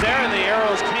 Taylor is there, and the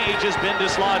Aeros cage has been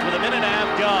dislodged with a minute and a half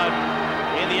gone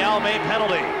in the Al May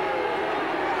penalty.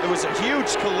 There was a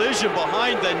huge collision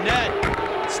behind the net.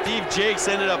 Steve Jakes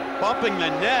ended up bumping the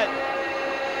net,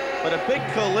 but a big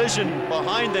collision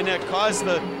behind the net caused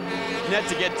the net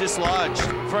to get dislodged.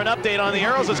 For an update on the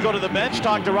Aeros, let's go to the bench,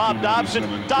 talk to Rob Dobson.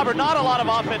 Dobber, not a lot of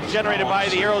offense generated by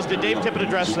the Aeros. Did Dave Tippett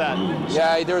address that?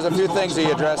 Yeah, there was a few things he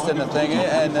addressed in the thing,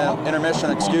 and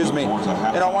intermission, excuse me. You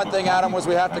know, one thing, Adam, was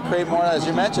we have to create more, as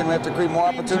you mentioned, we have to create more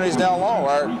opportunities down low.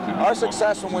 Our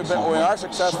success when we are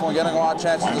successful in getting a lot of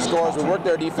chances to score is we work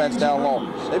their defense down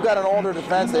low. They've got an older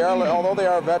defense, although they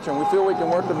are a veteran, we feel we can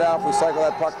work them down if we cycle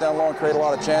that puck down low and create a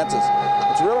lot of chances.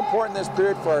 It's real important this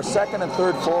period for our second and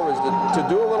third forwards to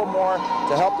do a little more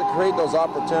to help to create those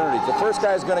opportunities. The first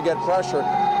guy is going to get pressure,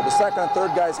 but the second and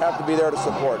third guys have to be there to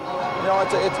support. You know,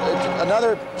 it's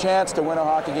another chance to win a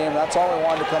hockey game. That's all we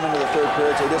wanted to come into the third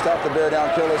period, so we just have to bear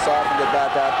down, kill this off, and get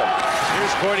back at them.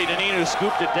 Here's Gordy Dineen, who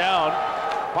scooped it down.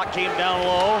 Puck came down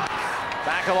low.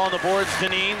 Back along the boards,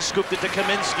 Dineen scooped it to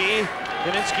Kaminsky.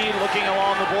 Kaminsky looking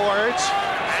along the boards.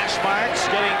 Hash marks,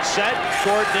 getting set.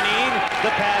 Gord Dineen,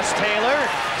 the pass Taylor.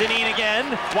 Dineen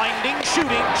again, winding,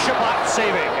 shooting, Chabot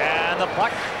saving. And the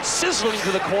puck sizzling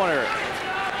to the corner.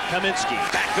 Kaminsky,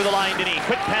 back to the line, Dineen.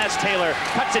 Quick pass, Taylor.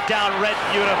 Cuts it down, read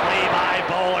beautifully by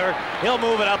Bowler. He'll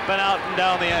move it up and out and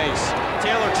down the ice.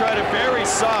 Taylor tried a very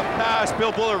soft pass.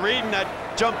 Bill Buller reading that,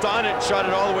 jumped on it and shot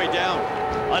it all the way down.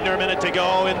 Under a minute to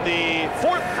go in the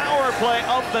fourth power play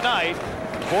of the night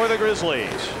for the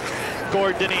Grizzlies.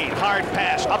 Gord Dineen, hard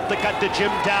pass, up the cut to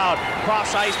Jim Dowd.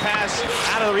 Cross ice pass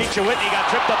out of the reach of Whitney, got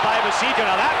tripped up by Baseggio.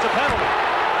 Now that's a penalty.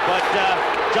 But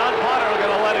John Potter are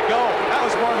going to let it go. That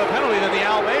was more of a penalty than the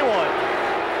Al May one.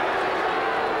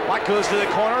 Puck goes to the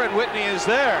corner and Whitney is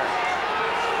there.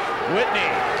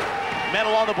 Whitney, met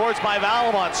along the boards by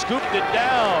Valimont, scooped it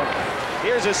down.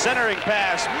 Here's a centering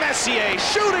pass. Messier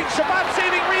shooting, Chabot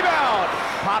saving, rebound.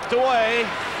 Popped away.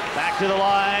 Back to the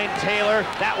line, Taylor.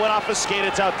 That went off a skate,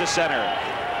 it's out to center.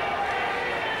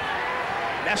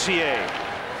 Messier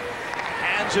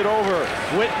hands it over.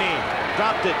 Whitney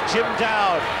dropped it. Jim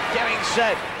Dowd getting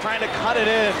set, trying to cut it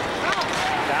in.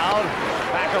 Dowd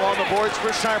back along the boards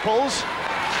for Sharples.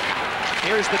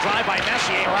 Here's the drive by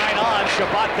Messier, right on.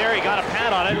 Chabot there, he got a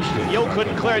pad on it. Yo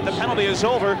couldn't clear it, the penalty is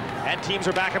over. And teams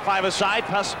are back at 5 aside,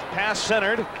 pass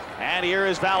centered. And here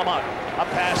is Valimont. Up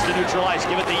pass to neutral ice,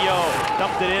 give it to Yo.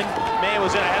 Dumped it in, May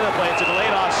was in ahead of the play. It's a delayed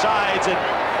offsides, and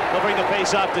they'll bring the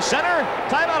face off to center.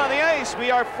 Timeout on the ice, we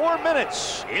are 4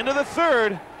 minutes into the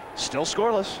third. Still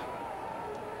scoreless.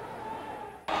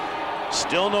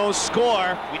 Still no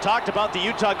score. We talked about the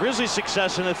Utah Grizzlies'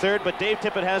 success in the third, but Dave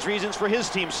Tippett has reasons for his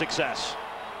team's success.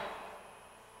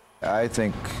 I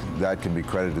think that can be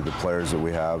credited to the players that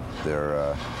we have.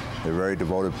 They're very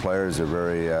devoted players. They're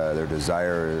very their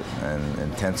desire and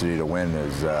intensity to win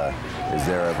is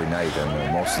there every night.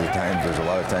 And most of the times, there's a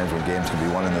lot of times when games can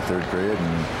be won in the third period,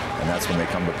 and that's when they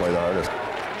come to play the hardest.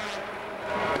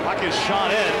 Puck is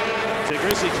shot in to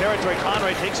Grizzly territory.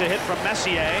 Conroy takes a hit from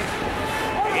Messier.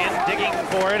 In digging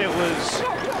for it, it was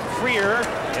Freer.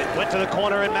 It went to the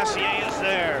corner and Messier is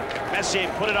there. Messier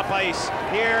put it up ice.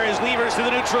 Here is Lievers to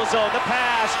the neutral zone. The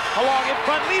pass along in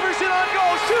front. Lievers in on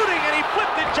goal, shooting, and he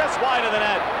flipped it just wide of the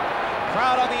net.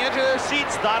 Crowd on the edge of their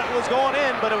seats thought it was going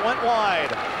in, but it went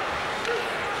wide.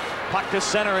 Puck to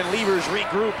center and Lievers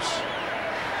regroups.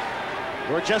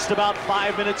 We're just about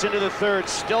 5 minutes into the third.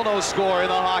 Still no score in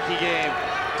the hockey game.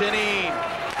 Dineen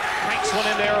cranks one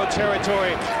into Aero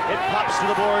territory. It pops to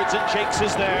the boards and Jakes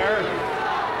is there.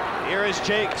 Here is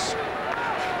Jakes.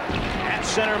 At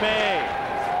center May.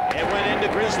 It went into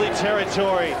Grizzly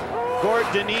territory. Gord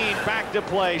Dineen back to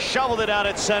play. Shoveled it out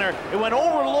at center. It went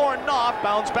over Lorne, Knauft,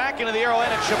 bounced back into the Aero end,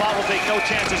 and Chabot will take no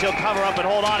chances. He'll cover up and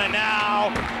hold on, and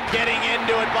now getting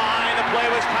into it behind the play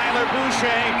was Tyler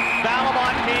Boucher.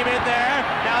 Valimont came in there.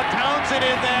 Now Townshend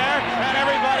in there, and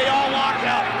everybody all locked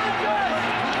up.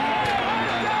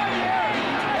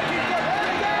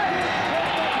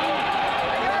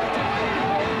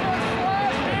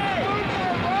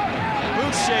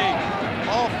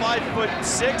 All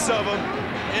 5'6" of them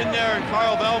in there in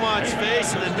Carl Belmont's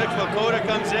face, and then Mick Vakota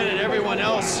comes in and everyone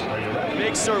else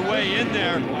makes their way in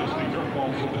there.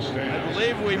 I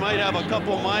believe we might have a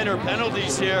couple minor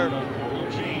penalties here.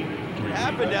 It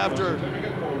happened after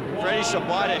Freddie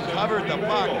Chabot had covered the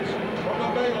puck.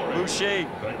 Boucher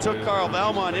took Carl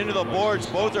Belmont into the boards.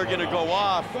 Both are going to go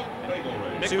off.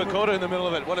 Mick Vakota in the middle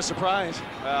of it. What a surprise.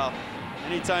 Well,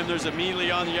 anytime there's a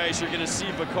melee on the ice, you're going to see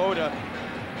Vakota.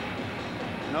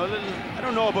 No, I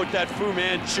don't know about that Fu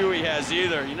Manchu he has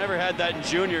either. He never had that in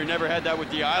junior, never had that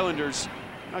with the Islanders.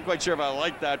 Not quite sure if I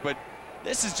like that, but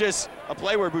this is just a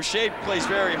play where Boucher plays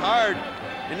very hard,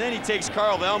 and then he takes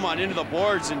Carl Belmont into the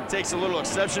boards and takes a little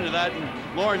exception to that,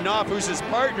 and Lorne Knauft, who's his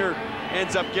partner,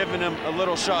 ends up giving him a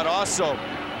little shot also.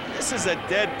 This is a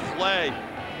dead play.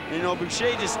 You know,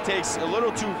 Boucher just takes a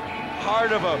little too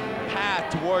part of a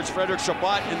path towards Frederic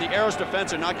Chabot, and the Aeros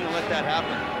defense are not going to let that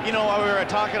happen. You know, while we were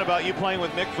talking about you playing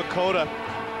with Mick Vakota,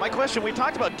 my question, we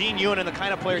talked about Dean Ewan and the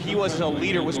kind of player he was as a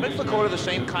leader. Was Mick Vakota the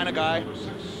same kind of guy?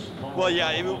 Well, yeah,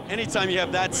 anytime you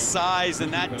have that size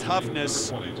and that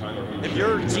toughness, if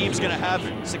your team's going to have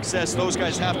success, those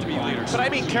guys have to be leaders. But I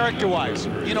mean character-wise.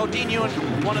 You know, Dean Ewan,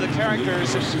 one of the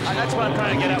characters, and that's what I'm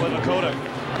trying to get at with Vakota.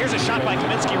 Here's a shot by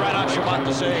Kaminsky right on Chabot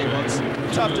to save. Well,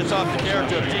 it's tough to top the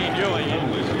character of Dean Ewan.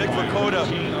 Mick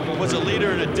Vakota was a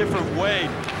leader in a different way.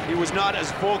 He was not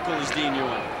as vocal as Dean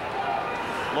Ewan.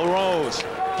 Larose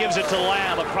gives it to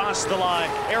Lamb across the line.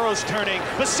 Aeros turning.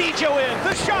 Baseggio in.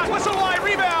 The shot was a wide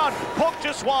rebound. Poked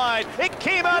just wide. It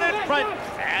came out in front.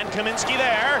 And Kaminsky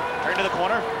there. Turned to the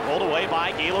corner. Rolled away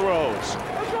by Guy Larose.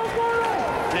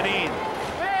 Deneen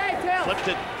flipped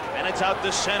it. And it's out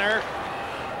the center.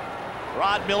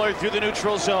 Rod Miller through the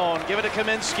neutral zone. Give it to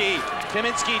Kaminsky.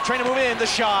 Kaminsky trying to move in. The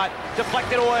shot.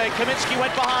 Deflected away. Kaminsky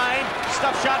went behind.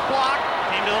 Stuff shot blocked.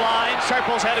 Came to the line.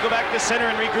 Sharples had to go back to center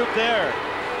and regroup there.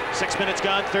 6 minutes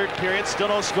gone, third period, still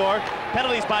no score.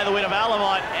 Penalties, by the way, to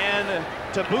Valimont and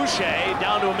to Boucher,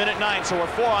 down to 1:09, so we're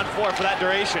 4-on-4 for that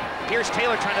duration. Here's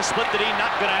Taylor trying to split the D,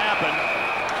 not gonna happen.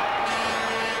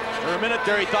 For a minute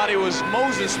there, he thought he was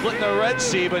Moses splitting the Red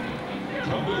Sea, but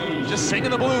just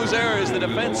singing the blues there as the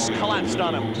defense collapsed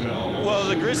on him. Well,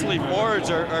 the Grizzly forwards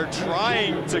are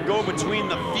trying to go between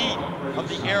the feet of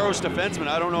the Aeros defenseman.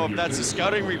 I don't know if that's a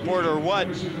scouting report or what,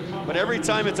 but every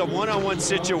time it's a one-on-one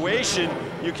situation,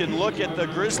 you can look at the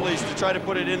Grizzlies to try to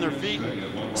put it in their feet.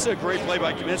 This is a great play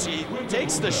by Kaminsky. He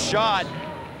takes the shot,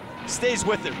 stays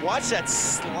with it. Watch that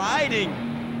sliding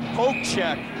poke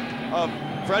check of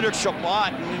Frederic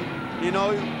Chabot. And, you know,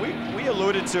 we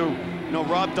alluded to, you know,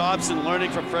 Rob Dobson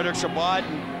learning from Frederic Chabot.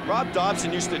 And Rob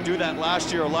Dobson used to do that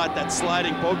last year a lot, that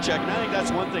sliding poke check. And I think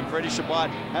that's one thing Freddie Chabot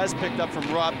has picked up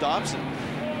from Rob Dobson.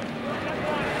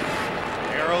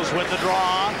 Aeros with the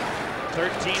draw.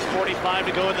 13:45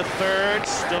 to go in the third.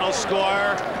 Still no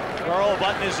score.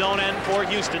 Hurlbut in his own end for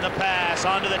Houston. The pass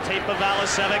onto the tape of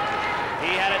Valicevic.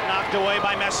 He had it knocked away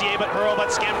by Messier, but Hurlbut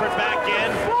scampered back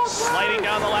in. Sliding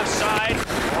down the left side.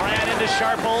 Ran into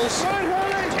Sharples.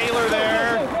 Taylor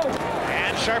there.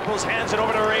 And Sharples hands it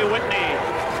over to Ray Whitney.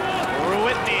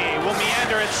 Whitney will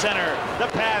meander at center. The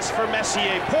pass for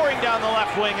Messier, pouring down the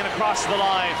left wing and across the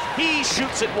line. He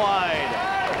shoots it wide.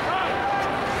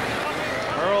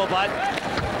 Hurlbut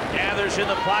gathers in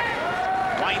the puck,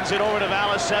 winds it over to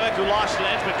Valicevic, who lost an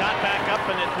edge but got back up,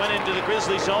 and it went into the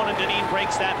Grizzly zone, and Deneen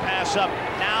breaks that pass up.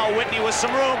 Now Whitney with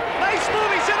some room. Nice move,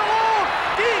 he's in alone.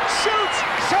 Deep shoots.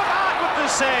 Chabot with the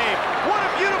save. What a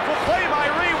beautiful play by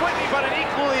Ray Whitney, but an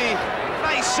equally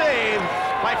nice save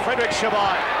by Frederic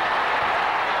Chabot.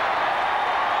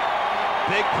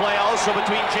 Big play also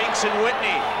between Jinx and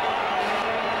Whitney.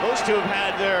 Those two have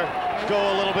had their go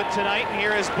a little bit tonight. And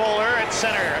here is Bowler at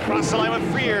center, across the line with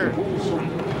Freer.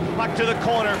 Puck to the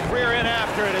corner, Freer in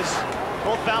after it is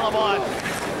both Valimont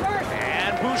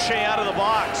and Boucher out of the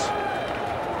box.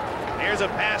 Here's a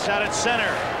pass out at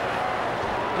center.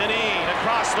 Deneen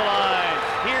across the line.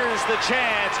 Here's the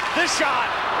chance. The shot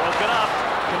broken up.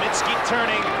 Kaminsky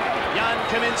turning. Jan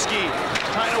Kaminsky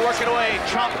trying to work it away.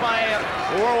 Chopped by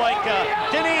Werenka.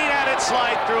 Deneen had it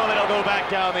slide through him. It'll go back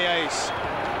down the ice.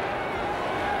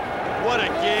 What a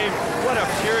game, what a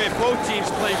period. Both teams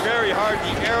playing very hard.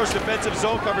 The Aeros defensive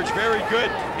zone coverage very good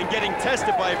and getting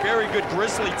tested by a very good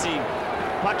Grizzly team.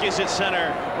 Puck is at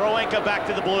center. Werenka back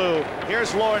to the blue.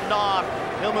 Here's Lorne Knauft.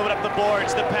 He'll move it up the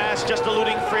boards. The pass just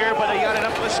eluding Freer, but he got it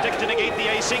up with a stick to negate the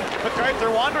icing. MacArthur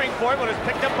wandering for it, but it's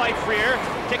picked up by Freer.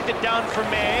 Kicked it down for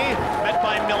May. Met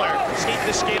by Miller. Skate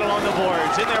the skate along the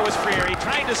boards. In there was Freer. He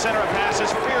tried to center a pass as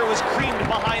Freer was creamed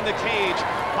behind the cage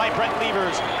by Brent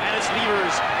Lievers. And it's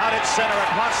Lievers out at center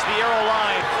across the arrow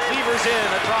line. Lievers in,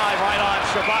 a drive right on.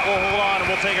 Chabot will hold on and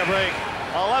we'll take a break.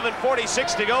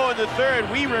 11:46 to go in the third.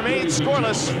 We remain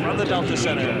scoreless from the Delta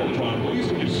Center.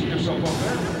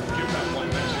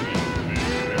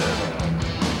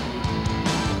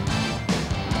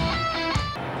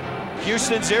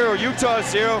 Houston 0, Utah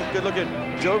 0. Good look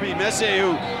at Joby Messier,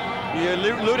 who you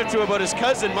alluded to about his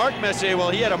cousin, Mark Messier.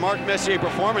 Well, he had a Mark Messier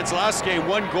performance last game.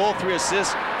 1 goal, 3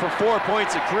 assists for 4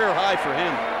 points, a career high for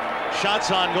him. Shots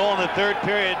on goal in the third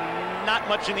period. Not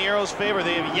much in the Aeros' favor.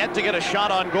 They have yet to get a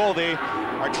shot on goal. They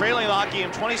are trailing the hockey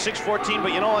game 26-14,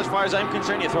 but you know, as far as I'm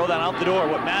concerned, you throw that out the door.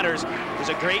 What matters is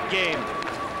a great game.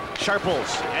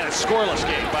 Sharples, and a scoreless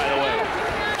game, by the way.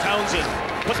 Townshend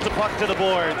puts the puck to the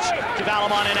boards. To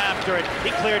Valimont in after it. He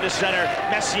cleared to center.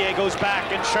 Messier goes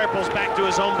back, and Sharples back to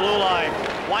his own blue line.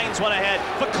 Winds one ahead.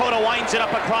 Vakota winds it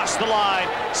up across the line.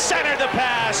 Centered the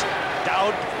pass.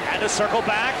 Dowd had to circle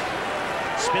back.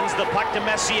 Spins the puck to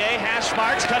Messier, hash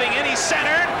marks, cutting in, he's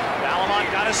centered. Valimont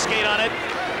got a skate on it.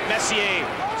 Messier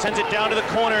sends it down to the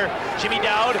corner. Jimmy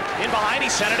Dowd in behind, he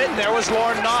centered it, and there was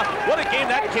Lorne. What a game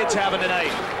that kid's having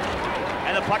tonight.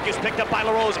 And the puck is picked up by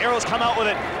Larose. Aeros come out with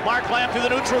it. Mark Lamb through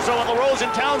the neutral zone. Larose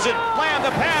and Townshend. Lamb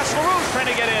the pass. Larose trying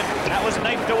to get in. That was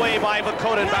knifed away by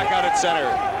Vakota back out at center.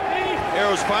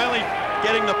 Aeros finally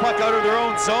getting the puck out of their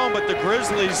own zone, but the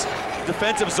Grizzlies'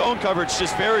 defensive zone coverage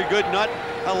just very good, not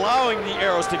allowing the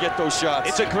Aeros to get those shots.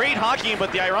 It's a great hockey game,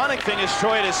 but the ironic thing is,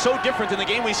 Troy, it is so different than the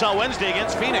game we saw Wednesday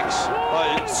against Phoenix.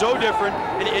 It's so different,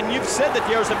 and you've said that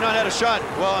the Aeros have not had a shot.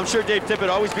 Well, I'm sure Dave Tippett,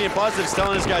 always being positive, is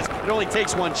telling his guys it only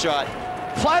takes one shot.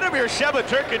 Vladimir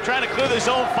Shuchuk trying to clear the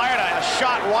zone, fired a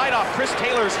shot wide off Chris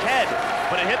Taylor's head,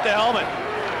 but it hit the helmet.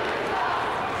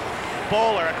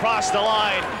 Bowler across the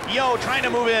line. Yo trying to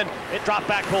move in. It dropped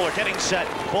back. Bowler getting set.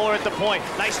 Bowler at the point.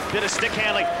 Nice bit of stick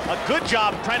handling. A good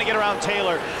job trying to get around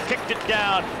Taylor. Kicked it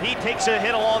down. He takes a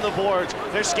hit along the boards.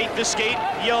 They're skate to skate.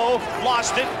 Yo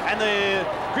lost it. And the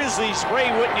Grizzlies,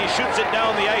 Whitney shoots it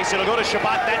down the ice. It'll go to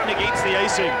Chabot. That negates the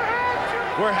icing.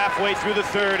 We're halfway through the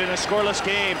third in a scoreless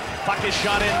game. Puck is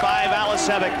shot in by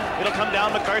Valicevic. It'll come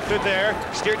down, MacArthur there.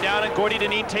 Steered down, and Gordy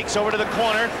Deneen takes over to the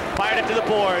corner. Fired it to the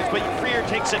boards, but Freer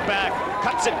takes it back.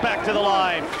 Cuts it back to the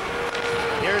line.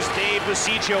 Here's Dave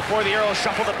Baseggio for the Aeros.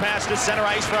 Shuffle the pass to center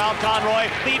ice for Al Conroy.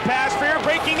 Lead pass, Freer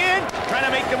breaking in. Trying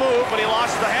to make the move, but he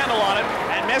lost the handle on it.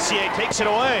 And Messier takes it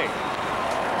away.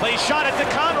 Plays shot it to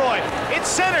Conroy. It's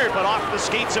centered, but off the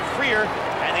skates of Freer.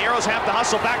 And the Aeros have to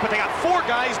hustle back, but they got 4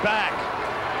 guys back.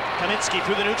 Kaminsky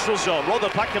through the neutral zone. Roll the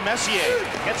puck to Messier.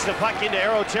 Gets the puck into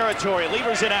Aero territory.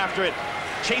 Lievers in after it.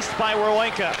 Chased by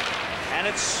Werenka. And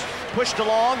it's pushed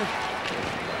along.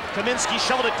 Kaminsky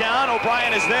shoveled it down.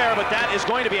 O'Brien is there, but that is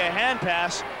going to be a hand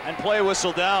pass and play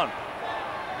whistle down.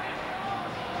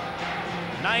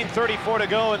 9:34 to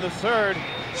go in the third.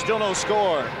 Still no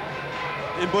score.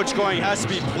 And Butch Goring has to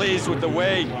be pleased with the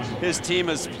way his team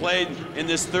has played in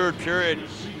this third period.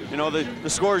 You know, the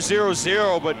score is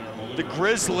 0-0, but the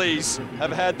Grizzlies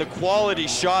have had the quality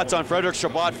shots on Frederic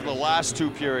Chabot for the last 2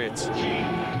 periods.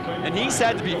 And he's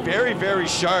had to be very, very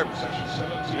sharp.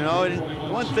 You know,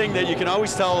 and one thing that you can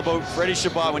always tell about Freddie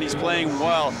Chabot when he's playing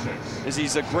well is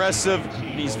he's aggressive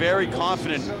and he's very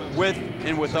confident with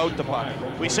and without the puck.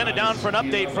 We sent it down for an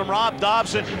update from Rob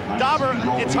Dobson. Dobber,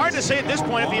 it's hard to say at this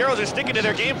point if the Aeros are sticking to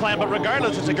their game plan, but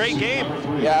regardless, it's a great game.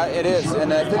 Yeah, it is,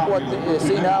 and I think what you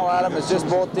see now, Adam, is just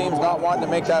both teams not wanting to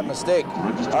make that mistake.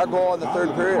 Our goal in the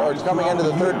third period, or coming into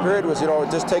the third period, was, you know, it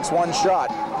just takes one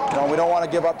shot. You know, we don't want to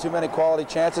give up too many quality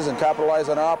chances and capitalize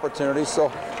on our opportunities, so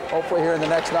hopefully here in the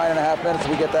next 9.5 minutes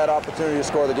we get that opportunity to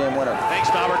score the game winner. Thanks,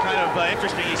 Dobber. Kind of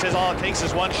interesting. He says all it takes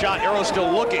is one shot. Aeros still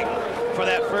looking for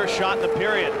that first shot in the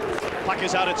period. Puck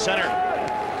is out at center.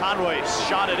 Conroy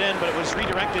shot it in, but it was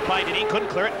redirected by Deneen. Couldn't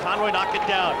clear it. Conroy knocked it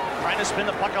down. Trying to spin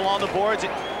the puck along the boards. It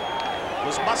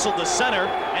was muscled to center,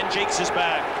 and Jakes is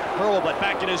back. Hurlbut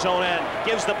back in his own end.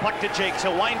 Gives the puck to Jakes.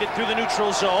 He'll wind it through the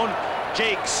neutral zone.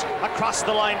 Jakes across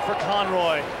the line for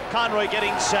Conroy. Conroy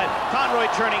getting set. Conroy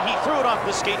turning. He threw it off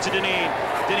the skates of Deneen.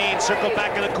 Deneen circled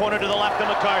back in the corner to the left of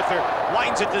MacArthur.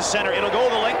 Winds it to center. It'll go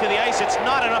the length of the ice. It's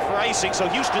not enough for icing, so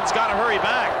Houston's got to hurry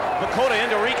back. Vakota in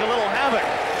to wreak a little havoc.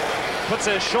 Puts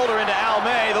a shoulder into Al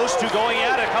May. Those two going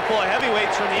at it. A couple of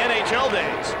heavyweights from the NHL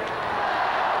days.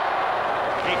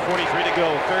 8:43 to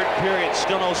go. Third period.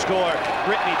 Still no score.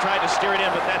 Whitney tried to steer it in,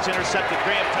 but that's intercepted.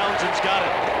 Graeme Townshend's got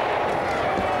it.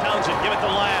 Townshend, give it to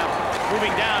Lamb.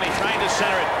 Moving down, he's trying to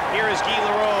center it. Here is Guy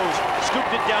Larose.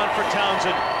 Scooped it down for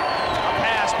Townshend. A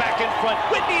pass back in front.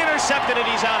 Whitney intercepted it.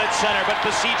 He's out at center, but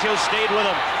Baseggio stayed with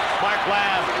him. Mark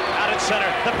Lamb out at center.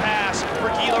 The pass for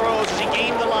Guy Larose as he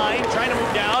gained the line, trying to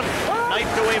move down.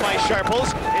 Knifed away by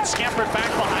Sharples. It scampered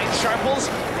back behind Sharples.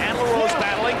 And Larose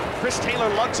battling. Chris Taylor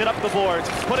lugs it up the boards.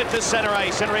 Put it to center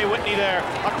ice. And Whitney there.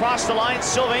 Across the line,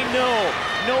 Sylvain,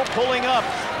 no pulling up.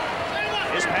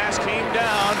 His pass came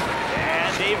down,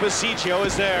 and Dave Baseggio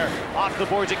is there. Off the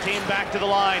boards, it came back to the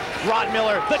line. Rod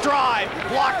Miller, the drive,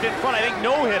 blocked in front. I think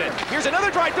no hit it. Here's another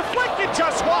drive, deflected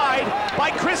just wide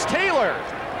by Chris Taylor.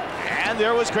 And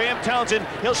there was Graeme Townsend.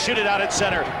 He'll shoot it out at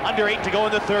center. Under 8 to go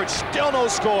in the third. Still no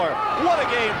score. What a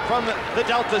game from the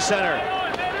Delta Center.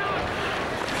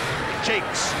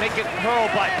 Jakes make it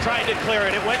Hurlbut, trying to clear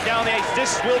it. It went down the ice.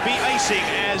 This will be icing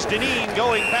as Deneen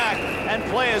going back and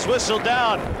play is whistled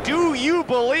down. Do you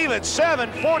believe it?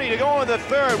 7:40 to go in the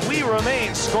third. We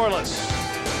remain scoreless.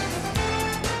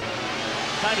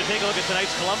 Time to take a look at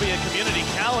tonight's Columbia Community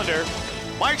Calendar.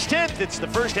 March 10th, it's the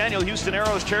first annual Houston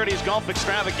Aeros Charities Golf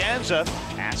Extravaganza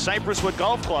at Cypresswood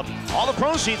Golf Club. All the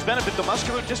proceeds benefit the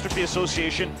Musqueam Dystrophy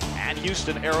Association and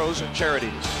Houston Aeros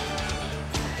Charities.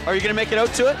 Are you going to make it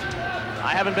out to it?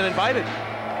 I haven't been invited.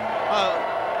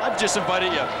 I've just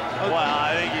invited you. Well,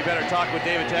 I think you better talk with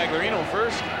David Taglerino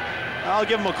first. I'll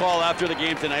give him a call after the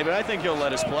game tonight, but I think he'll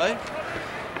let us play.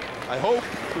 I hope.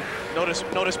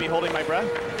 Notice me holding my breath.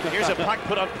 Here's a puck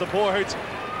put up the boards.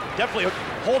 Definitely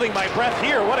holding my breath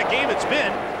here. What a game it's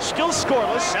been. Still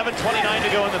scoreless. 7:29 to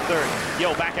go in the third.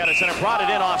 Yo, back out of center, brought it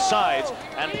in offsides,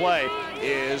 and play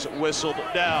is whistled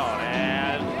down.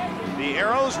 And the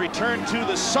Aeros return to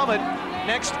the Summit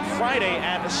next Friday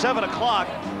at 7 o'clock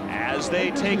as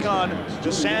they take on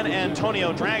the San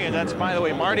Antonio Dragon. That's, by the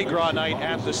way, Mardi Gras night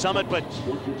at the Summit. But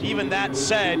even that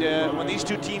said, when these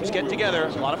two teams get together,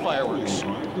 a lot of fireworks.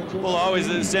 Well, always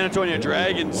the San Antonio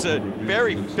Dragons, a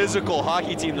very physical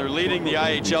hockey team. They're leading the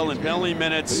IHL in penalty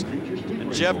minutes.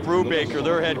 And Jeff Brubaker,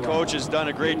 their head coach, has done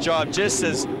a great job, just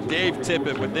as Dave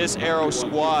Tippett with this Aero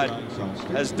squad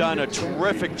has done a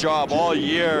terrific job all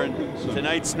year. And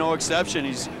tonight's no exception.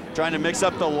 He's trying to mix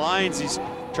up the lines. He's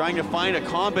trying to find a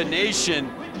combination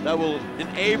that will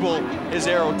enable his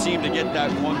Aero team to get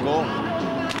that one goal.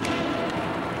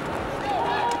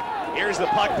 Here's the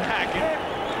puck back.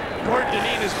 Gord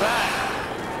Dineen is back.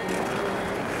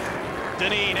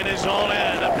 Dineen in his own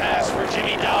end. A pass for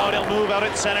Jimmy Dowd. He'll move out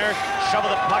at center. Shovel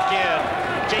the puck in.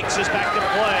 Jakes is back to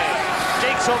play.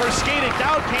 Jakes overskated.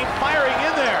 Dowd came firing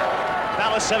in there.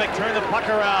 Valicevic turned the puck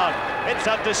around. It's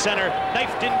up to center.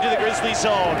 Knauft into the Grizzlies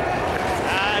zone.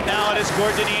 And now it is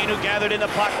Gord Dineen who gathered in the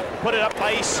puck. Put it up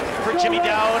ice for Jimmy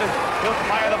Dowd. He'll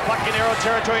fire the puck in Aero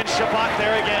territory, and Chabot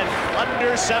there again.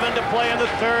 Under 7 to play in the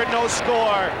third. No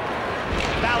score.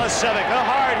 Valicevic, a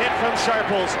hard hit from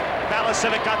Sharples.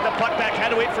 Valicevic got the puck back, had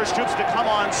to wait for Stoops to come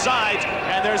on sides,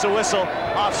 and there's a whistle.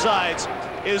 Offsides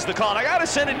is the call. And I got to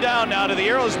send it down now to the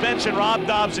Aeros bench and Rob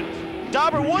Dobson.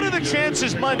 Dobber, what are the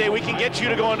chances Monday we can get you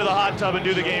to go into the hot tub and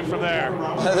do the game from there?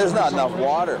 There's not enough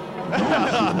water.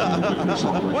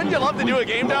 Wouldn't you love to do a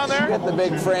game down there? Get the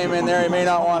big frame in there, you may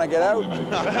not want to get out.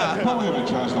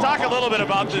 Talk a little bit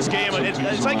about this game.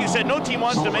 It's like you said, no team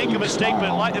wants to make a mistake,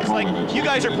 but it's like you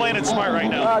guys are playing it smart right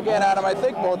now. Well, again, Adam, I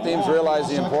think both teams realize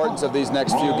the importance of these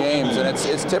next few games, and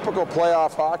it's typical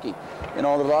playoff hockey. You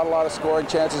know, there's not a lot of scoring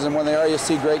chances, and when they are, you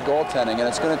see great goaltending, and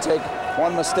it's going to take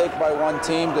one mistake by one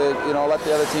team to, you know, let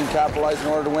the other team capitalize in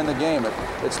order to win the game.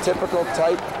 It's typical,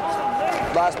 tight,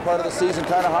 last part of the season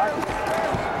kind of hockey.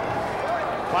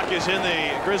 Puck is in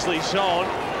the Grizzlies zone.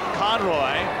 Conroy,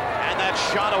 and that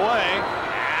shot away,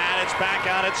 and it's back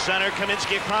out at center.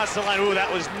 Kaminsky across the line. Ooh,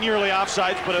 that was nearly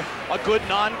offsides, but a good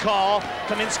non-call.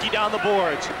 Kaminsky down the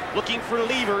boards, looking for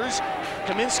Lievers.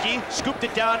 Kaminsky scooped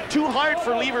it down too hard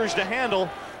for Lievers to handle,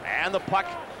 and the puck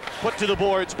put to the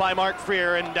boards by Mark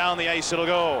Freer, and down the ice it'll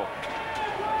go.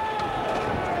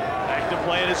 Back to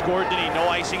play it is Gord Dineen. No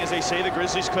icing, as they say. The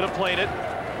Grizzlies could have played it.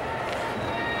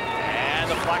 And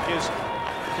the puck is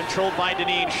controlled by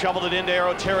Dineen. Shoveled it into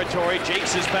Aero territory.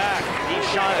 Jakes is back. He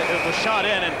shot it. It was shot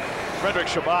in, and Frederic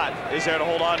Chabot is there to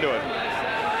hold on to it.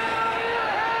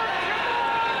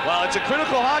 Well, it's a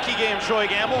critical hockey game, Troy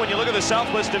Gamble, when you look at the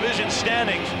Southwest Division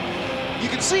standings. You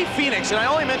can see Phoenix, and I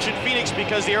only mentioned Phoenix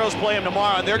because the Aeros play them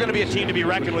tomorrow, and they're going to be a team to be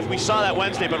reckoned with. We saw that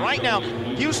Wednesday, but right now,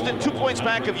 Houston 2 points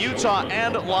back of Utah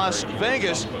and Las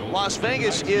Vegas. Las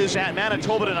Vegas is at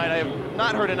Manitoba tonight. I have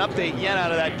not heard an update yet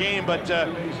out of that game, but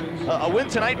a win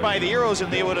tonight by the Aeros,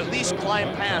 and they would at least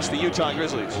climb past the Utah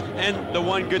Grizzlies. And the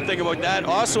one good thing about that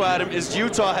also, Adam, is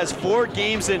Utah has 4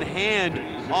 games in hand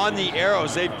on the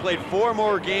Aeros. They've played 4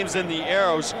 more games than the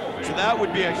Aeros, so that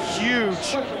would be a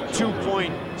huge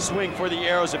 2-point swing for the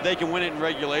Aeros if they can win it in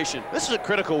regulation. This is a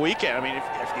critical weekend. I mean, if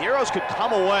the Aeros could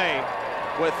come away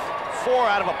with 4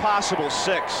 out of a possible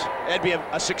 6, it'd be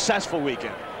a successful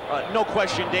weekend. No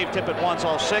question, Dave Tippett wants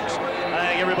all 6. I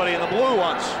think everybody in the blue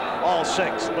wants all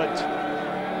 6, but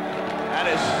that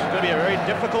is going to be a very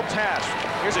difficult task.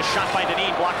 Here's a shot by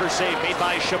Dineen, blocker save made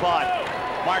by Chabot.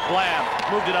 Mark Lamb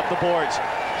moved it up the boards.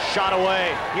 Shot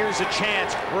away. Here's a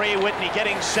chance. Ray Whitney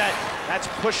getting set. That's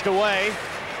pushed away.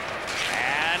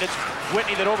 And it's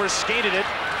Whitney that overskated it.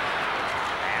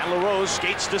 And Larose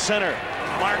skates to center.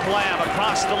 Mark Lamb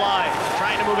across the line,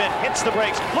 trying to move in, hits the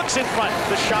brakes, looks in front.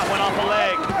 The shot went off a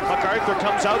leg. MacArthur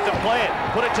comes out to play it,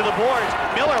 put it to the boards.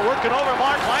 Miller working over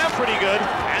Mark Lamb pretty good.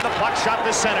 And the puck shot to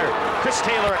center. Chris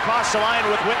Taylor across the line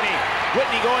with Whitney.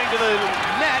 Whitney going to the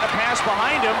net, a pass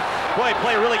behind him. Boy,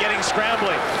 play really getting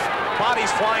scrambling.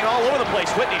 Bodies flying all over the place.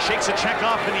 Whitney shakes a check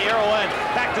off in the Aero end.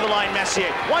 Back to the line,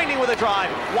 Messier. Winding with a drive.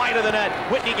 Wide of the net.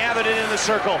 Whitney gathered it in the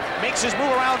circle. Makes his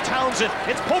move around Townshend.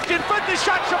 It's poked in front. The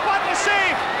shot. Chabot to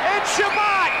save. And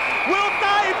Chabot will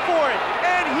dive for it.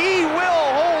 And he will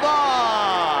hold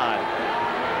on.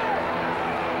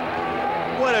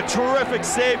 What a terrific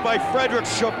save by Frederic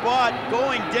Chabot,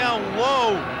 going down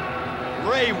low.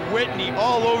 Ray Whitney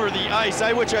all over the ice.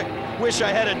 I wish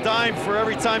I had a dime for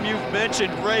every time you've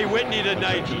mentioned Ray Whitney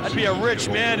tonight. I'd be a rich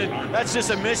man, and that's just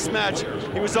a mismatch.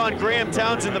 He was on Graeme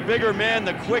Townshend, the bigger man,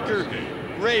 the quicker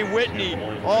Ray Whitney,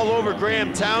 all over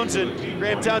Graeme Townshend.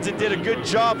 Graeme Townshend did a good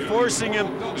job forcing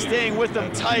him, staying with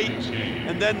him tight,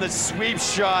 and then the sweep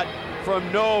shot from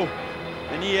No,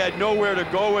 and he had nowhere to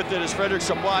go with it as Frederic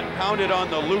Chabot pounded on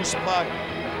the loose puck.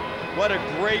 What a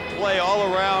great play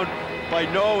all around by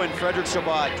No and Frederic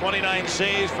Chabot. 29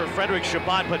 saves for Frederic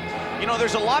Chabot, but you know,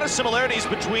 there's a lot of similarities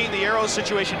between the Aeros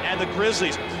situation and the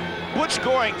Grizzlies. Butch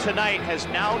Goring tonight has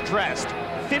now dressed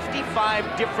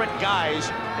 55 different guys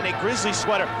in a Grizzly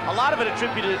sweater. A lot of it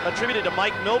attributed to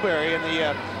Mike Milbury and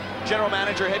the general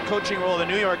manager, head coaching role of the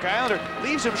New York Islander.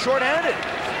 Leaves him short-handed,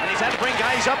 and he's had to bring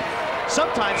guys up.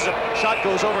 Sometimes the shot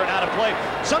goes over and out of play.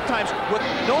 Sometimes with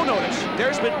no notice.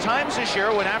 There's been times this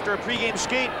year when after a pregame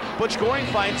skate, Butch Goring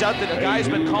finds out that a guy's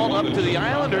been called up to the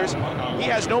Islanders. He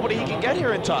has nobody he can get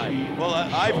here in time. Well,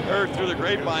 I've heard through the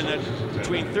grapevine that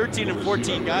between 13 and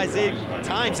 14 guys, they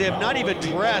have not even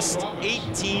dressed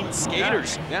 18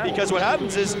 skaters. Yeah. Because what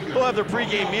happens is they'll have their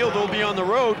pregame meal, they'll be on the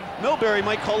road. Milbury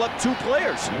might call up 2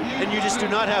 players, and you just do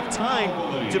not have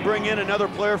time to bring in another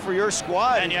player for your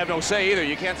squad. And you have no say either.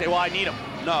 You can't say, well, I need him.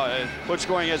 No, Butch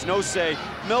Goring has no say.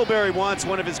 Milbury wants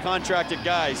one of his contracted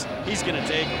guys. He's going to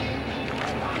take him.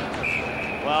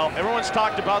 Well, everyone's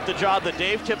talked about the job that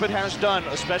Dave Tippett has done,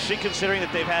 especially considering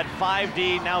that they've had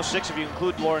 5D, now 6 if you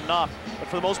include Lorne Knauft, but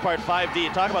for the most part 5D.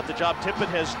 And talk about the job Tippett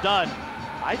has done.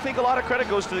 I think a lot of credit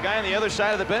goes to the guy on the other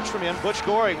side of the bench from him, Butch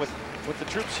Goring, with the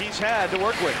troops he's had to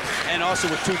work with. And also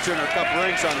with 2 Turner Cup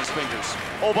rings on his fingers.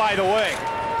 Oh, by the way,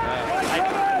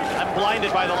 I'm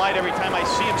blinded by the light every time I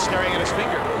see him staring at his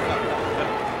finger.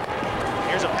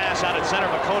 Here's a pass out at center.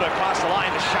 Makota across the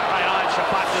line, the shot right on.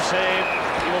 Chabot to save.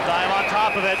 He will dive on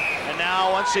top of it. And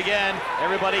now, once again,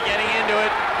 everybody getting into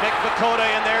it. Mick Makota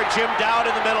in there, Jim Dowd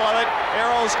in the middle of it.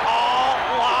 Aeros all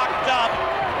locked up.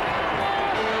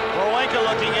 Werenka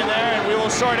looking in there, and we will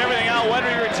sort everything out when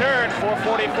we return.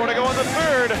 4:44 to go in the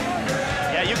third.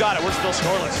 Yeah, you got it. We're still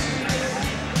scoreless.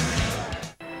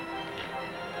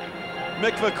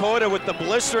 Mick Makota with the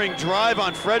blistering drive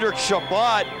on Frederic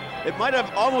Chabot. It might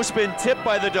have almost been tipped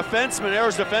by the defenseman,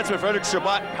 Aeros defenseman Frederic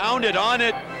Chabot, pounded on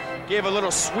it, gave a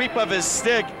little sweep of his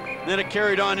stick, then it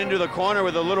carried on into the corner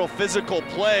with a little physical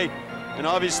play, and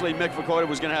obviously Mick Makota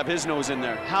was gonna have his nose in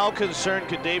there. How concerned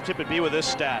could Dave Tippett be with this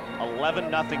stat?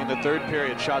 11-0 in the third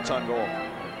period, shots on goal.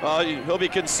 Well, he'll be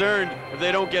concerned if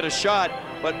they don't get a shot,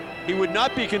 but he would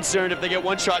not be concerned if they get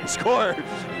 1 shot and score,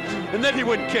 and then he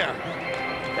wouldn't care.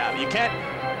 Yeah, you can't.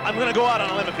 I'm going to go out on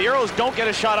a limb. If the Aeros don't get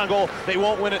a shot on goal, they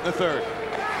won't win it in the third.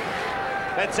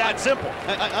 That's that simple.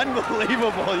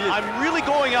 Unbelievable. I'm really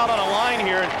going out on a line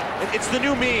here. It's the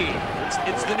new me.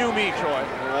 It's the new me, Troy.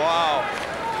 Wow.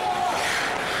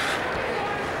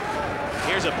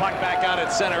 Here's a puck back out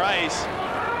at center ice.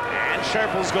 And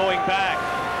Sharples going back.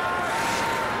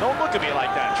 Don't look at me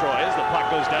like that, Troy, as the puck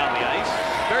goes down the ice.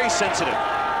 Very sensitive.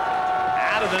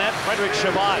 Out of the net, Frederic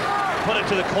Chabot put it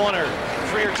to the corner.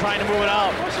 Freer trying to move it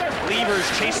out. Lievers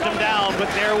chased him down, but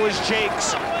there was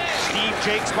Jakes. Steve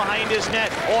Jakes behind his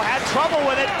net. Oh, had trouble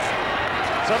with it.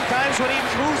 Sometimes when he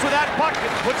moves with that puck,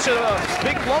 it puts a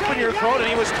big lump in your throat,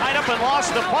 and he was tied up and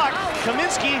lost the puck.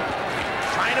 Kaminsky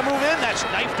trying to move in. That's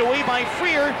knifed away by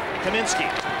Freer.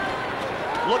 Kaminsky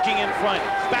looking in front,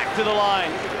 back to the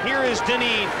line. Here is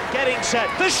Dineen getting set.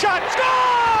 The shot,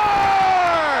 score!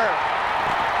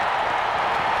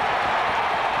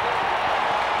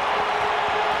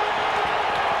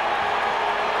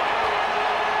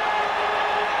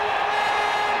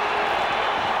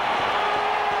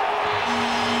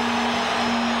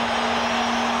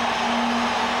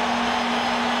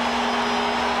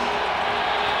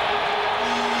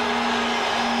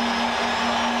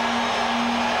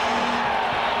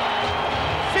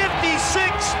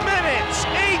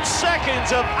 8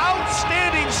 seconds of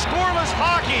outstanding scoreless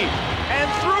hockey, and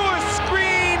through a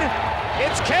screen,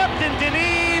 it's Captain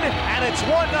Dineen, and it's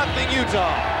 1-0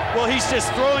 Utah. Well, he's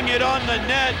just throwing it on the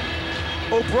net.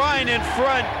 O'Brien in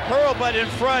front, Hurlbut in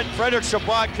front. Frederic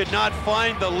Chabot could not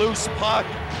find the loose puck.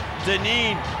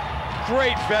 Dineen,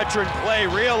 great veteran play,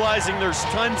 realizing there's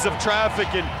tons of traffic,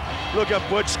 and look at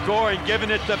Butch Goring giving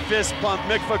it the fist pump.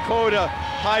 Mick Makota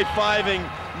high-fiving,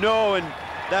 no, and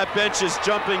that bench is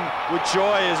jumping with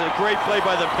joy. Is a great play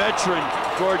by the veteran,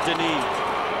 Gord Dineen.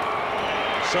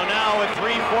 So now with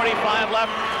 3:45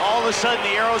 left, all of a sudden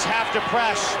the Aeros have to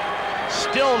press.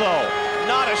 Still though,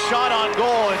 not a shot on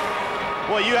goal. And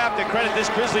well, you have to credit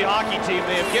this Grizzly hockey team.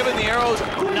 They have given the Aeros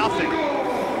nothing.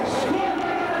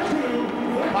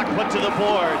 Puck put to the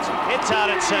boards. It's out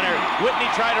at center. Whitney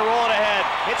tried to roll it ahead.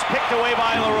 It's picked away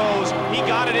by Larose. He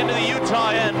got it into the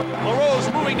Utah end.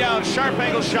 Larose moving down. Sharp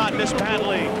angle shot.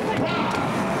 Mishandling.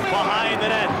 Behind the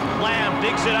net. Lamb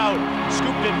digs it out.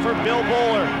 Scooped it for Bill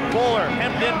Bowler. Bowler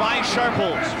hemmed in by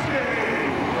Sharples.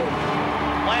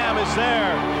 Lamb is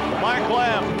there. Mark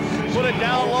Lamb put it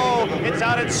down low. It's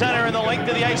out at center in the length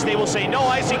of the ice. They will say no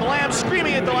icing. Lamb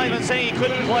screaming at the linesman saying he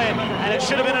couldn't play it, and it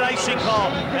should have been an icing call,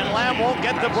 and Lamb won't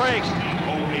get the break.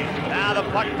 Now the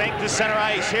puck banked to center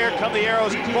ice. Here come the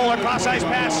Aeros. Bowler cross ice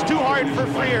pass. Too hard for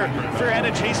Freer. Freer had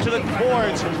a chase to the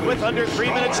boards with under 3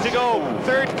 minutes to go.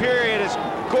 Third period is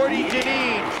Gordy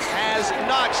Dineen has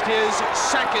notched his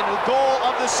second goal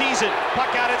of the season.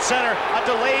 Puck out at center. A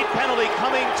delayed penalty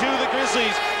coming to the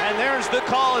Grizzlies. And there's the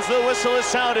call as the whistle is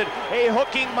sounded. A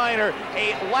hooking minor.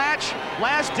 A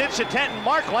last-ditch attempt.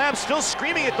 Mark Lamb still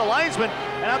screaming at the linesman.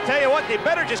 And I'll tell you what, they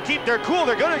better just keep their cool.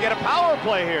 They're going to get a power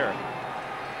play here.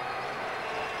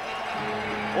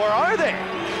 Or are they?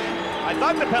 I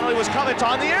thought the penalty was coming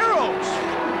on the Aeros.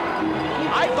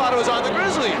 I thought it was on the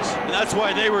Grizzlies. And that's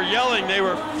why they were yelling. They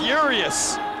were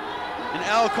furious. And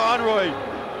Al Conroy.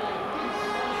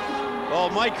 Well,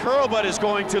 Mike Hurlbut is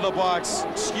going to the box.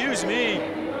 Excuse me.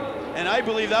 And I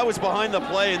believe that was behind the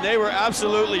play, and they were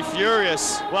absolutely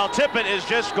furious. Well, Tippett is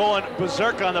just going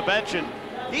berserk on the bench, and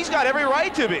he's got every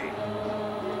right to be.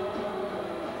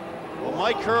 Well,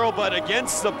 Mike Hurlbut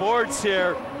against the boards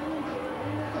here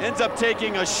ends up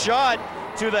taking a shot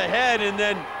to the head, and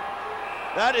then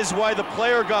that is why the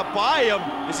player got by him,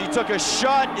 as he took a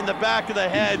shot in the back of the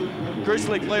head.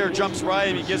 Grizzly player jumps right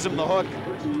and he gives him the hook.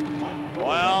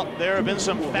 Well, there have been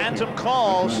some phantom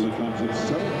calls,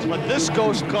 but this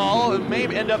ghost call may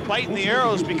end up biting the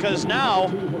Aeros, because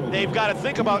now they've got to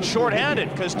think about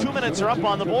shorthanded, because 2 minutes are up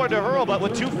on the board to Hurlbut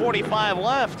with 2:45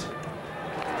 left.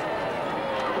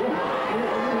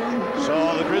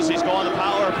 So the Grizzlies go on the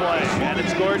power play, and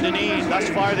it's Gord Dineen, thus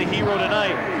far the hero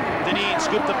tonight. Dineen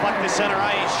scooped the puck to center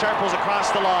ice. Sharples across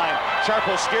the line.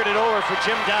 Sharples steered it over for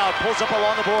Jim Dowd. Pulls up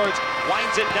along the boards.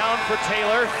 Winds it down for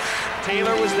Taylor.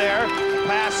 Taylor was there.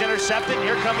 Pass intercepted.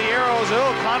 Here come the Aeros.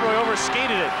 Oh, Conroy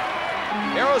overskated it.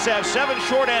 Aeros have 7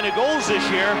 shorthanded goals this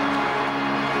year.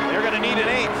 They're going to need an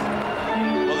 8th.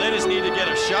 Well, they just need to get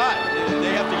a shot.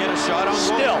 They have to get a shot on goal.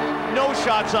 Still, no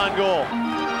shots on goal.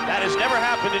 That has never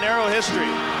happened in Aero history.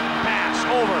 Pass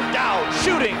over. Dowd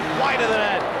shooting wide of the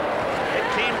net.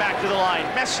 Came back to the line.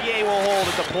 Messier will hold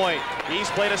at the point. He's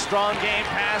played a strong game.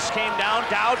 Pass came down.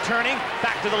 Dowd turning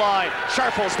back to the line.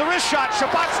 Sharples, the wrist shot.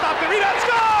 Chabot stopped the rebound.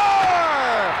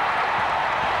 Score!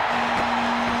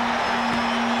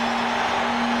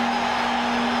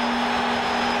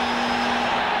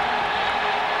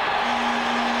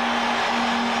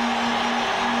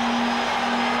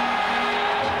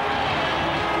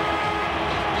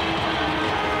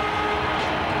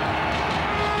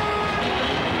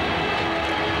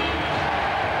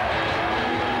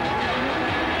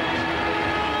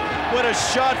 What a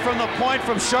shot from the point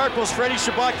from Sharples. Freddie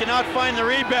Chabot cannot find the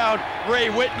rebound. Ray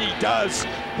Whitney does.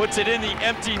 Puts it in the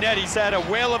empty net. He's had a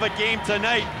whale of a game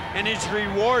tonight, and he's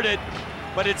rewarded.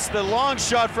 But it's the long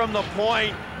shot from the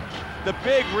point. The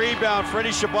big rebound.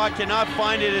 Freddie Chabot cannot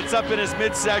find it. It's up in his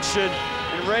midsection.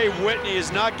 And Ray Whitney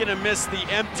is not going to miss the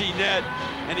empty net.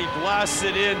 And he blasts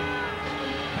it in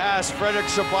past Frederic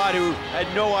Chabot, who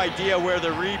had no idea where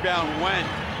the rebound went.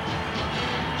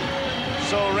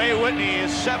 So Ray Whitney is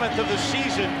 7th of the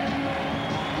season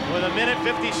with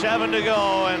 1:57 to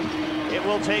go, and it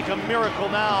will take a miracle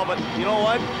now, but you know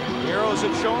what? The Aeros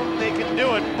have shown they can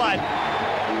do it, but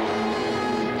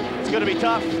it's going to be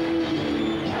tough.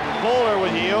 Bowler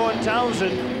with Yeo and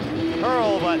Townshend.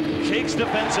 Hurl, but shakes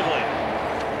defensively.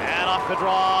 And off the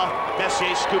draw,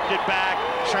 Messier scooped it back.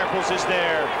 Sharples is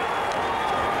there.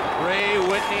 Ray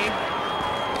Whitney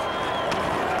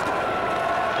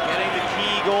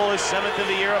goal is 7th of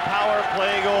the year, a power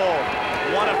play goal.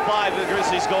 1 of 5 the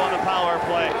Grizzlies go on the power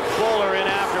play. Bowler in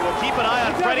after. We'll keep an eye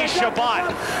on Freddie Chabot.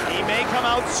 He may come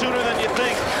out sooner than you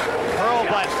think.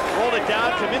 Hurlbut rolled it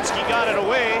down. Kaminsky got it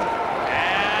away.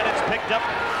 And it's picked up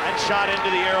and shot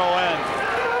into the Aero end.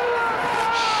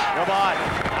 Chabot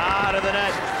out of the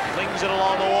net. Flings it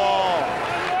along the wall.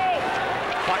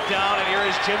 Puck down, and here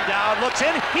is Jim Dowd. Looks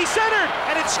in. He centered,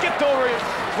 and it skipped over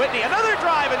Whitney. Another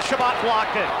drive, and Chabot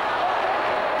blocked it.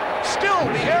 Still,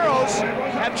 the Aeros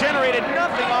have generated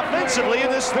nothing offensively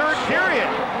in this third period.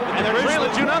 And they're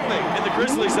trailing 2-0. And the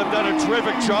Grizzlies have done a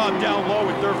terrific job down low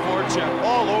with their forecheck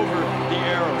all over the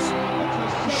Aeros.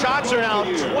 Shots are now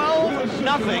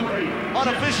 12-0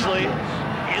 unofficially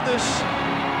in this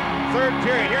third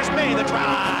period. Here's May, the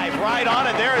drive right on,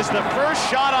 and there is the first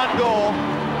shot on goal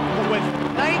with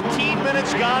 19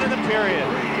 minutes gone in the period.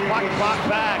 Puck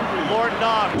back. Lord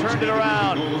Knauft turned it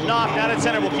around. Knauft out at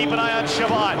center. We'll keep an eye on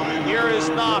Chabot. Here is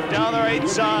Knauft down the right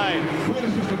side.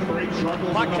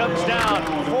 Puck comes down.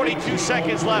 42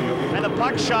 seconds left. And the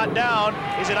puck shot down.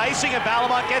 Is it icing? If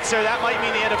Valimont gets there, that might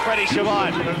mean the end of Freddie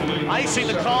Chabot. Icing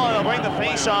the call, and they'll bring the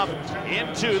face-off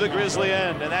into the Grizzly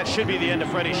end. And that should be the end of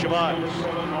Freddie Chabot.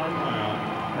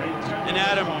 And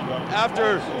Adam,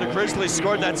 after the Grizzlies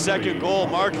scored that second goal,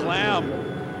 Mark Lamb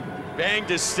banged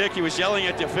his stick. He was yelling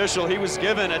at the official. He was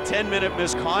given a 10-minute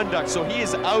misconduct, so he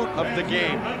is out of the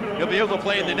game. He'll be able to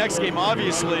play in the next game,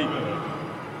 obviously,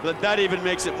 but that even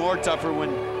makes it more tougher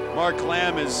when Mark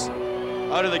Lamb is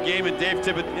out of the game and Dave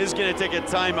Tippett is going to take a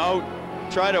timeout,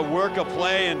 try to work a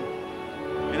play. And,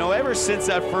 you know, ever since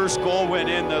that first goal went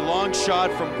in, the long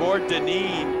shot from Gord the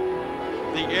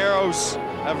Aeros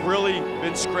have really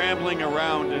been scrambling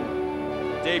around, and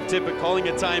Dave Tippett calling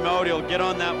a timeout. He'll get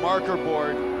on that marker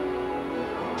board,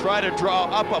 try to draw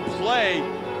up a play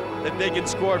that they can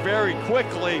score very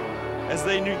quickly, as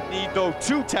they need though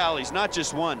 2 tallies, not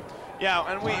just 1. Yeah,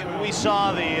 and we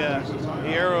saw the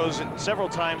Aeros several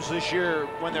times this year.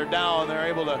 When they're down, they're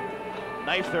able to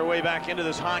knife their way back into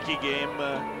this hockey game.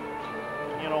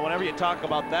 You know, whenever you talk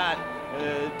about that,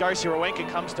 Darcy Werenka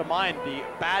comes to mind. The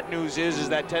bad news is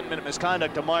that 10-minute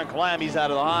misconduct to Mark Lamb. He's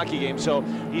out of the hockey game, so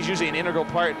he's usually an integral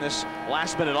part in this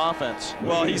last-minute offense.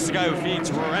 Well, he's the guy who feeds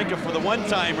Werenka for the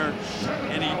one-timer,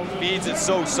 and he feeds it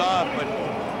so soft, but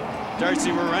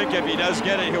Darcy Werenka, if he does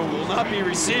get it, he will not be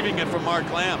receiving it from Mark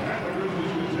Lamb.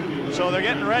 So they're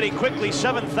getting ready quickly.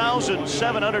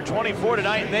 7,724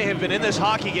 tonight. They have been in this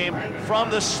hockey game from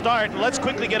the start. Let's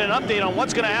quickly get an update on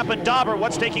what's going to happen. Dauber,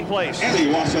 what's taking place? Andy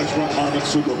Wasatch front Marvin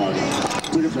Supermarket.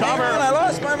 Dauber. I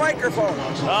lost my microphone.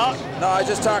 No, I was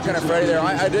just talking to Freddie there.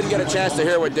 I didn't get a chance to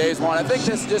hear what Dave's wanted. I think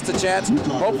this is just a chance.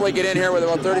 Hopefully get in here with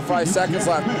about 35 seconds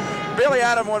left. Really,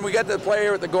 Adam, when we get the play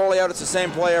here with the goalie out, it's the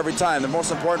same play every time. The most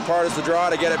important part is the draw,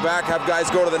 to get it back, have guys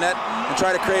go to the net, and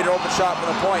try to create an open shot from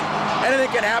the point.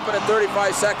 Anything can happen at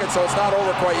 35 seconds, so it's not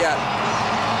over quite yet.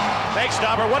 Thanks,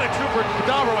 Dauber. What a trooper.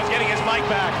 Dauber was getting his mic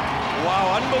back.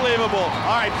 Wow, unbelievable.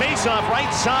 All right, face-off, right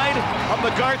side of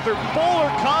MacArthur. Bowler,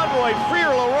 Conroy,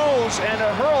 Freer, Larose, and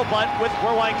a hurl bunt with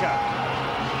Werenka.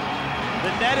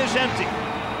 The net is empty.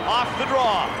 Off the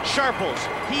draw, Sharples.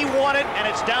 He won it, and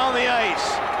it's down the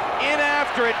ice. In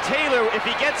after it, Taylor, if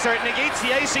he gets there, it negates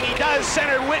the icing. He does.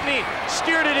 Centered Whitney,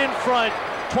 steered it in front.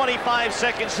 25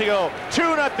 seconds to go.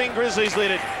 2-0 Grizzlies lead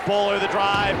it. Bowler the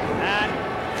drive, and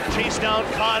chase down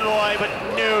Conroy, but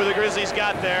no, the Grizzlies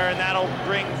got there, and that'll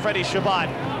bring Freddie Chabot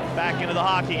back into the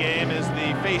hockey game as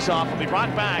the face-off will be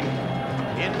brought back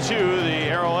into the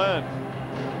Aero end.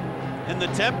 And the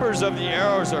tempers of the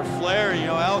Aeros are flaring. You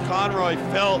know, Al Conroy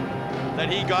felt that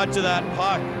he got to that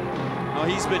puck. You know,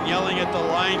 he's been yelling at the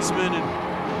linesman, and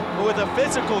with a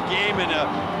physical game and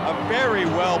a very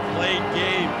well-played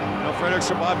game. You know, Frederic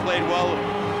Chabot played well.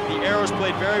 The Aeros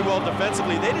played very well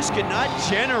defensively. They just could not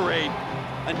generate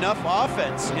enough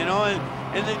offense, you know, and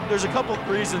there's a couple of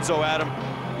reasons, though, Adam.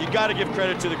 You got to give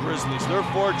credit to the Grizzlies. Their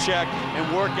forecheck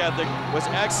and work ethic was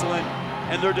excellent,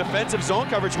 and their defensive zone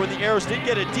coverage, when the Aeros did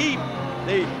get it deep,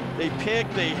 they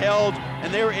picked, they held,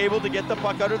 and they were able to get the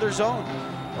puck out of their zone.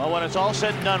 Well, when it's all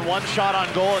said and done, 1 shot on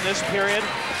goal in this period,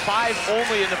 5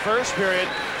 only in the first period.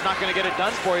 Not going to get it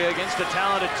done for you against a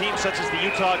talented team such as the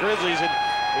Utah Grizzlies, and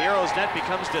the Aeros net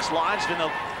becomes dislodged, and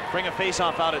they'll bring a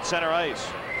face-off out at center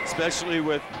ice. Especially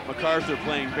with MacArthur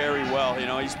playing very well. You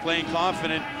know, he's playing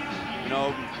confident. You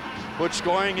know, Butch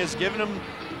Goring has given him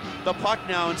the puck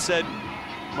now and said,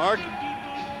 Mark,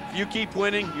 if you keep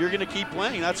winning, you're going to keep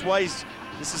playing. That's why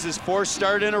this is his 4th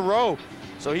start in a row.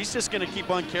 So he's just going to keep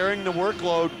on carrying the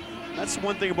workload. That's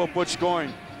one thing about Butch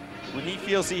Goring. When he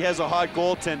feels he has a hot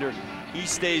goaltender, he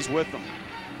stays with them.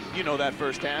 You know that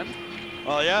firsthand.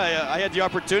 Well, yeah, I had the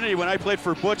opportunity when I played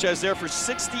for Butch. I was there for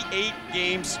 68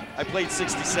 games. I played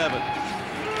 67.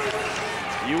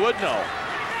 You would know.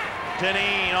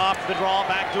 Deneen off the draw,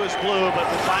 back to his blue, but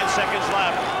with 5 seconds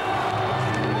left.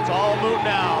 It's all moot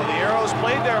now. The Aeros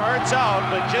played their hearts out,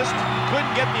 but just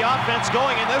couldn't get the offense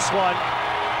going in this one.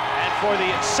 And for the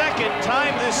 2nd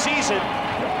time this season,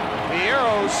 the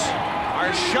Aeros are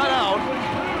shut out.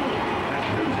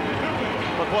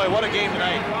 But boy, what a game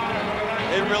tonight.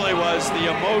 It really was. The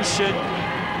emotion,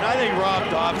 and I think Rob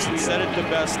Dobson said it the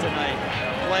best tonight.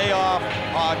 Playoff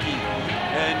hockey.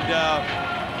 And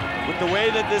with the way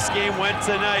that this game went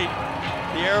tonight,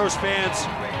 the Aeros fans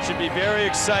should be very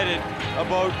excited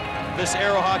about this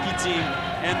Aero hockey team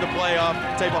and the playoff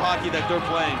type of hockey that they're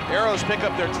playing. Aeros pick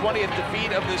up their 20th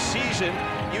defeat of the season.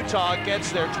 Utah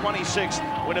gets their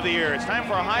 26th win of the year. It's time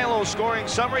for a high-low scoring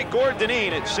summary. Gord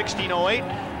Dineen at 16:08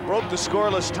 broke the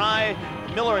scoreless tie.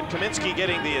 Miller and Kaminsky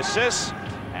getting the assists.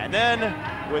 And then,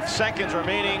 with seconds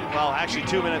remaining, well, actually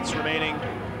 2 minutes remaining,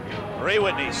 Ray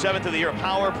Whitney, 7th of the year,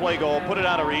 power play goal, put it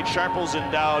out of reach. Sharples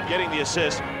and Dowd getting the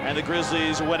assist, and the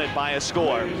Grizzlies win it by a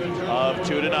score of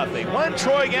 2-0. When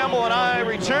Troy Gamble and I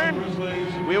return,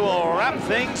 we will wrap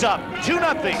things up.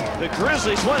 2-0. The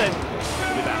Grizzlies win it.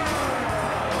 We'll be back.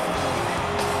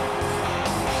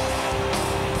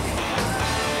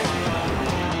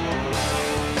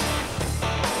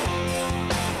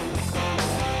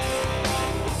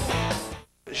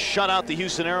 Shut out the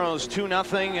Houston Aeros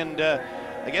 2-0, and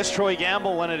I guess Troy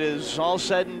Gamble, when it is all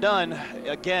said and done,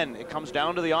 again, it comes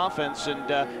down to the offense, and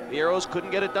the Aeros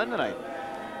couldn't get it done tonight.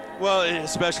 Well,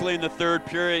 especially in the third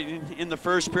period. In the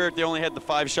first period, they only had the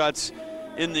 5 shots.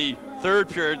 In the third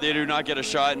period, they do not get a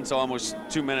shot until almost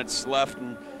 2 minutes left,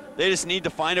 and they just need to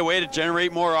find a way to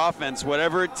generate more offense.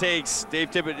 Whatever it takes,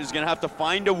 Dave Tippett is going to have to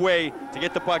find a way to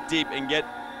get the puck deep and get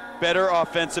better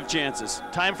offensive chances.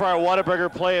 Time for our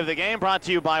Whataburger play of the game, brought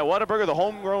to you by Whataburger, the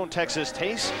homegrown Texas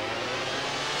taste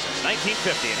since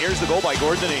 1950. And here's the goal by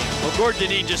Gord Dineen. Well, Gord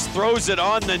Dineen just throws it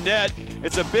on the net.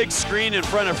 It's a big screen in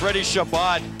front of Freddie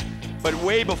Chabot. But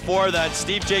way before that,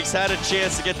 Steve Jakes had a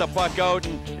chance to get the puck out,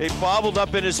 and it bobbled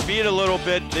up in his feet a little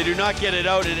bit. They do not get it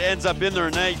out. It ends up in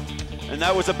their net, and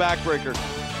that was a backbreaker.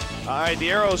 All right, the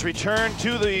Aeros return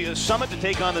to the Summit to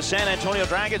take on the San Antonio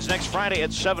Dragons next Friday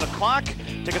at 7 o'clock.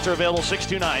 Tickets are available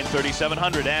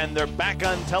 629-3700, and they're back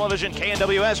on television,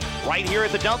 KNWS, right here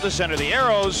at the Delta Center. The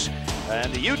Aeros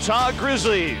and the Utah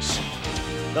Grizzlies.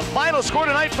 The final score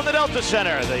tonight from the Delta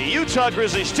Center, the Utah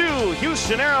Grizzlies 2,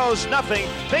 Houston Aeros 0.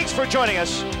 Thanks for joining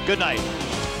us. Good night.